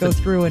that. Just go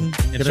through and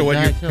so what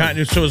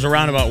so it's a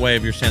roundabout way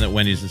of you're saying that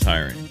Wendy's is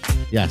hiring.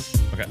 Yes.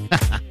 Okay.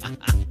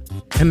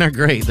 And they're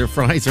great. Their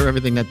fries are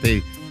everything that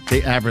they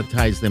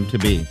advertise them to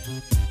be.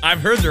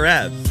 I've heard their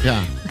ads.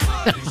 Yeah.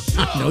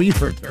 I know you've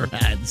heard their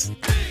ads.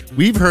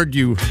 We've heard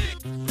you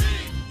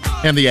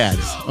and the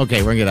ads.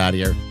 Okay, we're going to get out of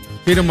here.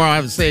 See you tomorrow.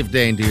 Have a safe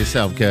day and do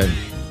yourself good.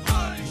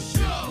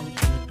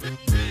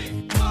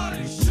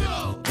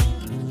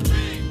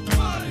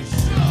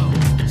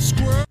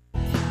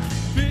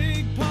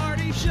 Big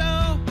Party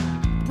Show.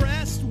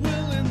 Breast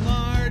will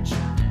enlarge.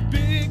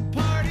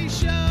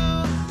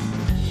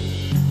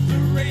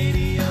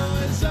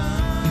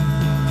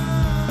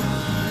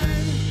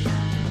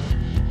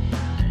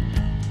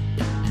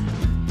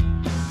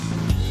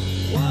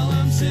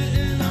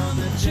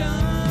 We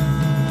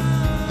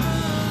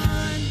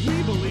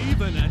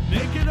believe in a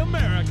naked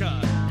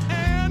America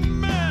and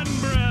man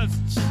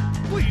breasts.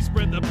 Please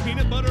spread the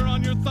peanut butter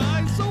on your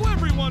thighs so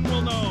everyone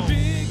will know.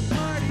 Big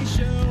party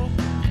show.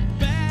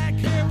 Back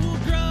hair will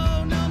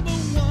grow. Number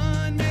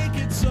one, make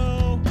it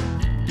so.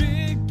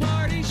 Big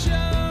party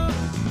show.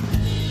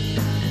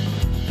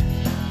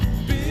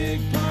 Big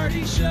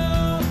party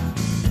show.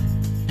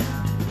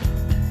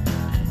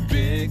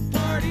 Big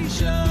party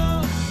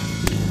show.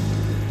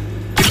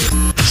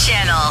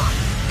 Channel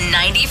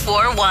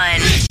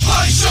 94.1.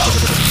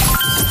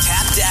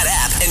 Tap that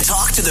app and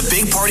talk to the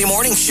Big Party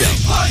Morning Show.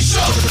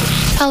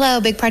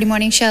 Hello, Big Party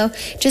Morning Show.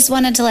 Just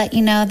wanted to let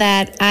you know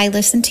that I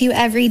listen to you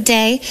every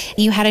day.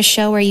 You had a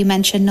show where you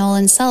mentioned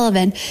Nolan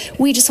Sullivan.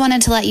 We just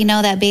wanted to let you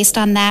know that based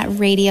on that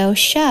radio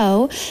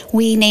show,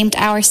 we named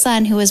our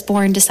son, who was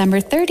born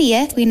December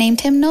 30th, we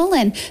named him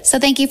Nolan. So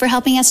thank you for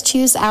helping us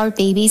choose our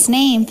baby's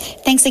name.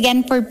 Thanks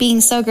again for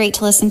being so great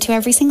to listen to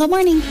every single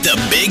morning. The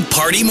Big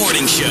Party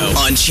Morning Show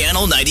on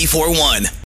Channel 94.1.